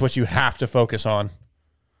that's what you have to focus on.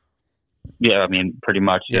 Yeah, I mean, pretty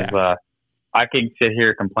much. Yeah. I can sit here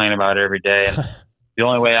and complain about it every day, and the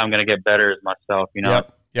only way I'm going to get better is myself. You know,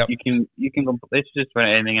 Yep. you can. It's just about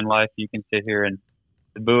anything in life. You can sit here and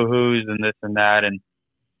the boo-hoos and this and that, and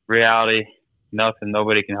reality, nothing.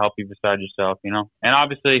 Nobody can help you besides yourself. You know, and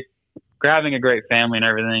obviously, having a great family and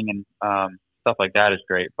everything and stuff like that is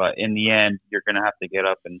great. But in the end, you're going to have to get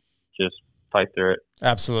up and just fight through it.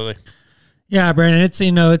 Absolutely. Yeah, Brandon, it's,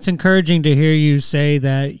 you know, it's encouraging to hear you say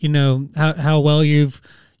that, you know, how well you've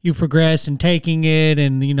progressed in taking it,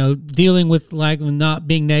 and, you know, dealing with like not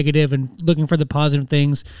being negative and looking for the positive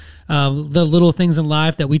things, the little things in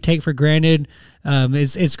life that we take for granted.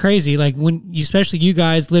 It's crazy. Like especially you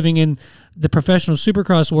guys living in the professional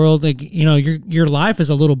supercross world, like, you know, your life is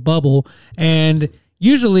a little bubble, and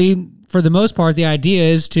usually, for the most part, the idea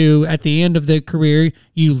is to, at the end of the career,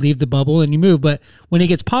 you leave the bubble and you move. But when it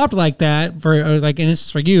gets popped like that, like, and this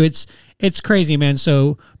is for you, it's crazy, man.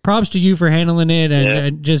 So props to you for handling it,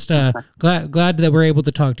 and just glad that we're able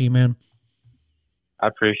to talk to you, man. I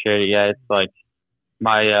appreciate it. Yeah, it's like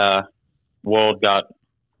my world got,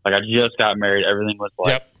 like, I just got married. Everything was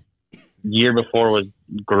like, year before was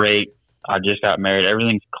great. I just got married.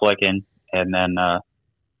 Everything's clicking, and then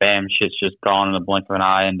bam, shit's just gone in the blink of an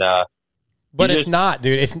eye. And but it's not,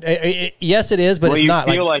 dude. Yes, it is, but it's not.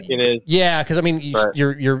 You feel like it is. Yeah, because I mean,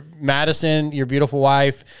 you're Madison, your beautiful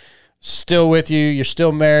wife, still with you. You're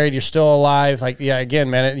still married. You're still alive. Like, yeah, again,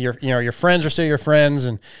 man, your friends are still your friends.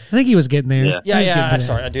 And I think he was getting there. Yeah. I'm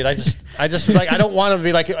sorry, dude. I just like, I don't want him to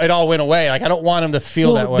be like it all went away. Like, I don't want him to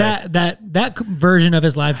feel that way. That version of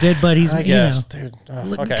his life did, but he's, I guess, dude.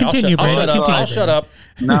 Okay, continue. I'll shut up.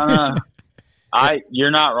 No.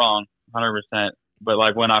 You're not wrong, 100%. But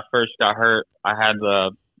like when I first got hurt, I had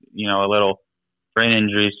a little brain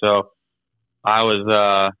injury. So I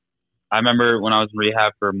remember when I was in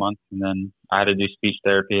rehab for a month, and then I had to do speech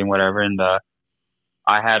therapy and whatever. And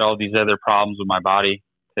I had all these other problems with my body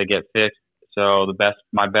to get fixed. So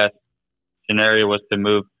my best scenario was to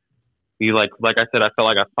move. Like I said, I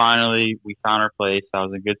felt like we found our place. I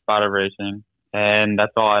was in a good spot of racing, and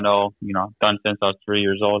that's all I know. You know, I've done since I was 3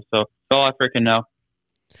 years old. So that's all I freaking know.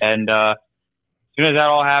 And as soon as that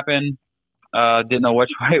all happened, didn't know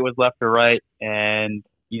which way was left or right. And,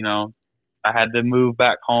 you know, I had to move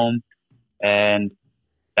back home, and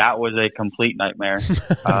that was a complete nightmare.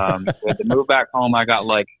 To move back home, I got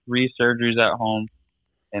like 3 surgeries at home.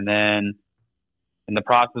 And then in the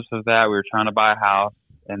process of that, we were trying to buy a house.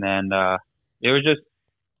 And then it was just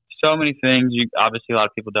so many things obviously a lot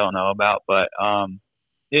of people don't know about. But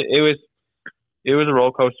it was a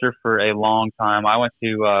roller coaster for a long time. I went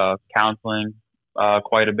to counseling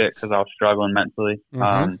quite a bit because I was struggling mentally.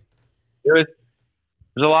 Mm-hmm. There's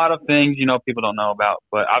a lot of things, you know, people don't know about,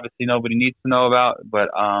 but obviously nobody needs to know about. But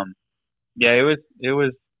it was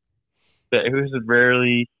a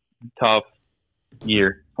really tough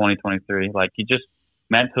year, 2023. Like, you just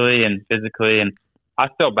mentally and physically, and I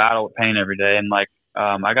still battle with pain every day. And like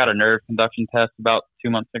I got a nerve conduction test about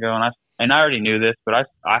 2 months ago, and I already knew this, but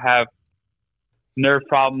I have nerve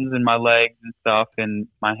problems in my legs and stuff, and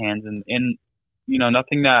my hands, and you know,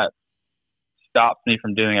 nothing that stops me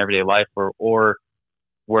from doing everyday life or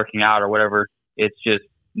working out or whatever. It's just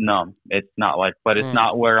numb. It's not like, but it's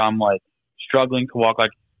not where I'm like struggling to walk.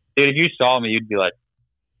 Like, dude, if you saw me, you'd be like,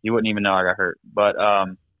 you wouldn't even know I got hurt. But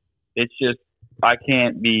it's just, I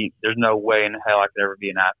can't be, there's no way in hell I could ever be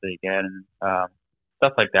an athlete again, and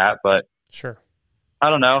stuff like that. But sure, I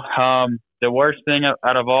don't know. The worst thing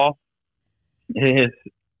out of all is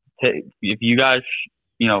if you guys,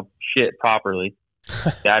 shit properly,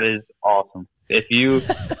 that is awesome.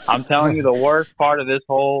 I'm telling you, the worst part of this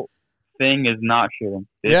whole thing is not shitting.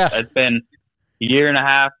 It's been a year and a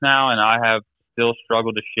half now, and I have still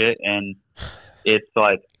struggled to shit. And it's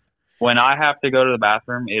like, when I have to go to the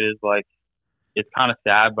bathroom, it is like, it's kind of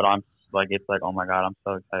sad, but it's like, oh my God, I'm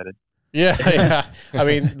so excited. Yeah. I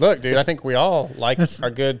mean, look, dude, I think we all like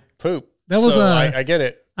our good poop. That was I get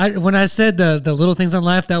it. When I said the little things in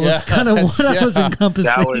life, that was kind of what I was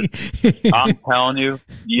encompassing. I'm telling you,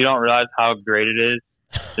 you don't realize how great it is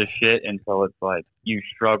to shit until it's like you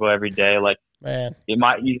struggle every day. Like, man, and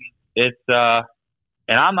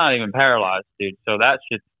I'm not even paralyzed, dude. So that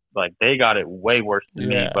shit's like, they got it way worse than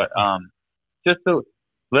me. But just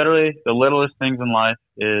literally the littlest things in life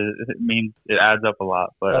it adds up a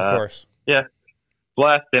lot. But of course,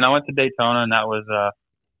 blessed. And I went to Daytona, and that was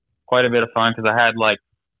quite a bit of fun because I had like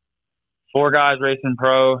 4 guys racing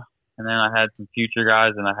pro, and then I had some future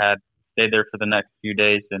guys, and I had stayed there for the next few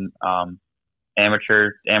days and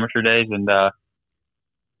amateur days, and that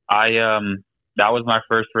was my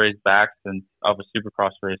first race back since of a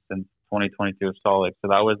Supercross race since 2022 of Salt Lake. So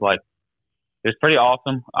that was like, it was pretty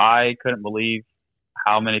awesome. I couldn't believe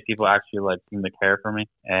how many people actually like seemed to care for me,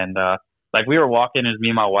 and like we were walking, it was me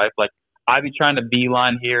and my wife. Like I'd be trying to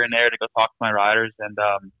beeline here and there to go talk to my riders, and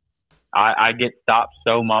I get stopped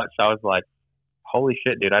so much. I was like, holy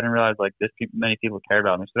shit, dude! I didn't realize like many people cared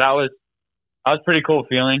about me. So that was a pretty cool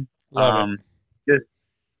feeling. Just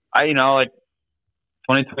like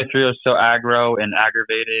 2023 was so aggro and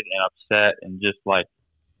aggravated and upset and just like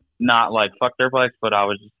not like fuck dirt bikes, but I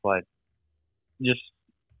was just like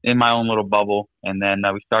in my own little bubble. And then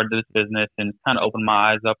we started this business and it kind of opened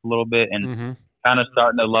my eyes up a little bit and kind of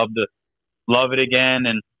starting to love it again,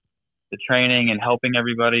 and the training and helping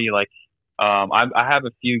everybody. Like I have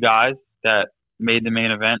a few guys that made the main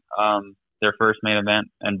event, their first main event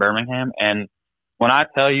in Birmingham, and when I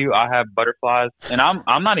tell you I have butterflies, and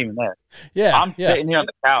I'm not even there. I'm sitting here on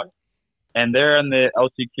the couch, and they're in the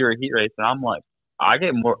LC Cura heat race, and I'm like,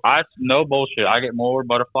 no bullshit, I get more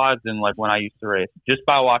butterflies than like when I used to race just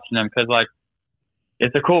by watching them, because like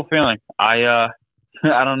it's a cool feeling. I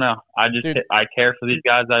don't know. I care for these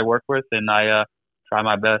guys I work with, and I try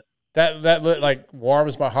my best. That like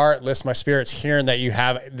warms my heart, lifts my spirits, hearing that you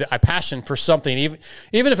have a passion for something,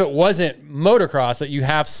 even if it wasn't motocross, that you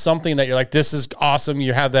have something that you're like, this is awesome.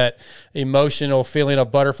 You have that emotional feeling of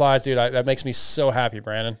butterflies, dude. That makes me so happy,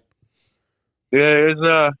 Brandon.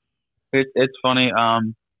 Yeah, it's funny.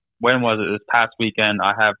 When was it? This past weekend,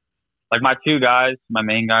 I have like my two guys, my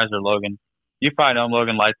main guys are Logan. You probably know him,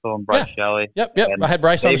 Logan Leitzel and Bryce Shelley. Yep. I had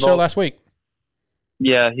Bryce on the show last week.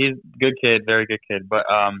 Yeah, he's a good kid, very good kid. But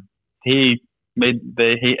he made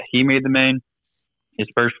the main, his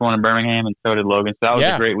first one in Birmingham, and so did Logan. So that was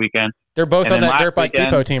a great weekend. They're both on that Dirt Bike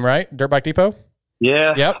Depot team, right? Dirt Bike Depot?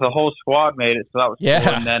 Yeah, the whole squad made it, so that was cool.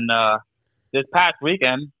 And then this past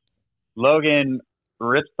weekend, Logan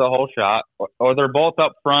rips the whole shot, or they're both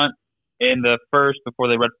up front in the first before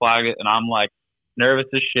they red flag it, and I'm like nervous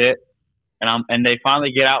as shit. And they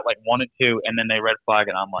finally get out like 1 and 2, and then they red flag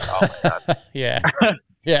it, and I'm like, oh my god.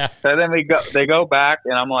 Yeah. So then they go back,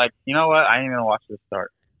 and I'm like, you know what? I ain't gonna watch this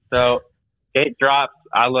start. So gate drops.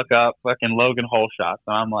 I look up, fucking Logan hole shots,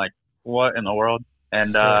 and I'm like, what in the world? And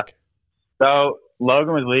so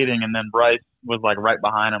Logan was leading, and then Bryce was like right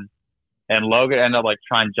behind him, and Logan ended up like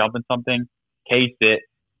trying jumping something, cased it.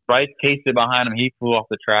 Bryce cased it behind him. He flew off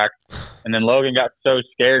the track, and then Logan got so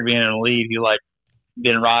scared being in the lead, he like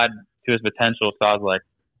didn't ride to his potential. So I was like,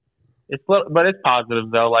 but it's positive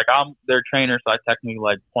though. Like I'm their trainer, so I technically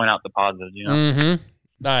like point out the positives, you know?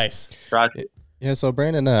 Nice. Yeah. So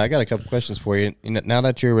Brandon, I got a couple questions for you. Now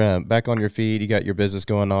that you're back on your feet, you got your business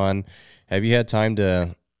going on. Have you had time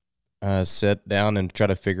to sit down and try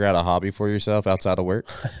to figure out a hobby for yourself outside of work?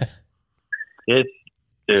 It's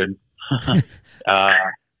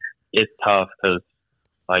tough because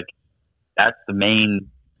like that's the main.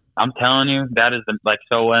 I'm telling you, that is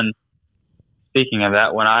so when. Speaking of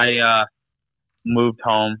that, when I moved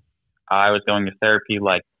home, I was going to therapy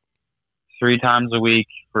like 3 times a week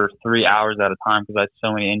for 3 hours at a time because I had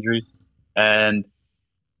so many injuries. And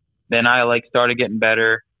then I like started getting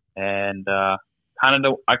better, and we're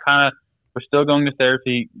still going to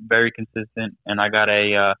therapy, very consistent. And I got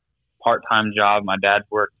a part-time job my dad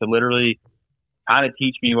worked to literally kind of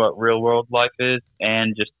teach me what real world life is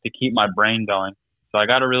and just to keep my brain going. So I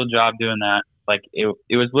got a real job doing that. Like it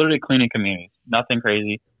was literally cleaning communities. Nothing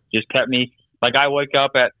crazy. Just kept me like I wake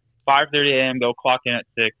up at 5:30 a.m., go clock in at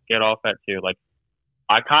 6, get off at 2. Like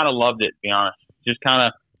I kind of loved it, to be honest. Just kind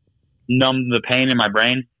of numbed the pain in my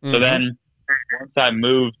brain. So then once I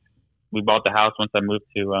moved, we bought the house. Once I moved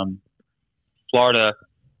to Florida,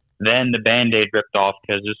 then the Band-Aid ripped off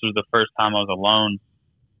because this was the first time I was alone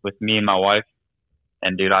with me and my wife.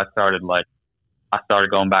 And dude, I started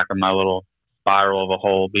going back in my little spiral of a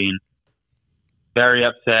hole, being very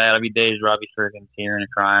upset. I'd be days where I'd be freaking tearing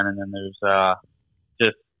and crying, and then there's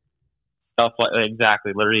just stuff like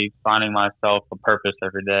literally finding myself a purpose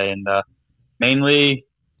every day. And mainly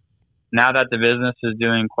now that the business is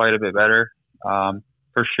doing quite a bit better,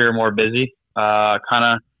 for sure more busy. Kind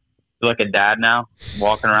of feel like a dad now,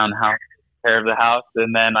 walking around the house, taking care of the house,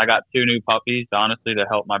 and then I got 2 new puppies, honestly, to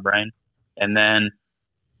help my brain, and then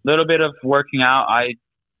a little bit of working out.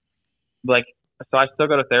 So I still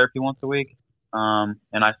go to therapy once a week. And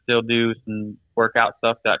I still do some workout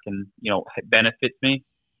stuff that can, benefit me,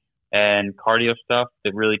 and cardio stuff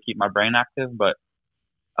to really keep my brain active. But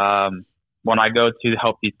when I go to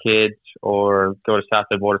help these kids or go to South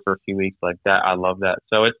Bay Border for a few weeks like that, I love that.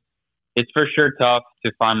 So it's for sure tough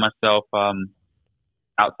to find myself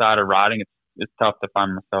outside of riding. It's tough to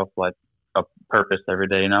find myself like a purpose every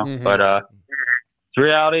day, you know. Mm-hmm. But it's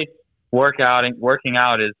reality. Working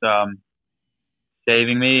out is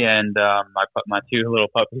saving me and my two little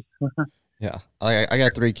puppies. Yeah, I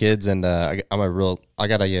got 3 kids, and I'm a real I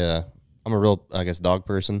guess dog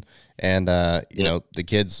person, and you know, the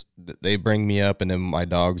kids, they bring me up, and then my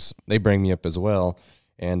dogs, they bring me up as well,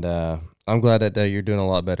 and I'm glad that you're doing a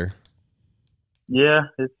lot better. Yeah,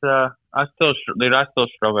 it's I still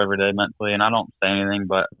struggle every day mentally, and I don't say anything,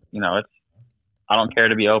 but you know, I don't care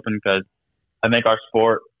to be open because I think our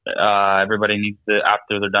sport, everybody needs to,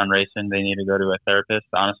 after they're done racing, they need to go to a therapist,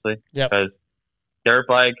 honestly. Yep. Because dirt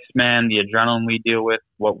bikes, man, the adrenaline we deal with,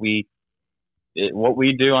 what we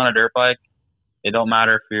do on a dirt bike, it don't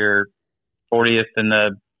matter if you're 40th in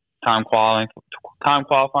the time qualifying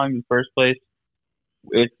in the first place.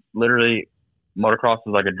 It's literally, motocross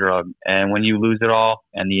is like a drug. And when you lose it all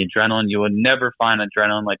and the adrenaline, you will never find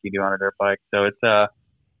adrenaline like you do on a dirt bike. So it's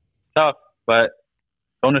tough, but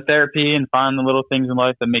going to therapy and find the little things in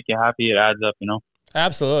life that make you happy, it adds up, you know?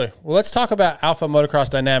 Absolutely. Well, let's talk about Alpha Motocross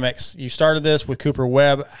Dynamics. You started this with Cooper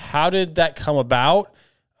Webb. How did that come about?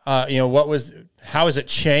 You know, how has it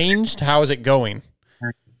changed? How is it going?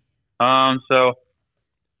 So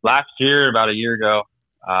last year, about a year ago,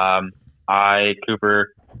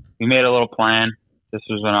 Cooper, we made a little plan. This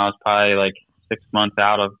was when I was probably like 6 months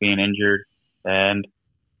out of being injured. And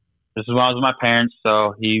this is when I was with my parents.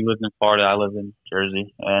 So he lives in Florida. I live in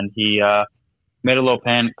Jersey. And he made a little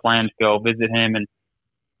plan to go visit him and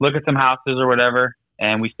look at some houses or whatever.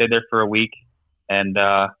 And we stayed there for a week. And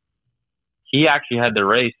he actually had the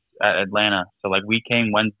race at Atlanta. So like we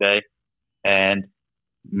came Wednesday, and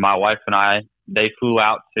my wife and I, they flew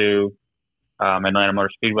out to Atlanta Motor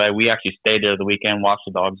Speedway. We actually stayed there the weekend, watched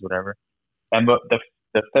the dogs, whatever. And but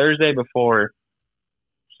the Thursday before,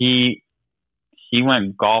 he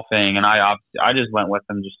went golfing, and I just went with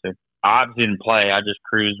him I obviously didn't play. I just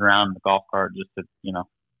cruised around the golf cart just to, you know,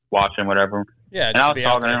 watch him, whatever. Yeah, and I was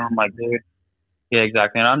talking to him. I'm like, dude, yeah,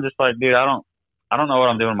 exactly. And I'm just like, dude, I don't know what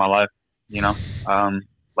I'm doing in my life, you know.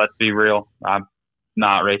 Let's be real. I'm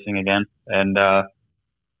not racing again, and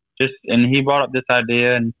he brought up this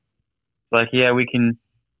idea, and like, yeah, we can,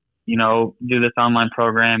 you know, do this online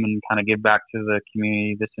program and kind of give back to the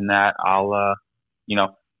community, this and that. I'll, you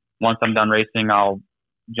know, once I'm done racing, I'll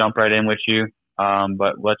jump right in with you.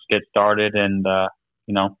 But let's get started, and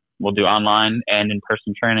you know, we'll do online and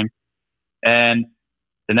in-person training. And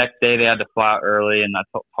the next day they had to fly out early, and I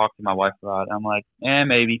talked to my wife about it. I'm like,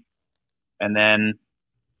 maybe. And then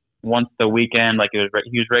once the weekend, like he was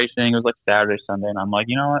racing, it was like Saturday, Sunday, and I'm like,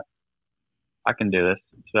 you know what, I can do this.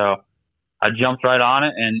 So I jumped right on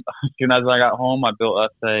it, and as soon as I got home, I built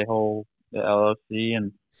us a whole LLC,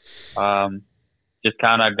 and just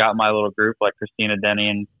kind of got my little group, like Christina, Denny,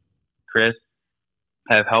 and Chris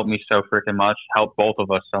have helped me so freaking much, helped both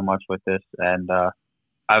of us so much with this. And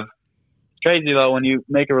it's crazy though, when you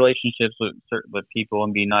make a relationships with people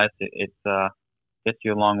and be nice, it gets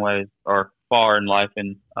you a long way or far in life.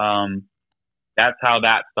 And that's how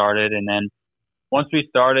that started. And then once we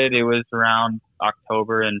started, it was around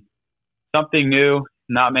October, and something new.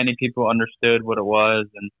 Not many people understood what it was,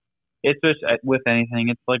 and it's just with anything,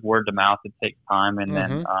 it's like word of mouth. It takes time, and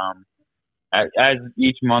then as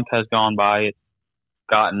each month has gone by, it's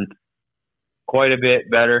gotten quite a bit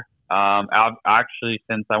better. I've actually,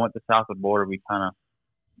 since I went to South of the Border, we kind of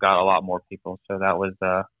got a lot more people, so that was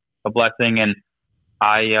a blessing. And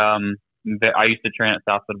I used to train at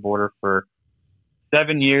South of the Border for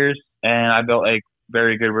 7 years, and I built a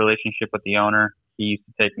very good relationship with the owner. He used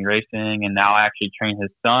to take me racing, and now I actually train his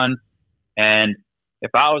son. And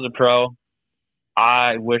if I was a pro,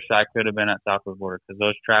 I wish I could have been at South of the Border, because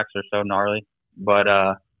those tracks are so gnarly. But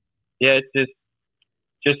yeah, it's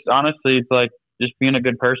just honestly, it's like just being a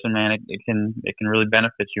good person, man. It can really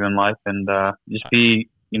benefit you in life, and just be,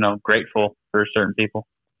 you know, grateful for certain people.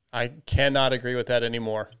 I cannot agree with that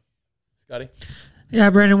anymore. Scotty? Yeah,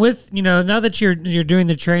 Brandon, with, you know, now that you're doing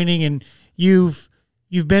the training, and you've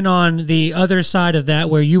been on the other side of that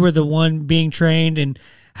where you were the one being trained, and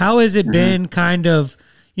how has it been kind of,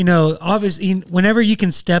 you know, obviously whenever you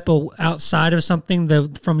can step outside of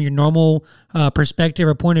something from your normal perspective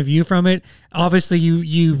or point of view from it, obviously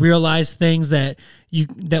you realize things that you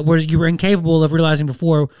were incapable of realizing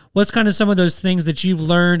before. What's kind of some of those things that you've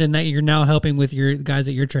learned and that you're now helping with your guys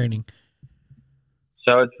that you're training?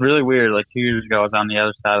 So it's really weird. Like 2 years ago, I was on the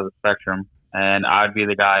other side of the spectrum, and I'd be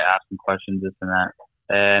the guy asking questions, this and that.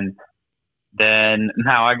 And then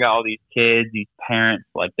now I got all these kids, these parents,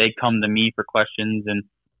 like they come to me for questions. And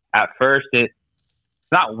at first it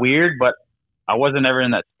not weird, but I wasn't ever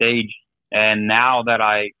in that stage. And now that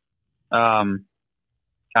I kind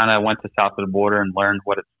of went to south of the border and learned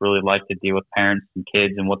what it's really like to deal with parents and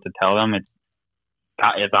kids and what to tell them, it's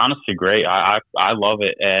honestly great. I love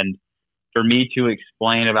it. And for me to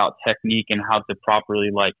explain about technique and how to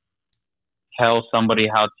properly like tell somebody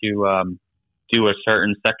how to do a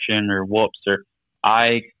certain section or whoops, or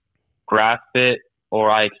I grasp it or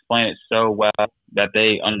I explain it so well that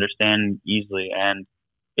they understand easily. And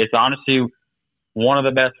it's honestly one of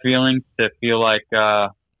the best feelings to feel like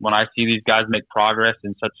when I see these guys make progress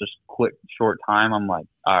in such a quick, short time, I'm like,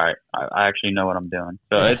 all right, I actually know what I'm doing.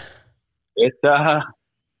 So it's a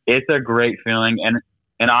great feeling.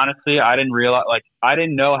 And honestly, I didn't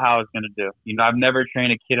know how I was going to do. You know, I've never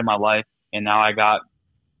trained a kid in my life, and now I got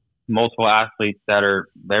multiple athletes that are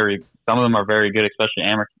some of them are very good, especially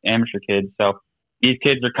amateur kids. So these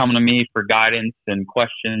kids are coming to me for guidance and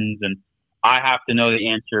questions, and I have to know the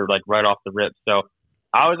answer like right off the rip. So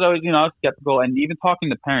I was always, skeptical, and even talking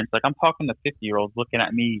to parents, like I'm talking to 50-year-olds looking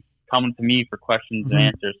at me, coming to me for questions and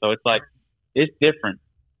answers. So it's like, it's different,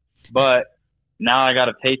 but now I got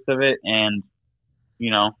a taste of it and,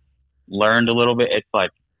 learned a little bit. It's like,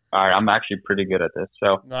 all right, I'm actually pretty good at this.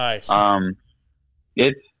 So nice.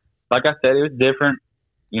 It's like I said, it was different.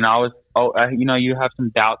 You have some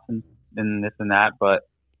doubts and this and that, but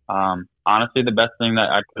honestly, the best thing that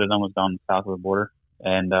I could have done was gone south of the border.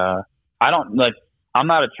 And I'm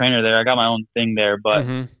not a trainer there. I got my own thing there, but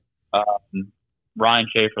Ryan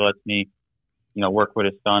Schaefer lets me, work with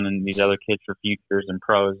his son and these other kids for futures and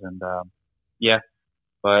pros. And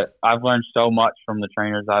but I've learned so much from the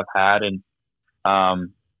trainers I've had. And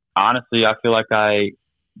honestly, I feel like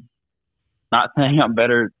not saying I'm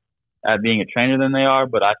better at being a trainer than they are,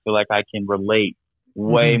 but I feel like I can relate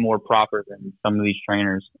way more proper than some of these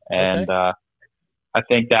trainers. And I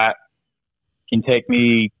think that can take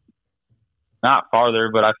me not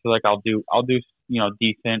farther, but I feel like I'll do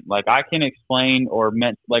decent. Like I can explain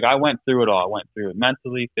I went through it all. I went through it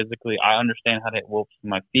mentally, physically. I understand how to hit whoops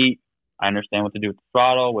with my feet. I understand what to do with the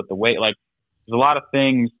throttle, with the weight. Like there's a lot of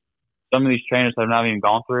things some of these trainers have not even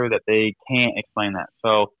gone through that they can't explain that.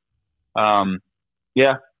 So, I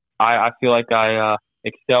feel like I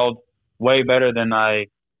excelled way better than I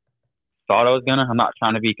thought I was gonna. I'm not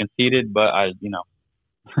trying to be conceited, but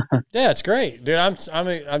Yeah, it's great, dude. I'm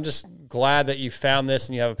just glad that you found this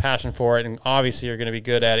and you have a passion for it, and obviously you're going to be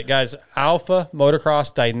good at it, guys.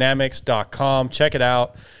 AlphaMotocrossDynamics.com. Check it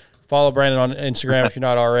out. Follow Brandon on Instagram if you're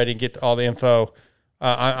not already. Get all the info.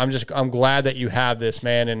 I'm glad that you have this,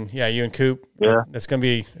 man, and you and Coop. Yeah, it's gonna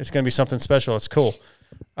be something special. It's cool.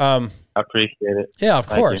 I appreciate it. Yeah, of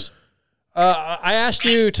course. I asked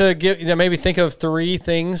you to maybe think of 3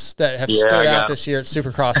 things that have stood out this year at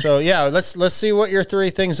Supercross. So let's see what your 3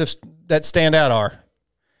 things that stand out are.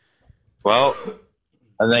 Well,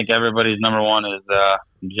 I think everybody's number one is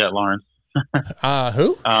Jet Lawrence.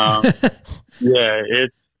 Who?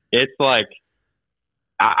 It's like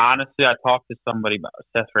honestly, I talked to somebody about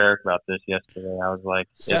Seth Rarick about this yesterday. I was like,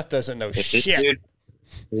 Seth doesn't know shit. Dude,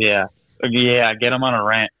 get him on a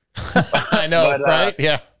rant. I know, right?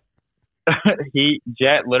 Yeah.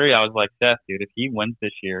 Jet, literally, I was like, Seth, dude, if he wins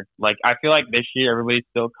this year, like, I feel like this year everybody's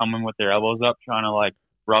still coming with their elbows up, trying to like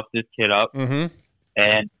rough this kid up, and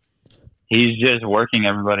he's just working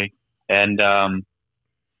everybody. And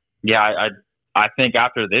I think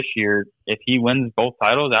after this year, if he wins both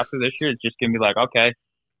titles after this year, it's just gonna be like, okay,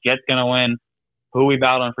 Jet's gonna win. Who we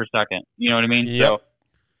battling for second? You know what I mean? Yep. So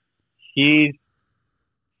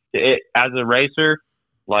as a racer,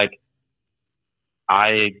 like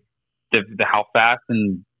how fast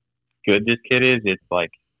and good this kid is, it's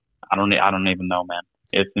like I don't even know, man.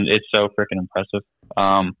 It's so freaking impressive.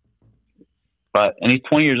 But he's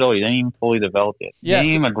 20 years old. He ain't even fully developed yet. Yes.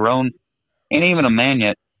 He ain't even a man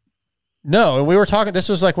yet. No, and we were talking. This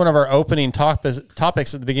was like one of our opening topics at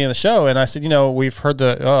the beginning of the show, and I said, we've heard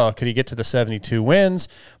could he get to the 72 wins?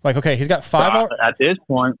 Like, okay, he's got 5 at this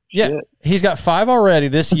point. Yeah, shit. He's got 5 already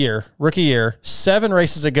this year, rookie year. 7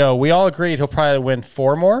 races ago, we all agreed he'll probably win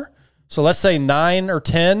 4 more. So let's say 9 or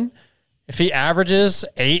 10. If he averages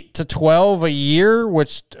 8 to 12 a year,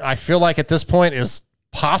 which I feel like at this point is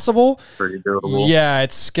possible, pretty doable. Yeah,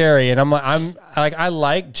 it's scary, and I'm like, I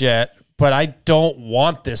like Jet, but I don't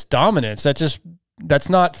want this dominance. That's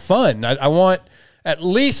not fun. I want at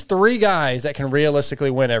least 3 guys that can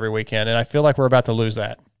realistically win every weekend, and I feel like we're about to lose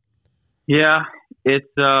that. Yeah, it's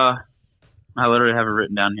I literally have it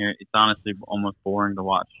written down here. It's honestly almost boring to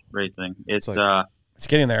watch racing. It's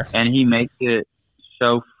getting there. And he makes it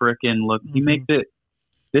so freaking look. He makes it.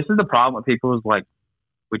 This is the problem with people is like,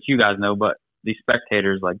 which you guys know, but the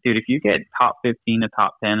spectators, like, dude, if you get top 15 to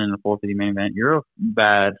top 10 in the 450 main event, you're a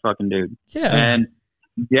bad fucking dude. Yeah. And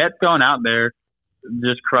Jet's going out there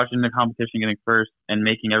just crushing the competition, getting first, and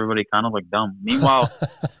making everybody kind of like dumb. Meanwhile,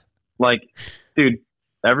 like, dude,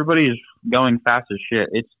 everybody's going fast as shit.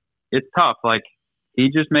 It's tough. Like, he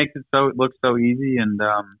just makes it look so easy, and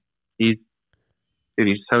he's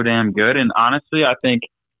so damn good. And honestly, I think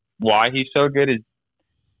why he's so good is,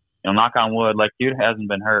 knock on wood, like, dude hasn't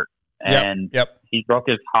been hurt, and he broke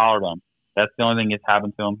his collarbone. That's the only thing that's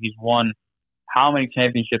happened to him. He's won how many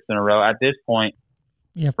championships in a row? At this point,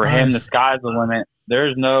 for him, the sky's the limit.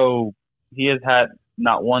 He has had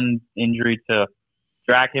not one injury to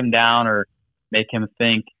drag him down or make him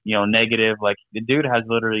think, negative. Like, the dude has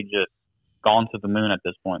literally just gone to the moon at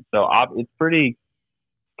this point. So it's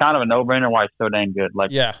kind of a no-brainer why he's so dang good.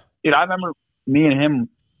 Like, dude, I remember me and him,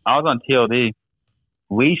 I was on TLD.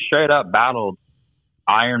 We straight up battled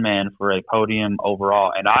Ironman for a podium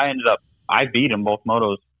overall, and I beat him both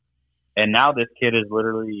motos. And now this kid is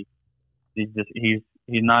literally, he's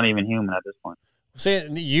not even human at this point. See,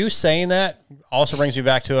 you saying that also brings me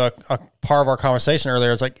back to a part of our conversation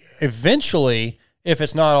earlier. It's like, eventually, if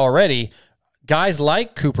it's not already, guys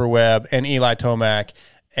like Cooper Webb and Eli Tomac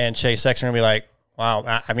and Chase Sexton are going to be like, wow,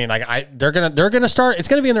 I mean, like, they're gonna start. It's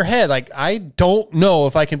gonna be in their head. Like, I don't know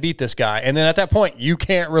if I can beat this guy. And then at that point, you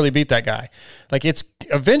can't really beat that guy. Like, it's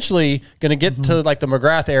eventually gonna get to like the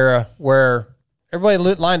McGrath era where everybody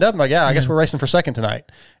lined up and like, yeah, I guess we're racing for second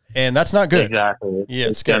tonight, and that's not good. Exactly. Yeah,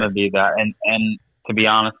 it's gonna be that. And to be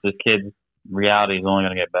honest, this kid's reality is only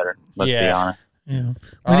gonna get better. Let's be honest.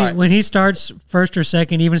 Yeah. When he starts first or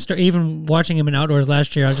second, even watching him in outdoors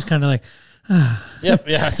last year, I was just kind of like. Yep.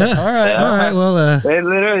 Yeah. So, all right. Well, they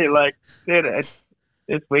literally, like, dude,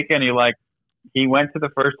 this weekend, he went to the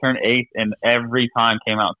first turn 8th, and every time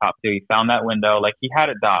came out top 2. He found that window, like, he had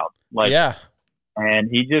it dialed, like, and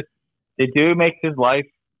the dude makes his life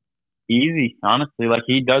easy. Honestly, like,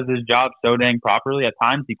 he does his job so dang properly. At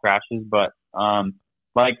times he crashes, but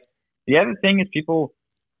like, the other thing is people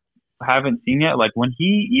haven't seen yet. Like, when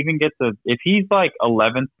he even gets if he's like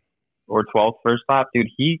 11th or 12th first lap, dude,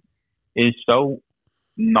 he is so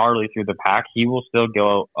gnarly through the pack, he will still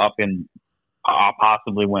go up and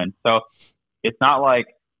possibly win. So it's not like,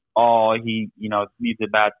 he needs a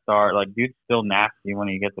bad start. Like, dude's still nasty when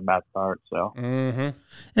he gets a bad start. So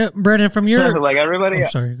yeah, Brendan, from your like, everybody,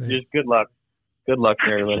 sorry, just good luck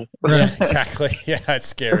there, Liz. Yeah, exactly. Yeah, it's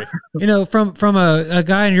scary. From a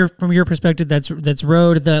guy from your perspective that's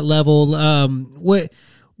rode at that level,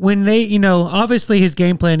 when they, obviously his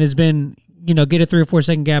game plan has been, get a 3 or 4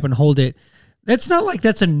 second gap and hold it. That's not like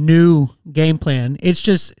that's a new game plan. It's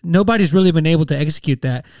just nobody's really been able to execute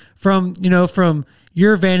that. From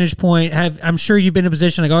your vantage point, I'm sure you've been in a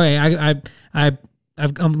position like, okay,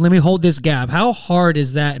 let me hold this gap. How hard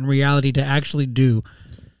is that in reality to actually do?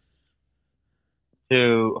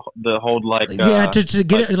 To the hold, like, to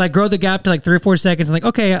get it, like, grow the gap to like 3 or 4 seconds, and like,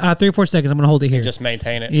 okay, 3 or 4 seconds, I'm gonna hold it here. Just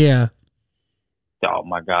maintain it. Yeah. Oh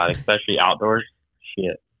my god, especially outdoors,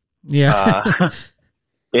 shit. Yeah.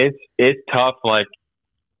 It's tough. Like,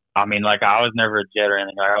 I mean, like, I was never a jet or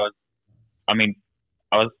anything. I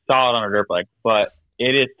was solid on a dirt bike, but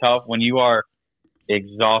it is tough when you are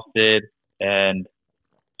exhausted and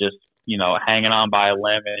just, hanging on by a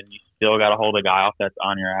limb, and you still got to hold a guy off that's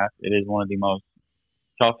on your ass. It is one of the most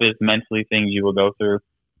toughest mentally things you will go through.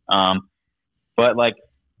 But like,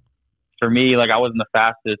 for me, like, I wasn't the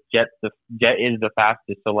fastest. Jet is the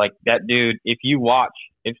fastest. So, like, that dude,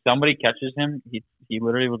 if somebody catches him, he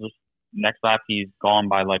literally will just, next lap, he's gone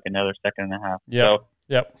by like another second and a half. Yep.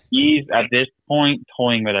 So he's at this point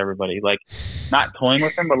toying with everybody. Like, not toying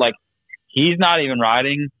with them, but like, he's not even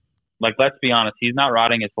riding. Like, let's be honest, he's not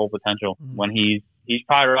riding his full potential. When he's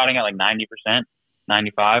probably riding at like 90%,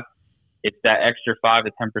 95%. It's that extra 5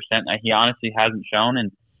 to 10% that he honestly hasn't shown.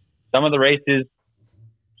 And some of the races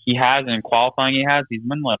he has, and in qualifying he's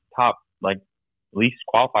been like top, like, at least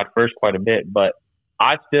qualified first quite a bit. But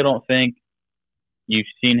I still don't think you've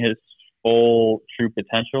seen his full true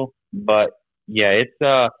potential. But yeah, it's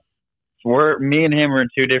me and him are in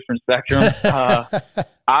two different spectrums.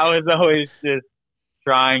 I was always just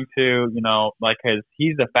trying to, like, cause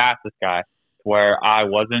he's the fastest guy, where I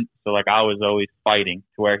wasn't. So, like, I was always fighting,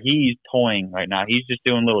 to where he's toying right now. He's just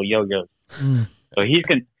doing little yo-yos. So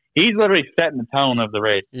he's literally setting the tone of the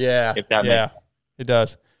race. Yeah. If that makes sense. It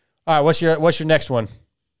does. All right. What's your next one?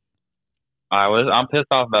 I'm pissed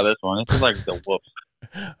off about this one. This is like the whoops.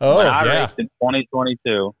 Oh, when I raced in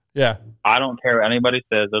 2022. Yeah. I don't care what anybody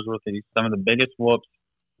says. Those were some of the biggest whoops.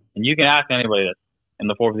 And you can ask anybody that in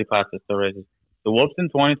the 450 class that still races. The whoops in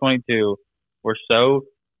 2022 were so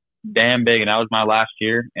damn big, and that was my last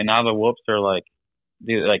year. And now the whoops are like,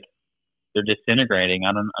 dude, like they're disintegrating.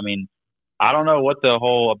 I don't know what the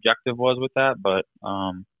whole objective was with that, but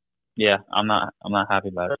yeah, I'm not happy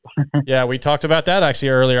about it. Yeah, we talked about that actually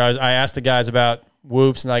earlier. I asked the guys about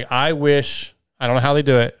whoops, and like I don't know how they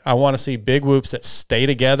do it. I want to see big whoops that stay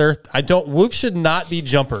together. Whoops should not be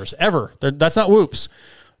jumpers ever. That's not whoops.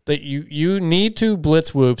 That you need to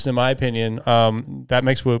blitz whoops, in my opinion. That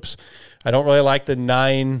makes whoops. I don't really like the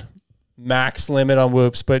 9 max limit on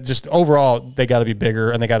whoops, but just overall, they got to be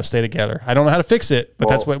bigger and they got to stay together. I don't know how to fix it, but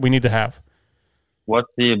that's what we need to have. What's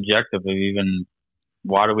the objective of even?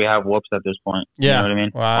 Why do we have whoops at this point? Yeah, you know what I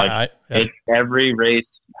mean. Well, every race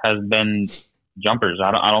has been jumpers.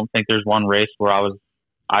 I don't think there's one race where I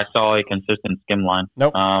saw a consistent skim line.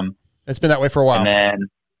 Nope. It's been that way for a while. And then,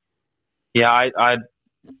 yeah,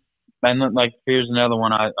 and like here's another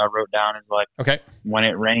one I wrote down is like, okay, when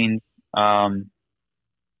it rains. I'm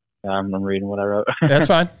reading what I wrote. That's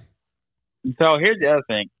fine. So here's the other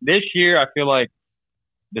thing. This year, I feel like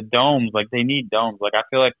the domes, like they need domes. Like I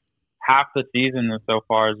feel like half the season so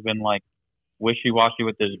far has been like wishy-washy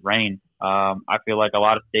with this rain. I feel like a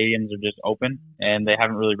lot of stadiums are just open and they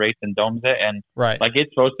haven't really raced in domes yet. And like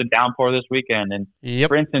it's supposed to downpour this weekend. And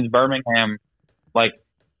for instance, Birmingham, like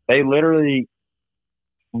they literally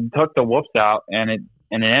took the whoops out and it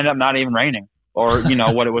ended up not even raining or, you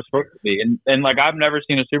know, what it was supposed to be. And like I've never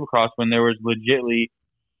seen a Supercross when there was legitly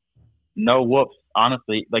no whoops,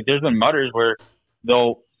 honestly. Like there's been mutters where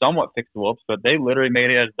they'll somewhat fix the whoops, but they literally made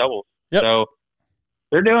it as doubles. So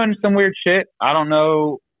they're doing some weird shit. I don't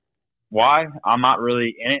know why. I'm not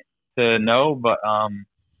really in it to know, but I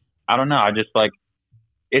don't know. I just like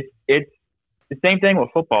it's the same thing with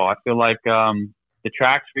football. I feel like the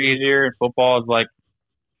tracks are easier and football is like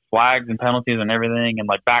flags and penalties and everything. And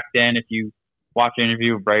like back then, if you watch an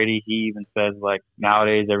interview with Brady, he even says like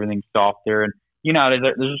nowadays everything's softer and you know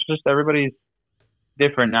there's just everybody's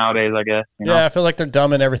different nowadays, I guess. You know? Yeah, I feel like they're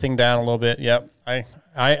dumbing everything down a little bit. Yep, I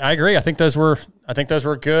agree. I think those were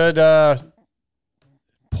good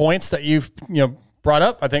points that you've brought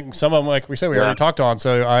up. I think some of them, like we said, we already talked on.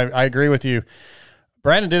 So I agree with you,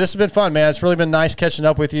 Brandon. Dude, this has been fun, man. It's really been nice catching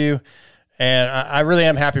up with you, and I really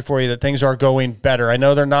am happy for you that things are going better. I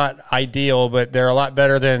know they're not ideal, but they're a lot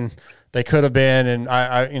better than they could have been. And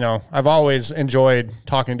I've always enjoyed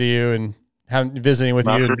talking to you and visiting with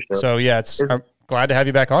you. Sure. So yeah, I'm glad to have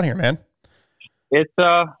you back on here, man. It's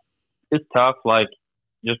tough, like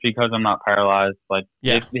just because I'm not paralyzed. Like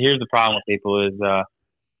here's the problem with people is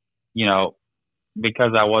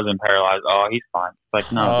because I wasn't paralyzed, he's fine. It's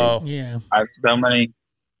like no, dude. Yeah. I have so many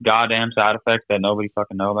goddamn side effects that nobody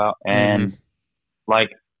fucking know about. And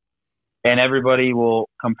and everybody will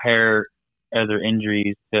compare other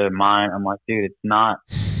injuries to mine. I'm like, dude, it's not.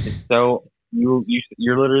 It's so you're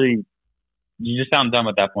literally you just sound dumb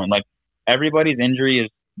at that point. Like everybody's injury is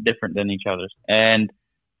different than each other's, and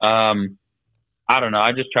I don't know.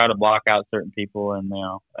 I just try to block out certain people, and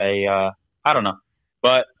I don't know,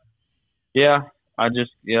 but yeah, I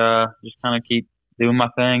just kind of keep doing my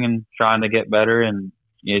thing and trying to get better, and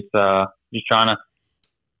it's just trying to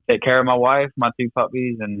take care of my wife, my 2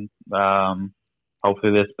 puppies, and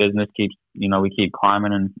hopefully this business keeps we keep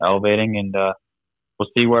climbing and elevating, and we'll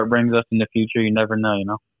see where it brings us in the future. You never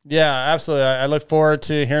know, Yeah, absolutely. I look forward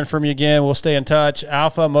to hearing from you again. We'll stay in touch.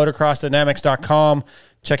 alphamotocrossdynamics.com.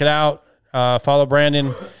 Check it out. Follow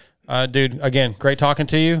Brandon. Dude, again, great talking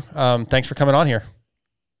to you. Thanks for coming on here.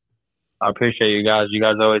 I appreciate you guys. You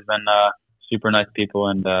guys always been super nice people,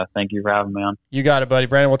 and thank you for having me on. You got it, buddy.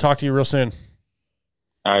 Brandon, we'll talk to you real soon.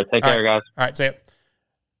 All right, take care, guys. All right, see ya.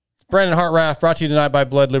 Brandon Hartranft, brought to you tonight by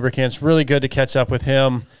Blood Lubricants. Really good to catch up with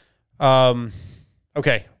him. Okay,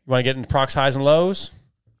 you want to get into ProX highs and lows?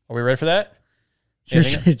 Are we ready for that?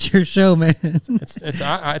 It's your show, man.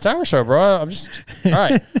 It's our show, bro. All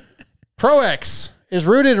right. ProX is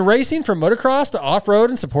rooted in racing from motocross to off-road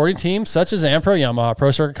and supporting teams such as Ampro, Yamaha,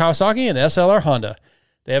 Pro Circuit Kawasaki, and SLR Honda.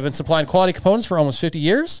 They have been supplying quality components for almost 50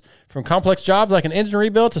 years, from complex jobs like an engine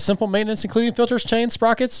rebuild to simple maintenance, including filters, chains,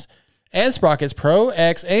 sprockets, and sprockets.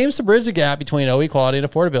 ProX aims to bridge the gap between OE quality and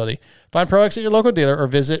affordability. Find ProX at your local dealer or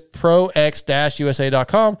visit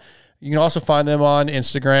prox-usa.com. You can also find them on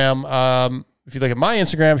Instagram. If you look at my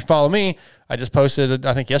Instagram, if you follow me, I just posted,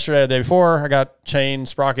 I think yesterday or the day before, I got chain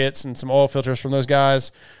sprockets and some oil filters from those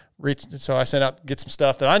guys. So I sent out to get some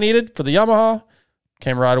stuff that I needed for the Yamaha.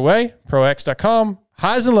 Came right away. ProX.com.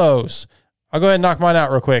 Highs and lows. I'll go ahead and knock mine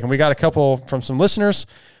out real quick. And we got a couple from some listeners.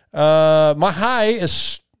 My high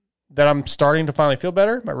is that I'm starting to finally feel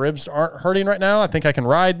better. My ribs aren't hurting right now. I think I can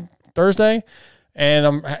ride Thursday. And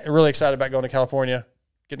I'm really excited about going to California,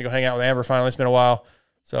 getting to go hang out with Amber finally. It's been a while.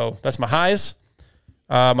 So that's my highs.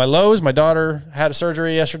 My lows, my daughter had a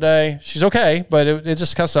surgery yesterday. She's okay, but it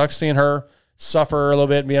just kind of sucks seeing her suffer a little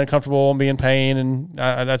bit and be uncomfortable and be in pain. And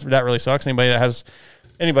that really sucks. Anybody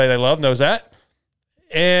they love knows that.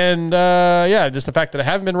 And just the fact that I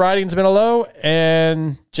haven't been riding has been a low,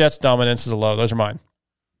 and Jet's dominance is a low. Those are mine.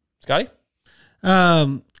 Scotty?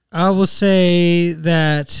 I will say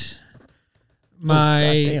that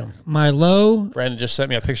my low. Brandon just sent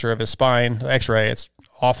me a picture of his spine, the X-ray. It's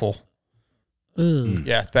awful. Ugh.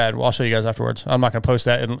 Yeah, it's bad. Well, I'll show you guys afterwards. I'm not going to post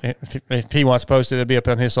that. And if he wants to post it, it'll be up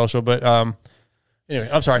on his social. But anyway,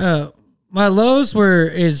 I'm sorry. My lows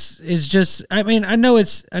is just. I mean, I know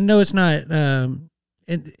it's not.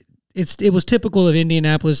 It was typical of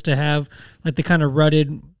Indianapolis to have like the kind of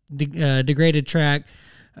rutted, degraded track,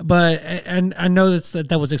 but and I know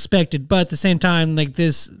that was expected. But at the same time, like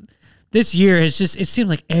this year has just, it seems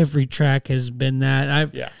like every track has been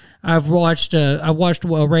that. I watched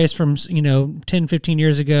a race from 10, 15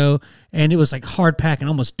 years ago, and it was like hard pack and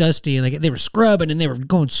almost dusty, and like they were scrubbing and they were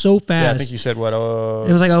going so fast. Yeah, I think you said what?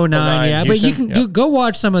 It was like 09, yeah. Houston? But you can go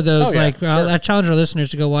watch some of those. Sure. I challenge our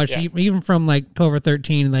listeners to go watch even from like 12 or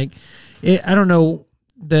 13. Like, I don't know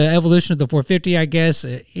the evolution of the 450. I guess.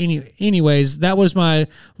 Anyways, that was my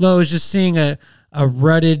low. Is just seeing a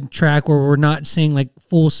rutted track where we're not seeing like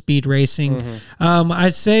full speed racing. Mm-hmm.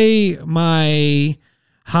 I'd say my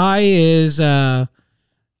high is I'm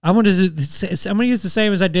going to use the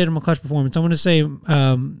same as I did in my clutch performance. I'm going to say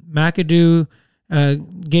McAdoo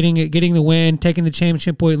getting the win, taking the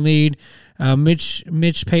championship point lead. Mitch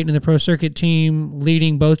Payton and the Pro Circuit team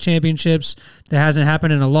leading both championships. That hasn't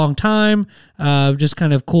happened in a long time. Just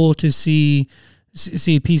kind of cool to see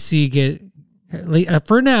PC get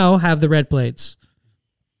for now have the red plates.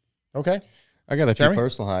 Okay, I got a few Jeremy?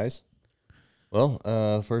 personal highs.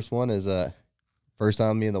 Well, first one is first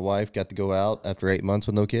time me and the wife got to go out after 8 months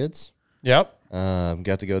with no kids. Yep.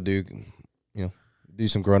 Got to go do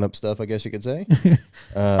some grown up stuff, I guess you could say.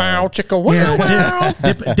 Wow, chicka wow, wow.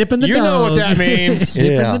 Dip in the dog. You know what that means.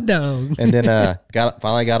 Dip in the dog. And then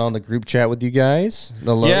finally got on the group chat with you guys.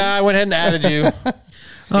 Yeah, I went ahead and added you.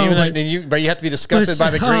 But you have to be disgusted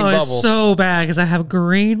by the green bubbles. It's so bad because I have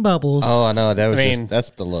green bubbles. Oh, I know. That's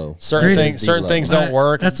the low. Certain things don't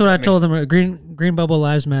work. That's what I told them. Green bubble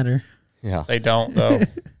lives matter. Yeah, they don't though.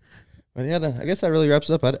 But yeah, I guess that really wraps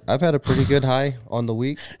up. I've had a pretty good high on the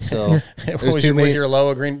week. So was your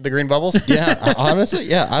low the green bubbles? Yeah, honestly,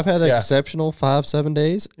 yeah, I've had an exceptional 5-7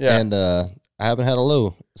 days, and I haven't had a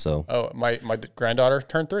low. So my granddaughter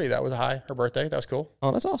turned 3. That was a high. Her birthday. That was cool.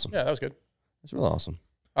 Oh, that's awesome. Yeah, that was good. That's real awesome.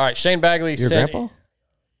 All right, Shane Bagley. Your grandpa?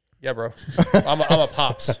 Yeah, bro. I'm a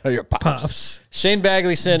pops. Your pops. Shane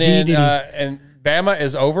Bagley sent in, and Bama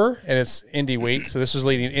is over, and it's Indy week, so this is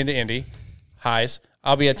leading into Indy. Highs.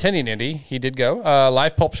 I'll be attending Indy. He did go.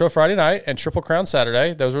 Live Pulp Show Friday night and Triple Crown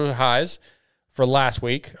Saturday. Those were highs for last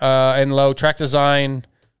week. And low track design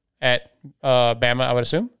at Bama, I would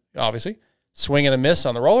assume, obviously. Swing and a miss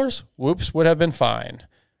on the rollers. Whoops, would have been fine.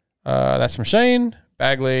 That's from Shane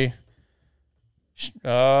Bagley. He sent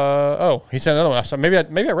another one. So maybe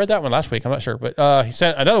I read that one last week. I'm not sure, but he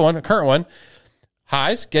sent another one, a current one.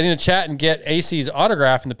 Highs, getting to chat and get AC's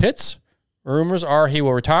autograph in the pits. Rumors are he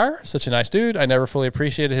will retire. Such a nice dude. I never fully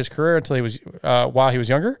appreciated his career until he was while he was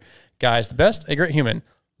younger. Guy's the best. A great human.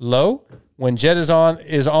 Low, when Jet is on,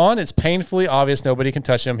 it's painfully obvious nobody can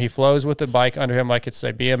touch him. He flows with the bike under him like it's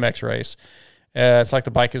a BMX race. It's like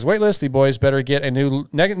the bike is weightless. The boys better get a new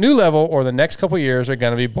level or the next couple years are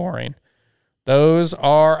going to be boring. Those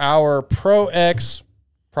are our ProX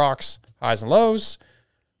highs and lows.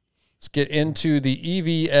 Let's get into the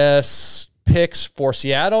EVS picks for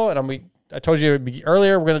Seattle. And I told you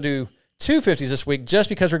earlier, we're going to do 250s this week just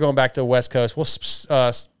because we're going back to the West Coast. We'll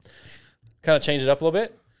kind of change it up a little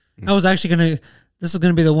bit. I was actually this is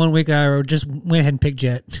going to be the 1 week I just went ahead and picked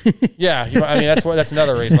Jet. Yeah. That's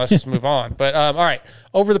another reason. Let's just move on. But all right.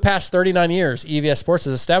 Over the past 39 years, EVS Sports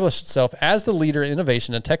has established itself as the leader in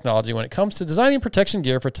innovation and technology when it comes to designing protection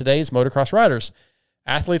gear for today's motocross riders.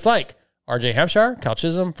 Athletes like RJ Hampshire, Kyle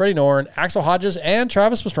Chisholm, Freddie Norn, Axel Hodges, and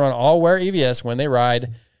Travis Pastrana all wear EVS when they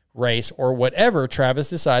ride, race, or whatever Travis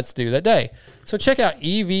decides to do that day. So check out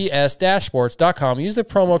evs-sports.com. Use the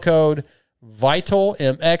promo code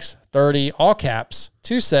VITALMX30, all caps,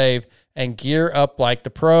 to save and gear up like the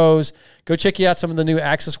pros. Go check out some of the new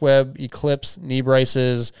Access Web Eclipse knee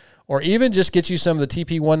braces, or even just get you some of the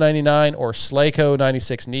TP199 or Slaco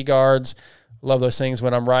 96 knee guards. Love those things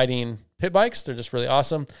when I'm riding pit bikes. They're just really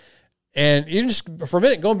awesome. And even just for a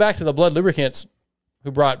minute, going back to the Blood Lubricants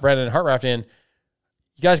who brought Brandon and Hartranft in,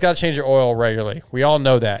 you guys got to change your oil regularly. We all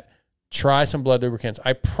know that. try some Blud lubricants.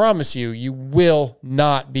 I promise you, you will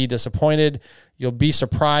not be disappointed. You'll be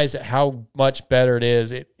surprised at how much better it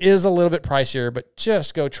is. It is a little bit pricier, but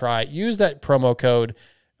just go try it. Use that promo code.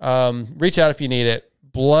 Reach out if you need it.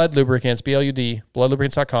 Blud Lubricants, BLUD,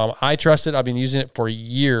 bludlubricants.com. I trust it. I've been using it for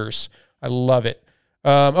years. I love it.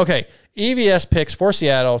 Okay, EVS picks for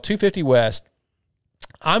Seattle, 250 West.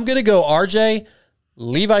 I'm going to go RJ,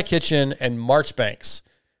 Levi Kitchen, and Marchbanks.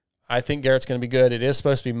 I think Garrett's going to be good. It is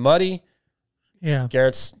supposed to be muddy. Yeah.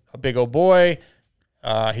 Garrett's a big old boy.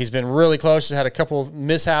 He's been really close. He's had a couple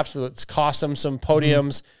mishaps that's cost him some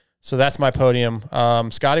podiums. So that's my podium.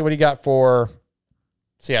 Scotty, what do you got for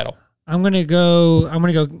Seattle? I'm gonna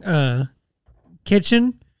go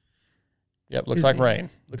Kitchen. Yep, looks like rain.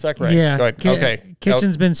 Looks like rain. Yeah. Go ahead. Okay.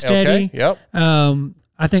 Kitchen's been steady. Okay. Yep.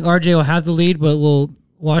 I think RJ will have the lead, but we'll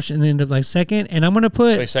watch in the end of like second. And I'm gonna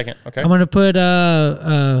put second. Okay. I'm gonna put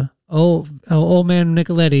old man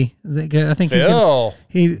Nicoletti. I think Phil.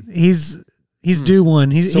 he's due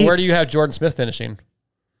one. So where do you have Jordan Smith finishing?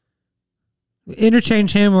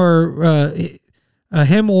 Interchange him or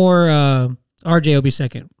RJ will be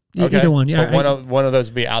second. Okay. Either one. Yeah. One of those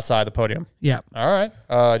would be outside the podium. Yeah. All right.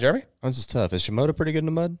 Jeremy? This is tough. Is Shimoda pretty good in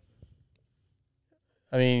the mud?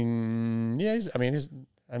 I mean, yeah, he's about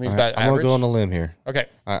I'm average. going to go on a limb here. Okay.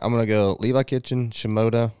 All right, I'm going to go Levi Kitchen,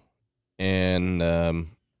 Shimoda, and all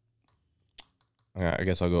right, I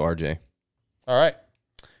guess I'll go RJ. All right.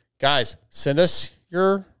 Guys, send us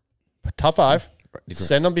your top 5.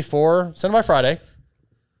 Send them by Friday.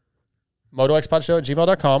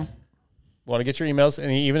 MotoXpodShow@gmail.com. Want to get your emails,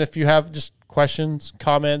 and even if you have just questions,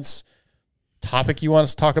 comments, topic you want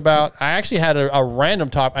us to talk about. I actually had a random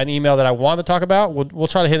an email that I wanted to talk about. We'll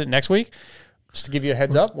try to hit it next week, just to give you a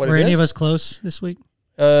heads up. Were any of us close this week?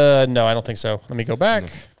 No, I don't think so. Let me go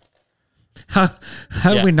back. How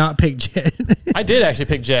did we not pick Jet? I did actually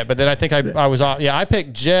pick Jet, but then I think I was off. Yeah, I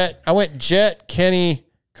picked Jet. I went Jet, Kenny,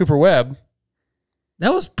 Cooper Webb.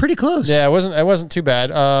 That was pretty close. Yeah, it wasn't too bad.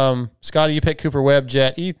 Scotty, you picked Cooper Webb,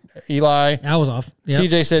 Jet, Eli. I was off. Yep.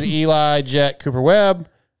 TJ said Eli, Jet, Cooper Webb,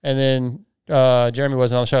 and then Jeremy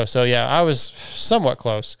wasn't on the show. So yeah, I was somewhat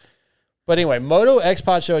close. But anyway,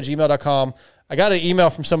 MotoXpodShow@gmail.com. I got an email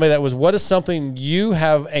from somebody that was, what is something you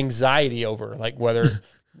have anxiety over? Like whether,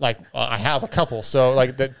 I have a couple, so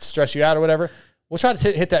like that stress you out or whatever. We'll try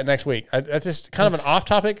to hit that next week. That's just kind of an off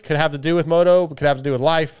topic. Could have to do with moto, but could have to do with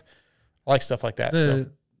life. I like stuff like that.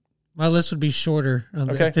 My list would be shorter.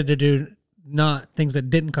 Okay. To do not things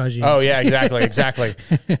that didn't cause you. Oh yeah, exactly.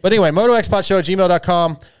 But anyway,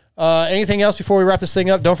 MotoXpodShow@gmail.com. Anything else before we wrap this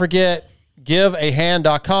thing up? Don't forget,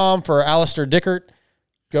 giveahand.com for Alistair Dickert.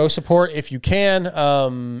 Go support if you can.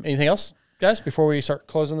 Anything else, guys, before we start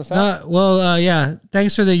closing this out? Yeah.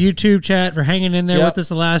 Thanks for the YouTube chat for hanging in there with us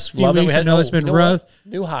the last few weeks. I know it's been rough.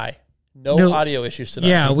 New high. No audio issues tonight.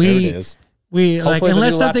 Yeah, we like,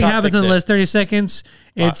 unless something happens in the last 30 seconds,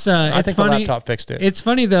 it's I think funny. The laptop fixed it. It's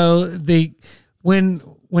funny though, when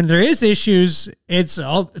there is issues, it's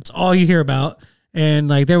all you hear about. And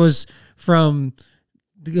like there was from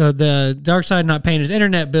the Dark Side not paying his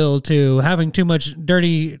internet bill to having too much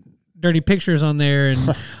dirty pictures on there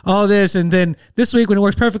and all this. And then this week when it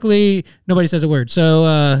works perfectly, nobody says a word.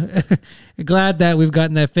 So glad that we've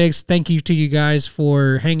gotten that fixed. Thank you to you guys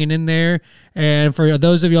for hanging in there. And for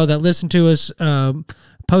those of y'all that listen to us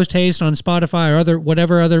post haste on Spotify or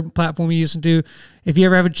whatever other platform you listen to, if you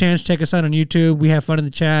ever have a chance, check us out on YouTube. We have fun in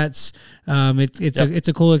the chats. It's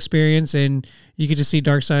a cool experience, and you get to see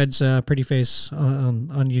Darkside's pretty face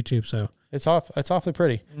on YouTube. So it's awfully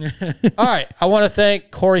pretty. All right. I want to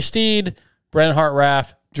thank Korie Steede, Brennan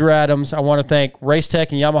Hartranft, Drew Adams. I want to thank Race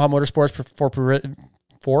Tech and Yamaha Motorsports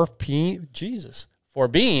for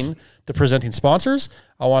being the presenting sponsors.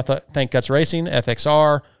 I want to thank Guts Racing,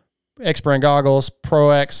 FXR, X-Brand Goggles,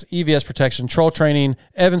 ProX, EVS Protection, Troll Training,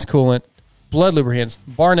 Evans Coolant, Blud Lubricants,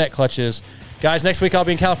 Barnett Clutches. Guys, next week I'll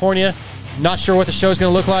be in California. Not sure what the show's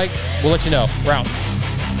going to look like. We'll let you know. We're out.